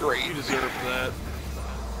 that was great. You deserve that.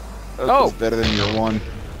 That was better than your one.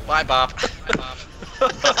 Bye, Bob.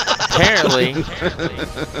 Apparently,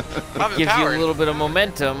 I'm gives you a empowered. little bit of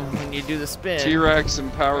momentum when you do the spin. T-Rex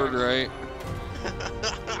empowered, right?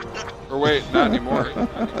 Or wait, not anymore.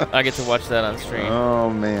 I get to watch that on stream. Oh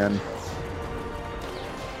man.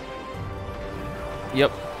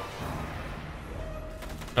 Yep.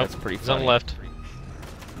 That's pretty He's on funny. the left.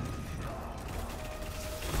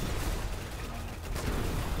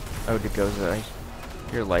 Oh, Dagoza,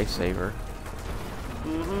 you're a lifesaver.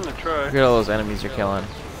 Mm-hmm, I try. Look at all those enemies you're killing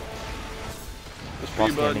That's for while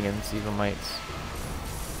you, bud. standing in Siva Mites.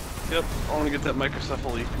 Yep, I want to get that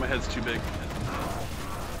microcephaly. My head's too big.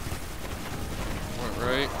 What,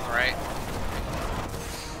 right? All right.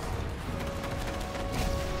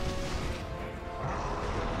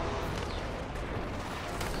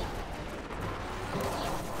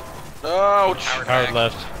 Ouch! Powered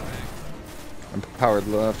left. I'm powered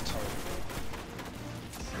left.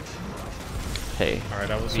 Hey, Alright,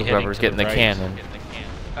 I was so whoever's getting the cannon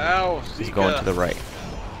Ow! is going to the right.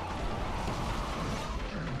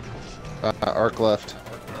 Arc left.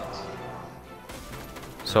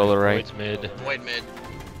 Solar right. Void's mid. Void mid.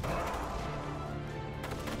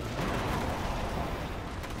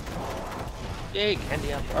 Yay,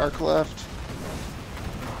 candy apple. Arc left.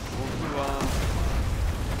 Move on.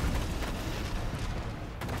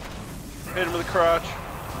 Hit him with the crotch.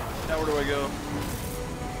 Now where do I go?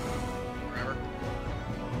 Wherever.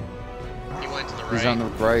 He went to the right. He's on the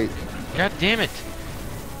right. God damn it.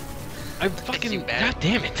 I'm Too fucking. bad. God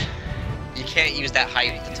damn it. You can't use that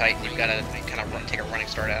height with the Titan. You've got to kind of take a running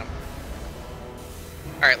start out.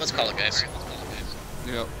 All right, let's call it, guys.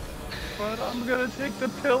 Yep. But I'm gonna take the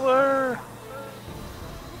pillar.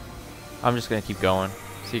 I'm just gonna keep going.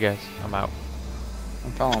 See you guys. I'm out.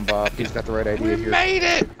 I'm following Bob. He's got the right idea here. Made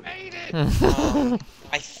it! I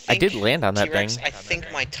think did land on that T-Rex, thing. I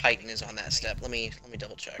think my Titan is on that step. Let me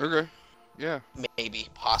double check. Okay. Yeah. Maybe,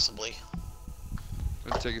 possibly.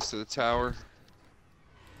 Gonna take us to the tower.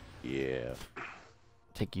 Yeah.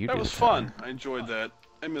 Take you That to was the tower. fun. I enjoyed that.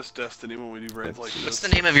 I miss Destiny when we do raids like this. What's the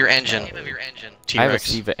name of your engine? I have a T-Rex.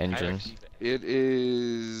 Siva engine. It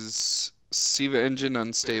is Siva engine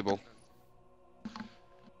unstable.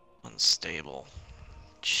 Unstable.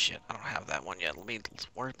 Shit, I don't have that one yet.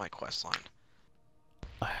 Where's my quest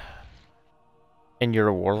line? And you're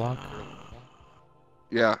a warlock?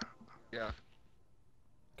 Yeah. Yeah.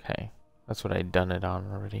 Okay. That's what I'd done it on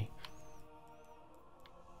already.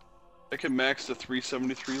 I can max the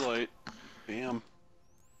 373 light. Bam.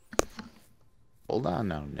 Hold on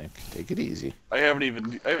now, Nick. Take it easy. I haven't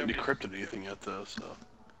decrypted anything yet though, so.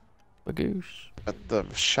 Bagoosh. Got the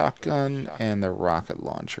shotgun and the rocket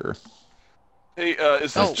launcher. Hey,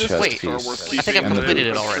 is this Oh, just wait. Star Wars I I think keeping? I've And the completed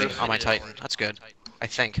it boots. already on my Titan. That's good. I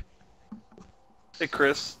think. Hey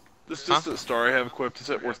Chris, this distant star I have equipped, is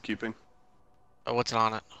that worth keeping? Oh, what's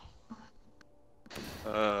on it?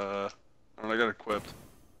 I don't know, I got it equipped.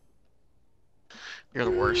 You're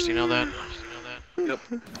the worst. You know that? Yep.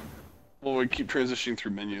 Well, we keep transitioning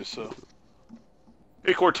through menus, so.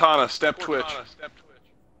 Hey Cortana, step Twitch.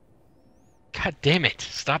 God damn it.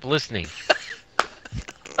 Stop listening.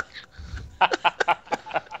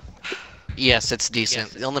 Yes, it's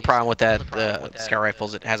decent. The only problem with that scout rifle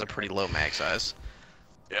is it has a pretty low mag size.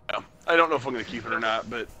 Yeah. I don't know if I'm gonna keep it or not,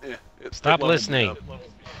 but Stop it leveled me listening. up.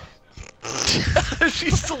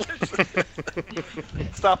 She's still listening.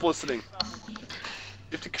 Stop listening. You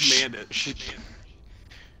have to command it.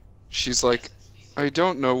 She's like, I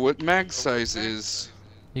don't know what mag size is.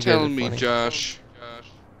 You guys Tell are me, funny. Josh.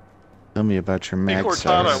 Tell me about your Hey mag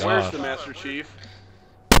Cortana, size. where's the Master Chief?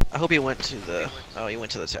 I hope he went to the. Oh, he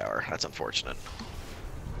went to the tower. That's unfortunate.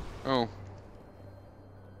 Oh.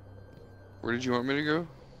 Where did you want me to go?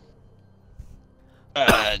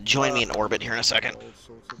 Join me in orbit here in a second.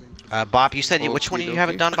 Bob, you said which one do you have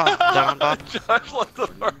it done, Bob? Bob? Josh left the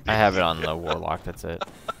party. I have it on the warlock, that's it.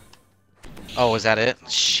 Oh, is that it?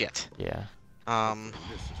 Shit. Yeah. I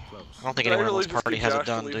don't think Did I anyone really else just party get has Josh it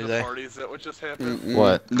to done, leave do the they? party? Is that what just happened? Mm-mm.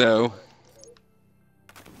 What? No.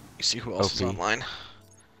 You see who else is OP. online?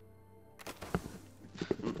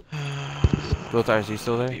 Lothar, is you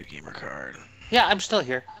still there? View gamer card. Yeah, I'm still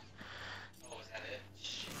here.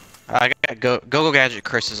 I got Go Gadget.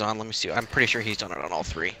 Chris is on. Let me see. I'm pretty sure he's done it on all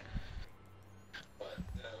three. Well,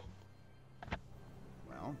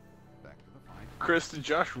 back to the fight. Chris, did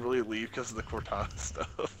Josh really leave because of the Cortana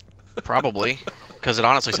stuff? Probably, because it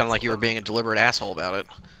honestly sounded like you were being a deliberate asshole about it.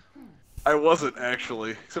 I wasn't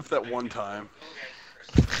actually, except for that one time.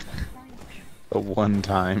 A one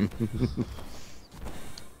time.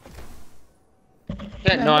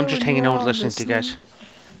 Yeah, no, I'm just hanging out listening to you guys.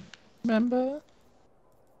 Remember?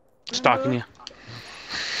 Stalking you.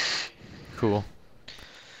 Cool.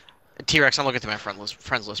 T-Rex, I'm looking through my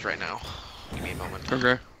friends list right now. Give me a moment.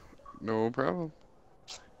 Okay. No problem.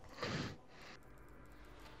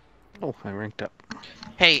 Oh, I ranked up.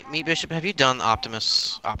 Hey, Meat Bishop, have you done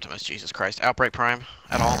Optimus, Jesus Christ, Outbreak Prime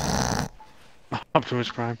at all? Optimus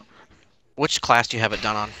Prime. Which class do you have it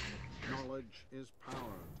done on? Knowledge is power,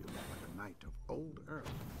 like a knight of old Earth,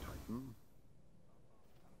 Titan.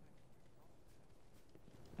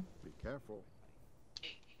 Be careful.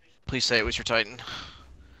 Please say it was your Titan.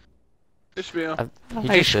 Ishmael. He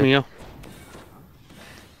Hey, just did. Shmeo.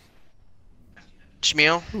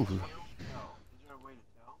 Shmiel?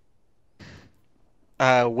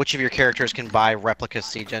 Which of your characters can buy replica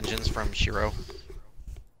siege engines from Shiro?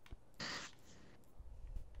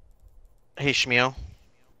 Hey, Shmiel.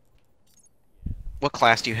 What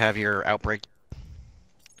class do you have your Outbreak?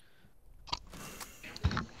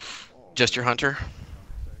 Just your Hunter?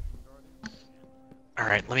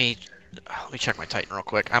 Alright, let me check my Titan real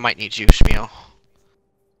quick. I might need you, Shmiel.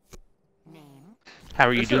 How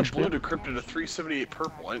are you This doing, blue Shmeo? decrypted a 378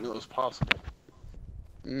 purple. I didn't know that was possible.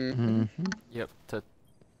 Mm-hmm. Yep.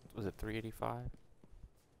 Was it 385?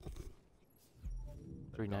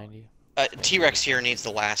 390? T-Rex here needs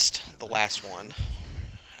the last one.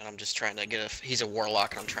 And I'm just trying to get he's a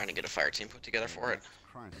warlock and I'm trying to get a fire team put together for it.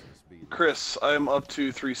 Chris, I am up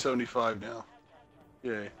to 375 now.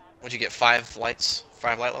 Yay. Would you get 5 light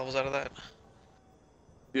levels out of that?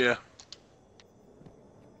 Yeah.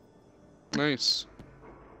 Nice.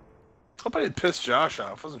 Hope I didn't piss Josh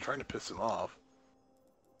off. I wasn't trying to piss him off.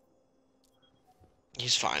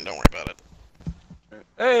 He's fine, don't worry about it.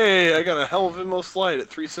 Hey, I got a hell of a most light at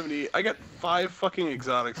 378. I got 5 fucking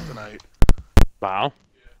exotics tonight. Wow.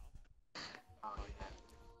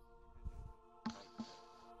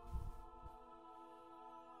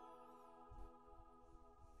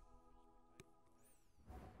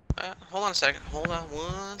 Hold on a second. Hold on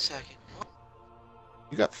 1 second.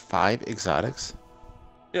 You got 5 exotics?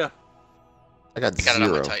 Yeah. I got I got it 0.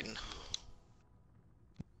 on my Titan.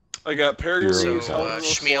 I got Peregrine, Zero So,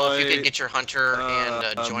 exotics. Shmiel, if you could get your Hunter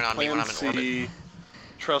and join on me when I'm in Plan orbit. C,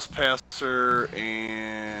 Trespasser,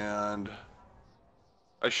 and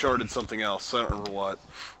I shorted something else. I don't remember what.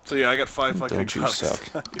 So yeah, I got 5 fucking Don't you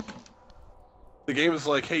exotics. suck. The game is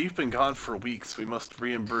like, hey, you've been gone for weeks. We must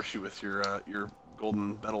reimburse you with your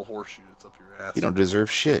golden metal horseshoe that's up your ass. You don't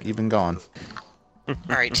deserve shit. You've been gone.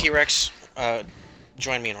 Alright, T-Rex,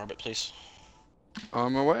 join me in orbit, please.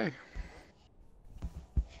 On my way.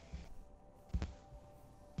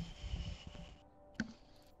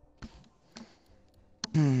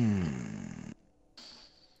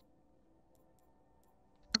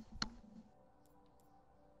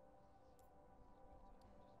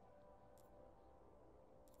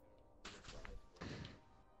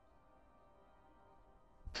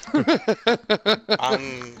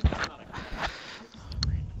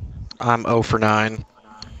 I'm 0 for 9.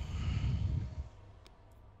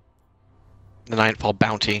 The Nightfall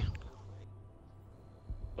Bounty.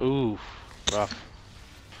 Ooh, rough.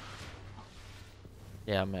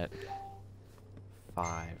 Yeah, I'm at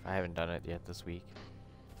 5. I haven't done it yet this week.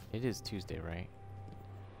 It is Tuesday, right?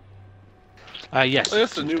 Yes.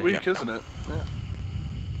 It's a new Tuesday, week, yeah. isn't it? Yeah.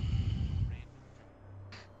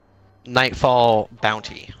 Nightfall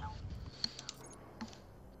Bounty.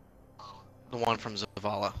 The one from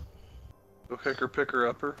Zavala. Go kicker, picker,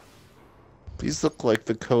 upper. These look like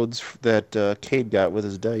the codes that Cade got with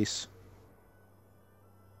his dice.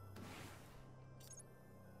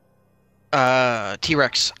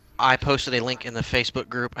 T-Rex, I posted a link in the Facebook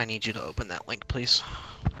group. I need you to open that link, please.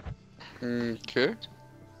 Okay.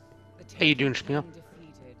 How you doing, Shmeo?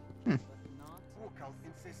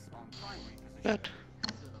 Good.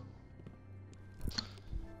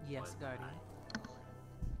 Yes, Guardian.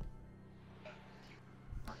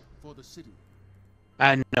 For the city.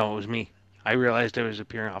 No, it was me. I realized I was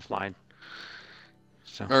appearing offline.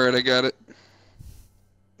 So Alright, I got it.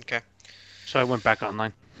 Okay. so I went back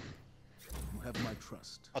online. You have my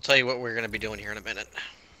trust. I'll tell you what we're going to be doing here in a minute.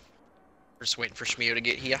 We're just waiting for Shmeo to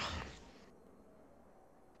get here.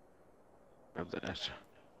 Grab that S.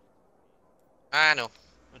 I know.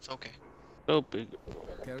 It's okay. Oh, big.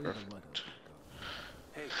 Carry the letter.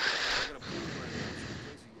 Hey,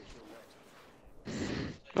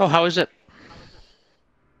 Oh, how is it?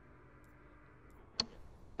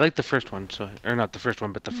 I like the first one, so or not the first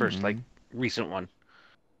one, but the first like recent one.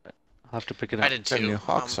 But I'll have to pick it up. I did Got a too. new I'm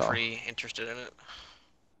Hawksaw. pretty interested in it.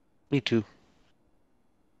 Me too.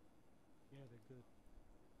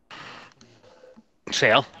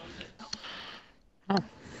 Sale. Oh.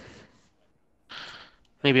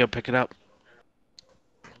 Maybe I'll pick it up.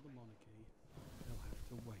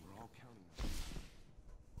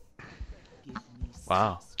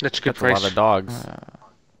 Wow. That's a good That's price. a lot of dogs.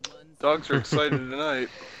 Dogs are excited tonight.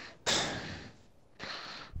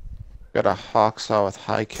 Got a Hawksaw with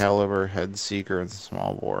high caliber, head seeker, and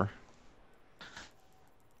small bore.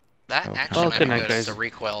 That Oh, actually might good be night, good. guys. The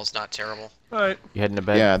recoil's not terrible. Alright. You heading to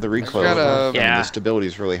bed? Yeah, the recoil got is rough, and Yeah. the stability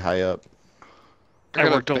is really high up. I got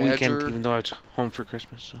a worked all weekend, Badger. even though I was home for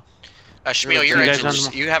Christmas. So Shmuel, See your you guys engine,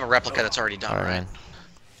 on you have a replica that's already done, Alright, right? man.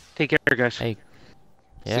 take care, guys. Hey.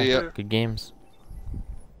 Yeah, See ya. good games.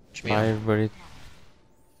 Shmuel. Bye, everybody.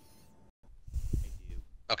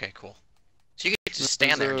 Okay, cool. So you get to just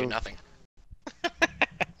stand there and do nothing.